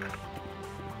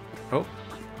 Oh.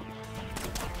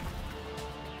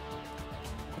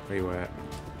 Where you at?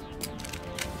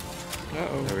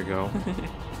 Uh-oh. There we go.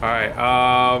 Alright,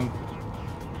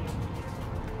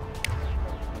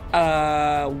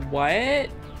 what?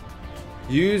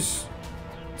 Use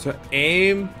to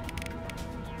aim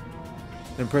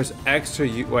and press X to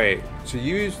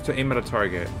use to aim at a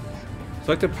target.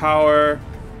 Select the power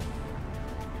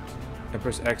and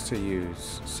press X to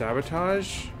use.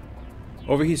 Sabotage?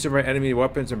 Overheats some enemy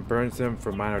weapons and burns them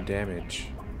for minor damage.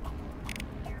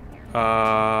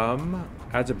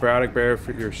 Adds a biotic barrier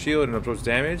for your shield and absorbs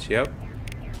damage. Yep.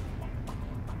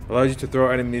 Allows you to throw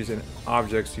enemies and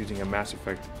objects using a Mass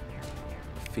Effect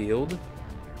field.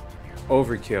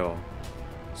 Overkill.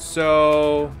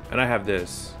 So, and I have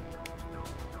this.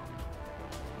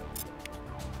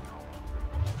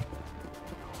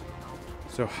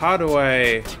 So how do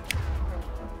I...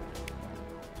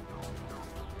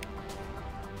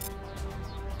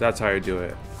 That's how you do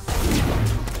it.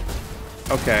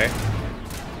 Okay.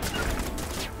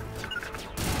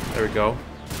 There we go.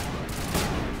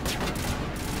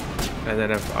 And then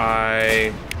if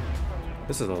I...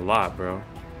 This is a lot, bro.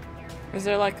 Is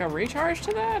there like a recharge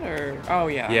to that, or? Oh,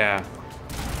 yeah. Yeah.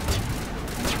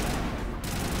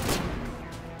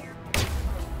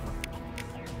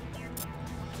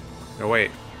 No,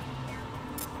 wait.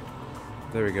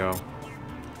 There we go. What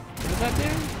does that do?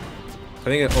 I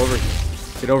think it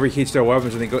overheats their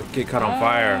weapons and they get caught on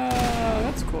fire. Oh,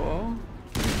 that's cool.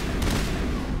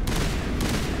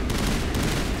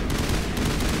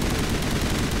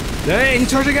 Dang, he's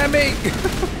charging at me!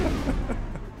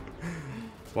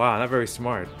 Wow, not very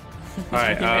smart.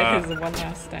 Alright, He made his one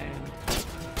last stand.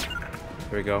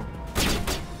 There we go.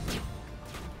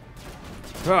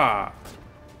 Ah!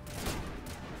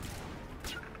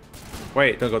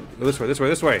 Wait, don't go this way, this way,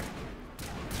 this way.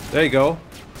 There you go.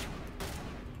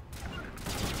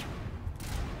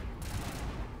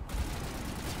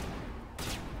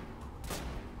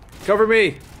 Cover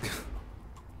me!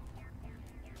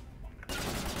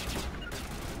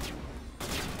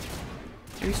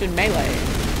 You should melee.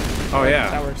 Oh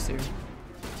yeah. That works too.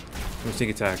 Sneak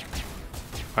attack.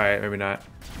 Alright, maybe not.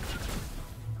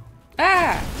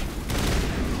 Ah!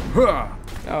 Huh.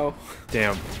 Oh.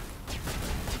 Damn.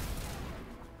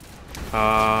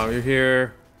 You're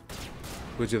here.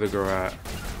 Who's the other girl at?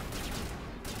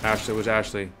 Ashley, where's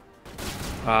Ashley?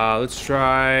 Let's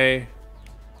try...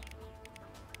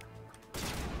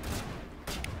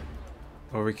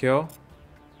 Overkill?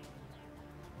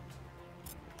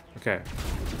 Okay.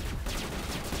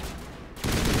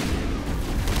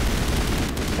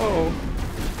 Uh-oh.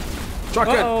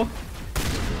 Shotgun! Uh-oh.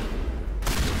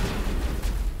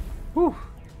 Whew.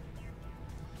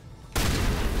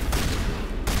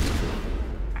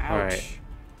 Ouch. Alright.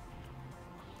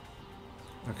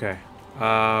 Okay.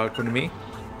 Come to me.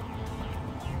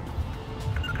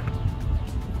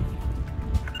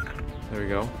 There we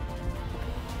go.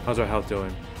 How's our health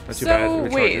doing? Not too bad. So,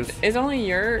 It wait, recharges.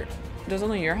 does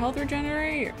only your health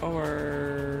regenerate,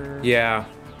 or? Yeah.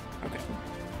 Okay.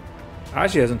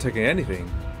 Actually hasn't taken anything.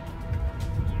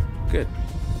 Good.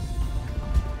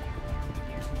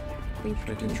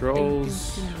 The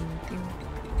controls.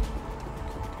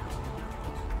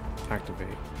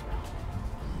 Activate.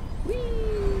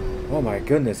 Oh my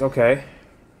goodness, okay.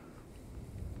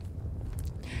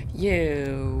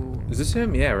 You. Is this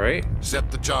him? Yeah, right? Set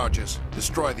the charges.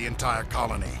 Destroy the entire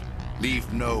colony.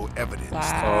 Leave no evidence.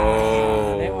 Wow.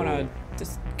 Oh. They want to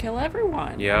just kill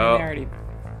everyone. Yeah.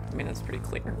 I mean, that's pretty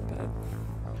clear, but.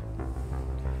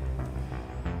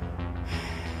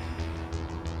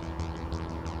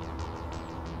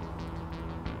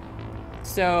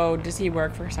 So, does he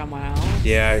work for someone else?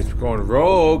 Yeah, he's going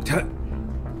rogue.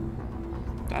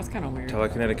 That's kind of weird.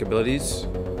 Telekinetic abilities.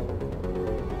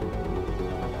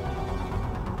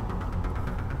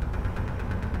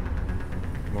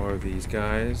 More of these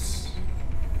guys.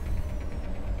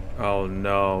 Oh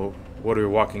no. What are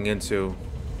we walking into?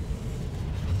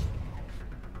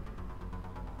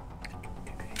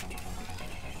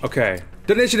 Okay.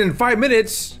 Donation in 5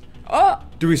 minutes. Oh.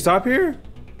 Do we stop here?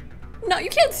 No, you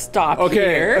can't stop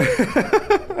here.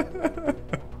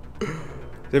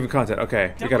 Saving content.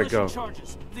 Okay, we gotta go.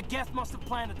 Charges. The Geth must have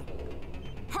planted them.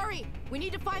 Hurry! We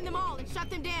need to find them all and shut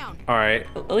them down. All right.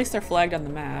 At least they're flagged on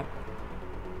the map.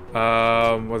 Where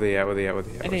are they at? I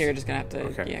think you're just gonna have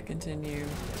to, yeah, continue.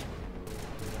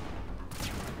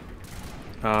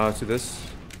 Let's do this.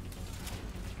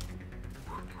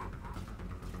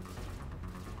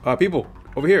 People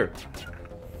over here.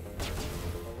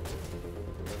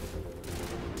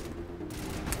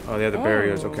 Oh, they have the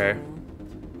barriers. Okay.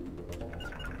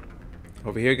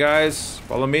 Over here, guys.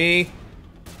 Follow me.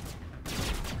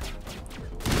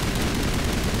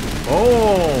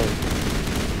 Oh.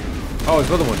 Oh, there's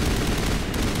another one.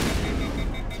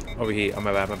 Over here. Oh,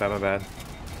 my bad, my bad, my bad.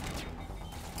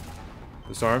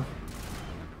 Disarm.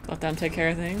 Let them take care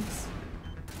of things.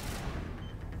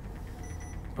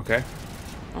 Okay.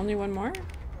 Only one more?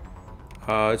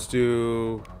 Let's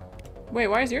do... Wait,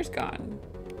 why is yours gone?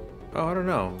 Oh, I don't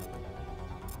know.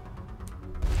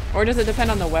 Or does it depend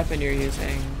on the weapon you're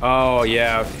using? Oh,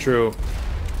 yeah, true.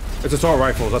 It's assault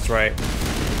rifles, that's right.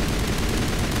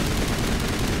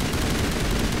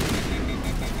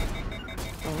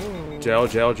 Oh. Gel,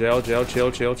 chill.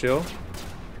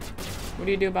 What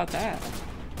do you do about that?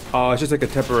 Oh, it's just like a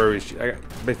temporary... I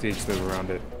basically just move around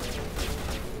it.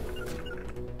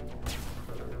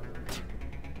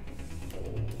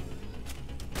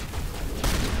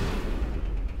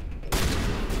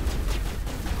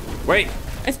 Wait!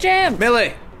 It's jammed!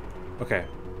 Melee! Okay.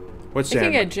 What's jammed?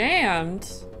 It can get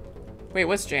jammed. Wait,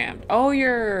 what's jammed? Oh,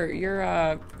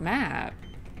 your map.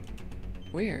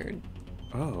 Weird.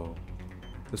 Oh.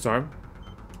 Disarm?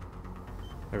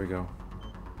 There we go.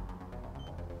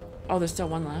 Oh, there's still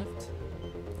one left?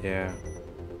 Yeah.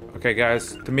 Okay,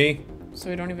 guys, to me. So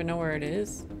we don't even know where it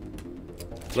is?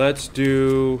 Let's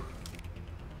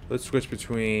switch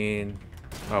between...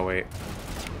 Oh, wait.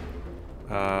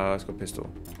 Let's go pistol.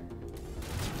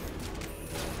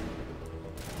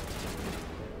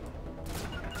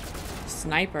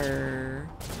 Sniper.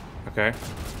 Okay.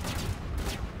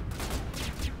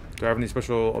 Do I have any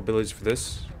special abilities for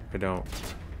this? I don't.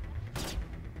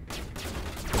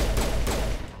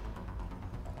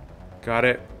 Got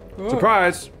it. Whoa.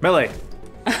 Surprise! Melee!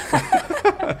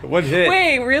 One hit.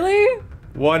 Wait, really?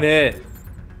 One hit.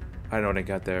 I don't know what I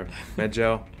got there. Med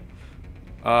gel.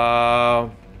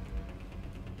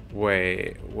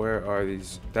 Wait, where are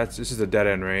these? This is a dead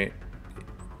end, right?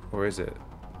 Or is it?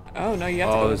 Oh, no, you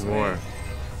have to go there's this way. more.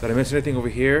 Did I miss anything over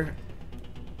here?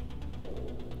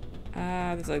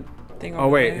 There's a thing over Oh,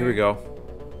 wait, there. here we go.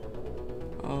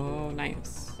 Oh,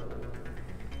 nice.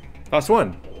 Last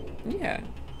one. Yeah.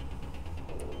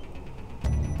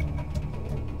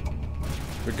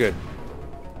 We're good.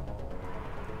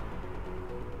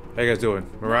 How you guys doing?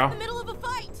 Morale? Middle of a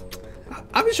fight.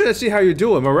 I'm just trying to see how you're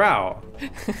doing. Morale.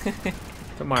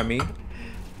 Don't mind me.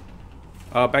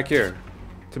 Back here.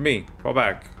 To me. Fall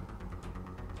back.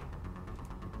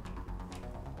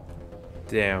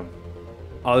 Damn.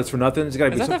 Oh, this for nothing? It's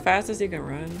gotta Is be that the fastest you can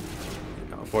run?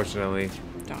 Unfortunately.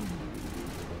 Dumb.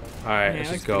 Alright, Yeah,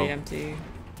 let's it just looks go. pretty empty.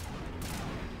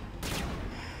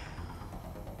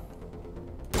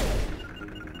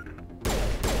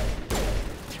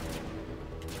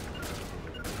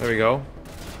 There we go.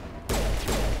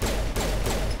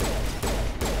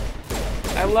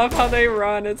 I love how they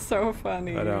run. It's so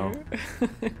funny. I know.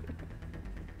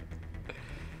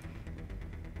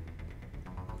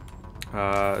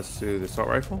 Let's do the assault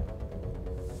rifle.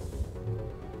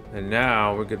 And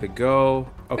now we're good to go.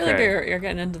 I feel like you're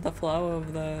getting into the flow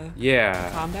of the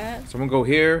combat. Someone go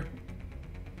here.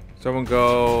 Someone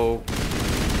go.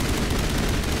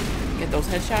 Get those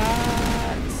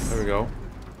headshots. There we go.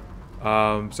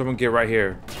 Someone get right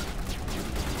here.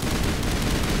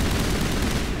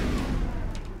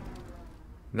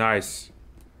 Nice.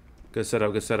 Good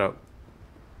setup, good setup.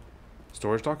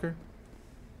 Storage docker?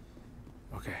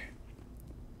 Okay.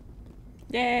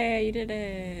 Yay, you did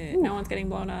it. No one's getting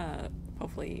blown up.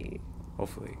 Hopefully.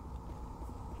 Hopefully.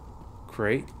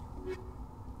 Crate.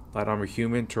 Light armor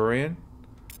human, Turian.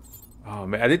 Oh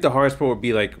man, I think the hardest part would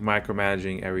be like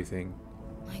micromanaging everything.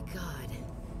 My god.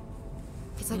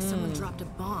 It's like someone dropped a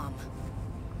bomb.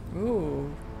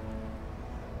 Ooh.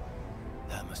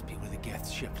 That must be where the Geth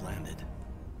ship landed.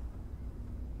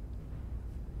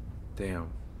 Damn.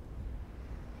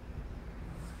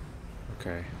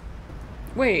 Okay.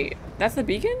 Wait, that's the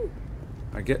beacon?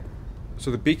 I get.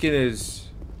 So the beacon is.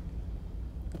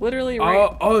 Literally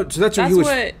right. Oh, so that's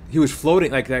what he was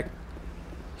floating like that.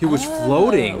 He was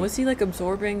floating. Was he like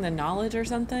absorbing the knowledge or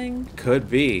something? Could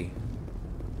be.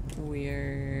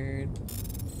 Weird.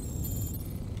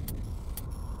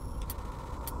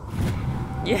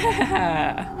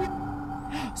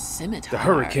 Yeah. Scimitar. The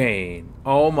hurricane.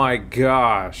 Oh my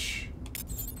gosh.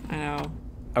 I know.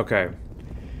 Okay.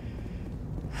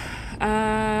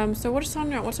 So what's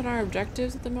on our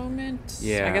objectives at the moment?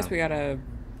 Yeah. I guess we gotta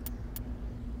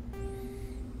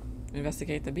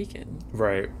investigate the beacon.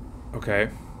 Right. Okay.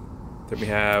 Then we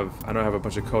have. I don't have a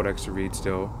bunch of codex to read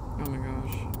still. Oh my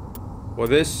gosh. Well,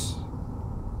 this.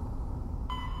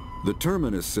 The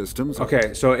terminus systems.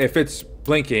 Okay, so if it's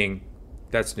blinking,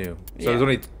 that's new. So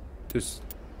Yeah. there's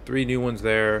 3 new ones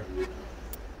there.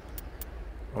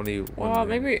 Only one. Well,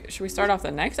 there. maybe should we start off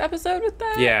the next episode with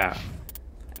that? Yeah.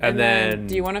 And then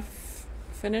do you want to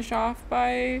finish off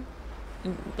by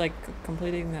like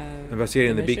completing the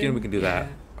investigating the beacon? mission? We can do that.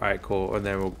 Yeah. All right, cool. And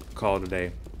then we'll call it a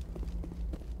day.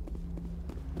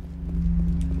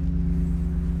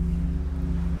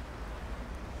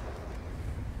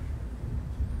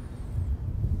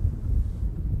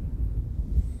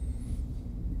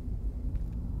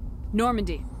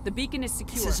 Normandy, the beacon is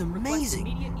secure. This is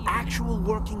amazing. Actual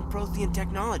working Prothean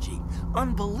technology.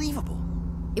 Unbelievable.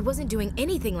 It wasn't doing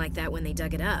anything like that when they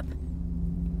dug it up.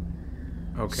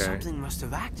 Okay. Something must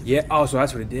have activated. Yeah. Oh, so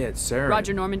that's what it did. Sarah.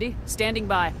 Roger, Normandy. Standing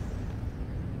by.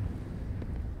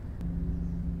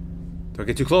 Don't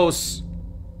get too close.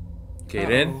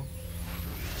 Get in.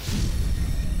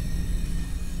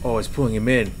 Oh, it's pulling him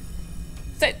in.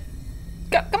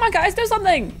 Come on, guys, do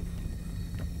something.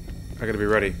 I gotta be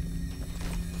ready.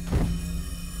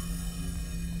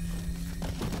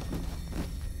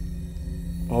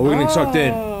 Oh, we're getting sucked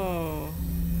in.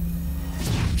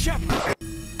 Shepard.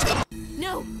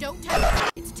 No, don't touch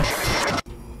it. It's too.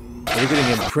 Are you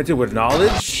getting imprinted with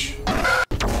knowledge?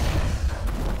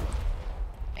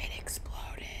 It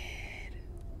exploded.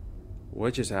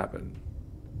 What just happened?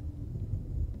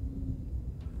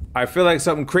 I feel like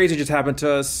something crazy just happened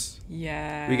to us.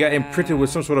 Yeah. We got imprinted with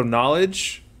some sort of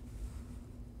knowledge.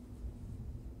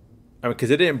 I mean, because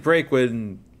it didn't break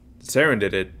when Saren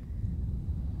did it.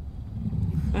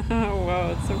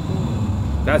 Wow, it's so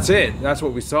cool. That's it. That's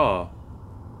what we saw.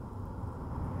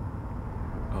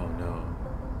 Oh no.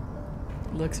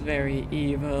 Looks very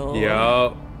evil.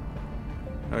 Yo.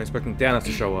 I'm expecting Thanos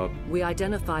to show up. We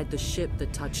identified the ship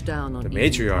that touched down on The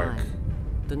Eden Matriarch. Prime,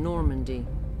 the Normandy,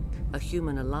 a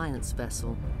human alliance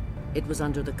vessel. It was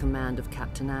under the command of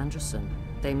Captain Anderson.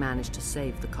 They managed to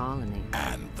save the colony.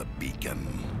 And the beacon.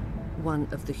 One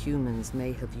of the humans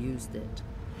may have used it.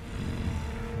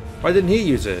 Why didn't he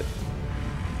use it?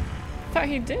 I thought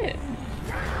he did.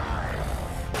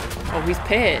 Oh, he's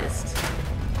pissed.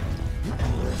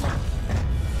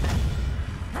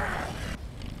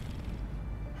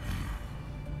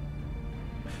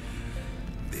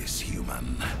 This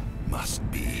human must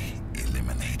be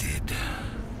eliminated.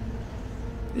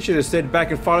 You should have stayed back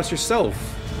and fought us yourself.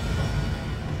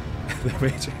 The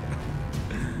Major.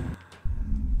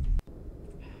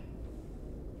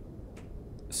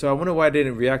 So I wonder why I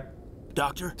didn't react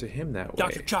to him that way.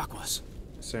 Dr. Chakwas.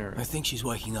 Sarah. I think she's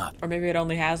waking up. Or maybe it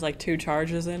only has like 2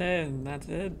 charges in it and that's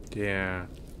it. Yeah.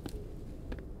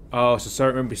 Oh, so Saren,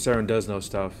 remember Saren does know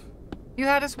stuff. You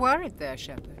had us worried there,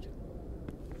 Shepard.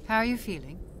 How are you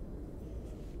feeling?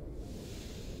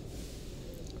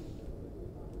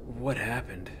 What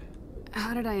happened?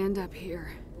 How did I end up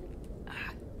here?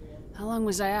 How long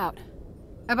was I out?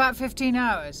 About 15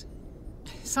 hours.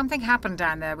 Something happened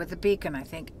down there with the beacon, I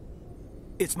think.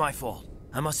 It's my fault.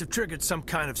 I must have triggered some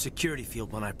kind of security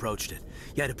field when I approached it.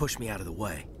 You had to push me out of the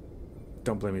way.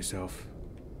 Don't blame yourself.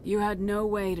 You had no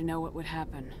way to know what would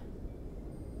happen.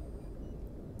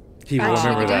 He will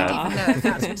remember We that. don't even know if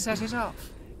that's what set it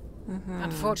off.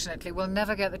 Unfortunately, we'll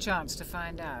never get the chance to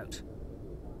find out.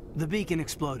 The beacon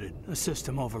exploded. A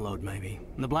system overload, maybe.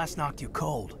 And the blast knocked you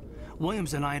cold.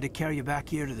 Williams and I had to carry you back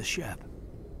here to the ship.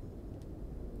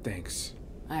 Thanks.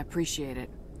 I appreciate it.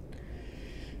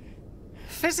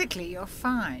 Physically, you're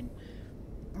fine.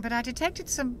 But I detected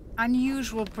some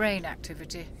unusual brain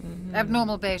activity.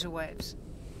 Abnormal beta waves.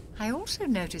 I also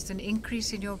noticed an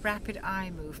increase in your rapid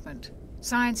eye movement.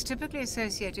 Signs typically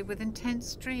associated with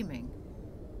intense dreaming.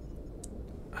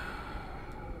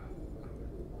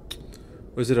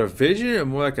 Was it a vision or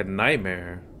more like a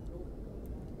nightmare?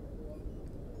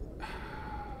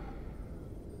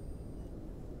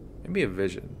 Maybe a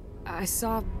vision. I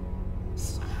saw...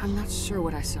 I'm not sure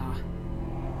what I saw.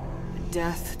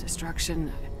 Death,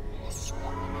 destruction...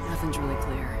 Nothing's really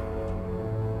clear.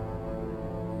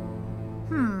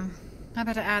 I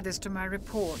better add this to my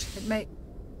report. It may...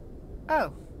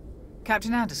 Oh,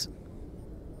 Captain Anderson.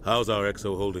 How's our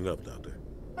XO holding up, Doctor?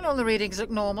 Well, all the readings look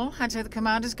normal. I'd say the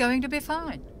commander's going to be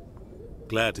fine.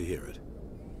 Glad to hear it.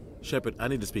 Shepard, I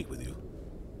need to speak with you.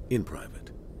 In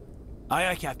private. Aye,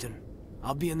 aye, Captain.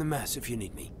 I'll be in the mess if you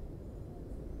need me.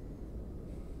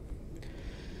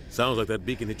 Sounds like that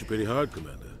beacon hit you pretty hard,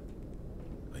 Commander.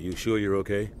 Are you sure you're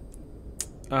okay?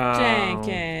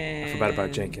 Jenkins. I forgot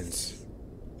about Jenkins.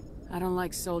 I don't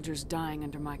like soldiers dying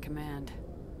under my command.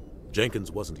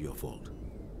 Jenkins wasn't your fault.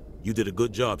 You did a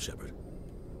good job, Shepard.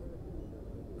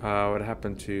 What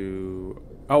happened to...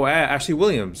 Oh, Ashley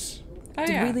Williams. Oh,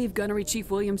 Did we leave Gunnery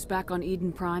Chief Williams back on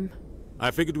Eden Prime?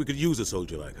 I figured we could use a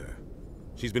soldier like her.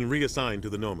 She's been reassigned to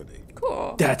the Normandy.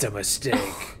 Cool. That's a mistake.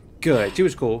 Good. She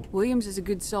was cool. Williams is a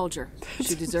good soldier.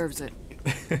 She deserves it.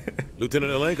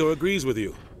 Lieutenant Alenko agrees with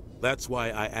you. That's why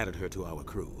I added her to our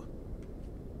crew.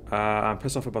 I'm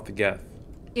pissed off about the Geth.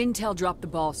 Intel dropped the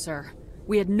ball, sir.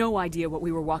 We had no idea what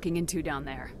we were walking into down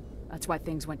there. That's why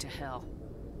things went to hell.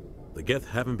 The Geth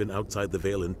haven't been outside the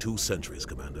Veil in 2 centuries,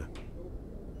 Commander.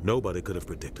 Nobody could have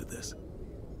predicted this.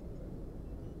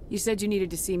 You said you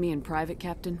needed to see me in private,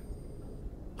 Captain?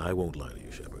 I won't lie to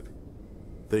you, Shepard.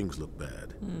 Things look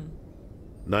bad.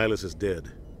 Nihilus is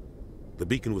dead. The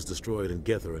beacon was destroyed and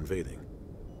Geth are invading.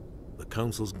 The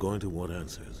Council's going to want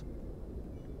answers.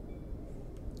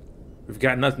 We've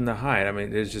got nothing to hide. I mean,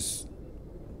 there's just...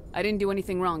 I didn't do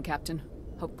anything wrong, Captain.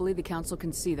 Hopefully the Council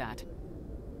can see that.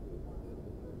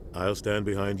 I'll stand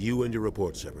behind you and your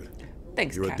report, Shepard.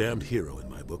 Thanks, You're Captain. a damned hero in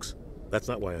my books. That's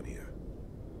not why I'm here.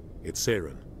 It's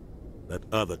Saren, that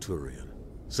other Turian.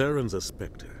 Saren's a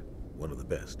Spectre, one of the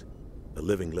best. A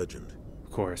living legend.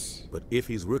 Of course. But if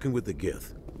he's working with the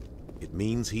Geth, it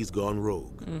means he's gone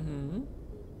rogue.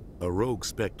 A rogue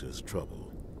Spectre's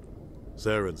trouble.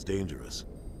 Saren's dangerous,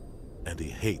 and he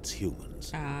hates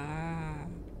humans.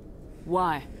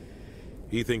 Why?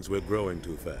 He thinks we're growing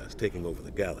too fast, taking over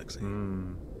the galaxy.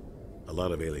 A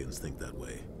lot of aliens think that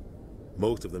way.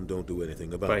 Most of them don't do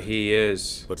anything about it. But he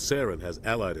is. But Saren has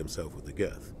allied himself with the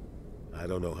Geth. I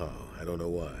don't know how, I don't know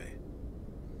why.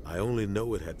 I only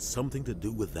know it had something to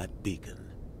do with that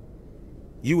beacon.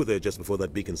 You were there just before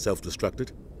that beacon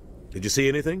self-destructed. Did you see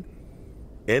anything?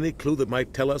 Any clue that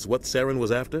might tell us what Saren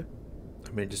was after?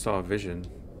 I mean, just saw a vision.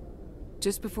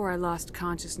 Just before I lost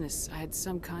consciousness, I had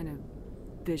some kind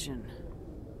of vision.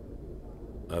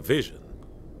 A vision?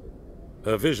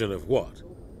 A vision of what?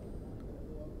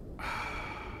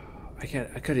 I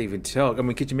couldn't even tell. I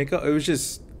mean, could you make out? It was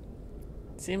just...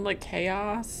 Seemed like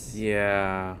chaos.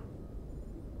 Yeah.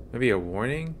 Maybe a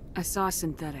warning? I saw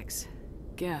synthetics.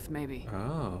 Geth, maybe.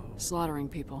 Oh. Slaughtering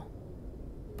people.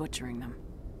 Butchering them.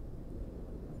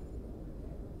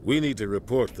 We need to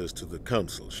report this to the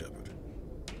Council, Shepard.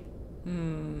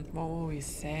 What will we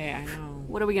say? I know.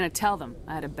 What are we gonna tell them?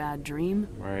 I had a bad dream?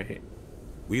 Right.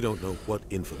 We don't know what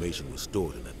information was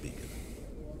stored in that beacon.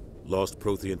 Lost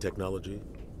Prothean technology?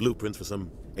 Blueprints for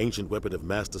some ancient weapon of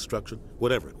mass destruction?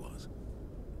 Whatever it was.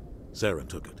 Saren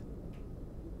took it.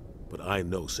 But I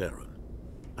know Saren.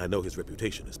 I know his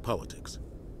reputation is politics.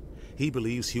 He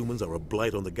believes humans are a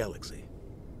blight on the galaxy.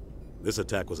 This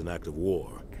attack was an act of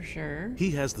war. For sure.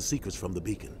 He has the secrets from the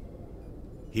beacon.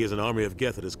 He has an army of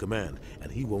Geth at his command,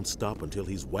 and he won't stop until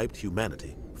he's wiped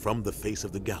humanity from the face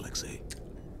of the galaxy.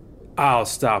 I'll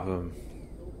stop him.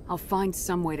 I'll find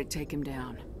some way to take him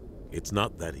down. It's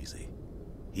not that easy.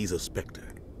 He's a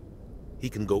Spectre. He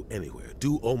can go anywhere,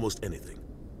 do almost anything.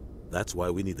 That's why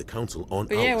we need the Council on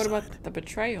But our yeah, what side. about the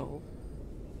betrayal?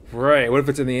 Right. What if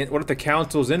it's in the... What if the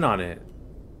Council's in on it?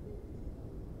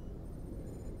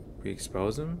 We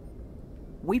expose him?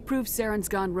 We prove Saren's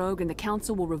gone rogue and the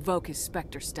Council will revoke his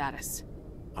Spectre status.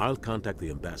 I'll contact the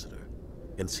Ambassador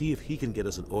and see if he can get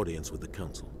us an audience with the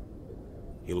Council.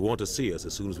 He'll want to see us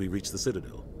as soon as we reach the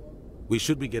Citadel. We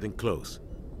should be getting close.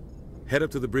 Head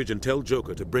up to the bridge and tell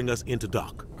Joker to bring us into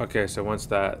dock. Okay, so once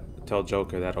that... Tell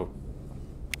Joker that'll...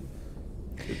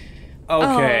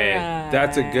 Okay,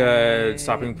 that's a good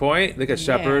stopping point. Look at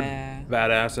Shepard.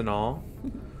 badass and all.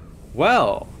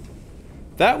 Well,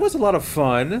 that was a lot of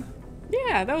fun.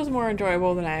 Yeah, that was more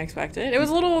enjoyable than I expected. It was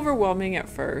a little overwhelming at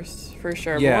first, for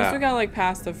sure. Yeah. But once we got like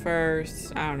past the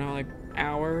first, I don't know, like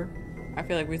hour, I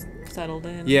feel like we settled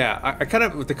in. Yeah, I kind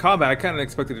of, with the combat, I kind of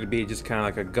expected it to be just kind of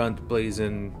like a gun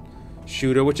blazing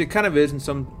shooter, which it kind of is in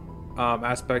some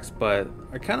aspects, but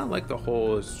I kind of like the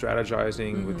whole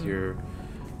strategizing with your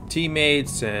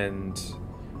teammates, and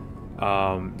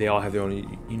they all have their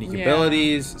own unique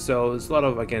abilities. So there's a lot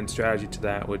of, again, strategy to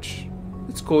that, which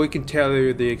it's cool. You can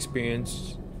tailor the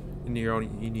experience in your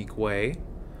own unique way.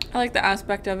 I like the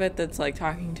aspect of it that's like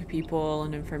talking to people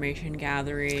and information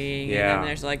gathering. Yeah. And then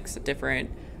there's like different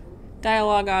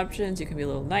dialogue options. You can be a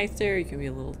little nicer. You can be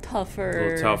a little tougher. A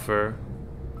little tougher.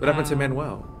 What happened to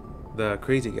Manuel, the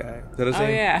crazy guy? Is that his name?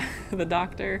 Oh yeah, the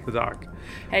doctor. The doc.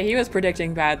 Hey, he was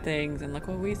predicting bad things, and look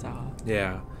what we saw.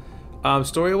 Yeah.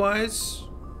 Story-wise,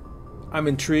 I'm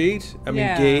intrigued. I'm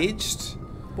engaged.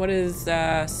 What is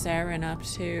Saren up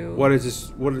to? What is this?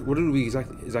 What do we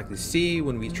exactly see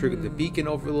when we trigger the beacon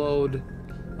overload?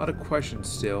 A lot of questions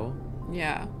still.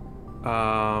 Yeah.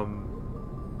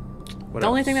 What the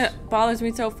only else? thing that bothers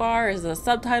me so far is the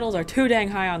subtitles are too dang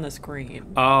high on the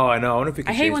screen. Oh, I know. I wonder if we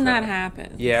can I hate change when that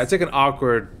happens. Yeah, it's like an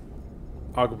awkward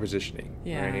positioning.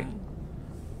 Yeah. Right?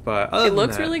 But other It than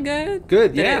looks that, really good.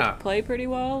 Good, Did yeah. it play pretty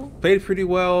well? Played pretty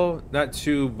well. Not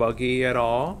too buggy at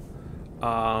all.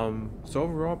 So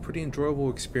overall, pretty enjoyable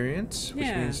experience, which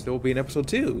means there will be an episode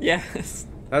 2. Yes.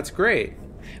 That's great.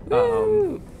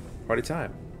 Woo! Party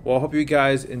time. Well, I hope you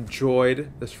guys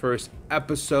enjoyed this first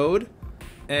episode,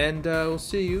 and we'll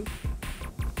see you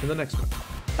in the next one.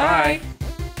 Bye. Bye.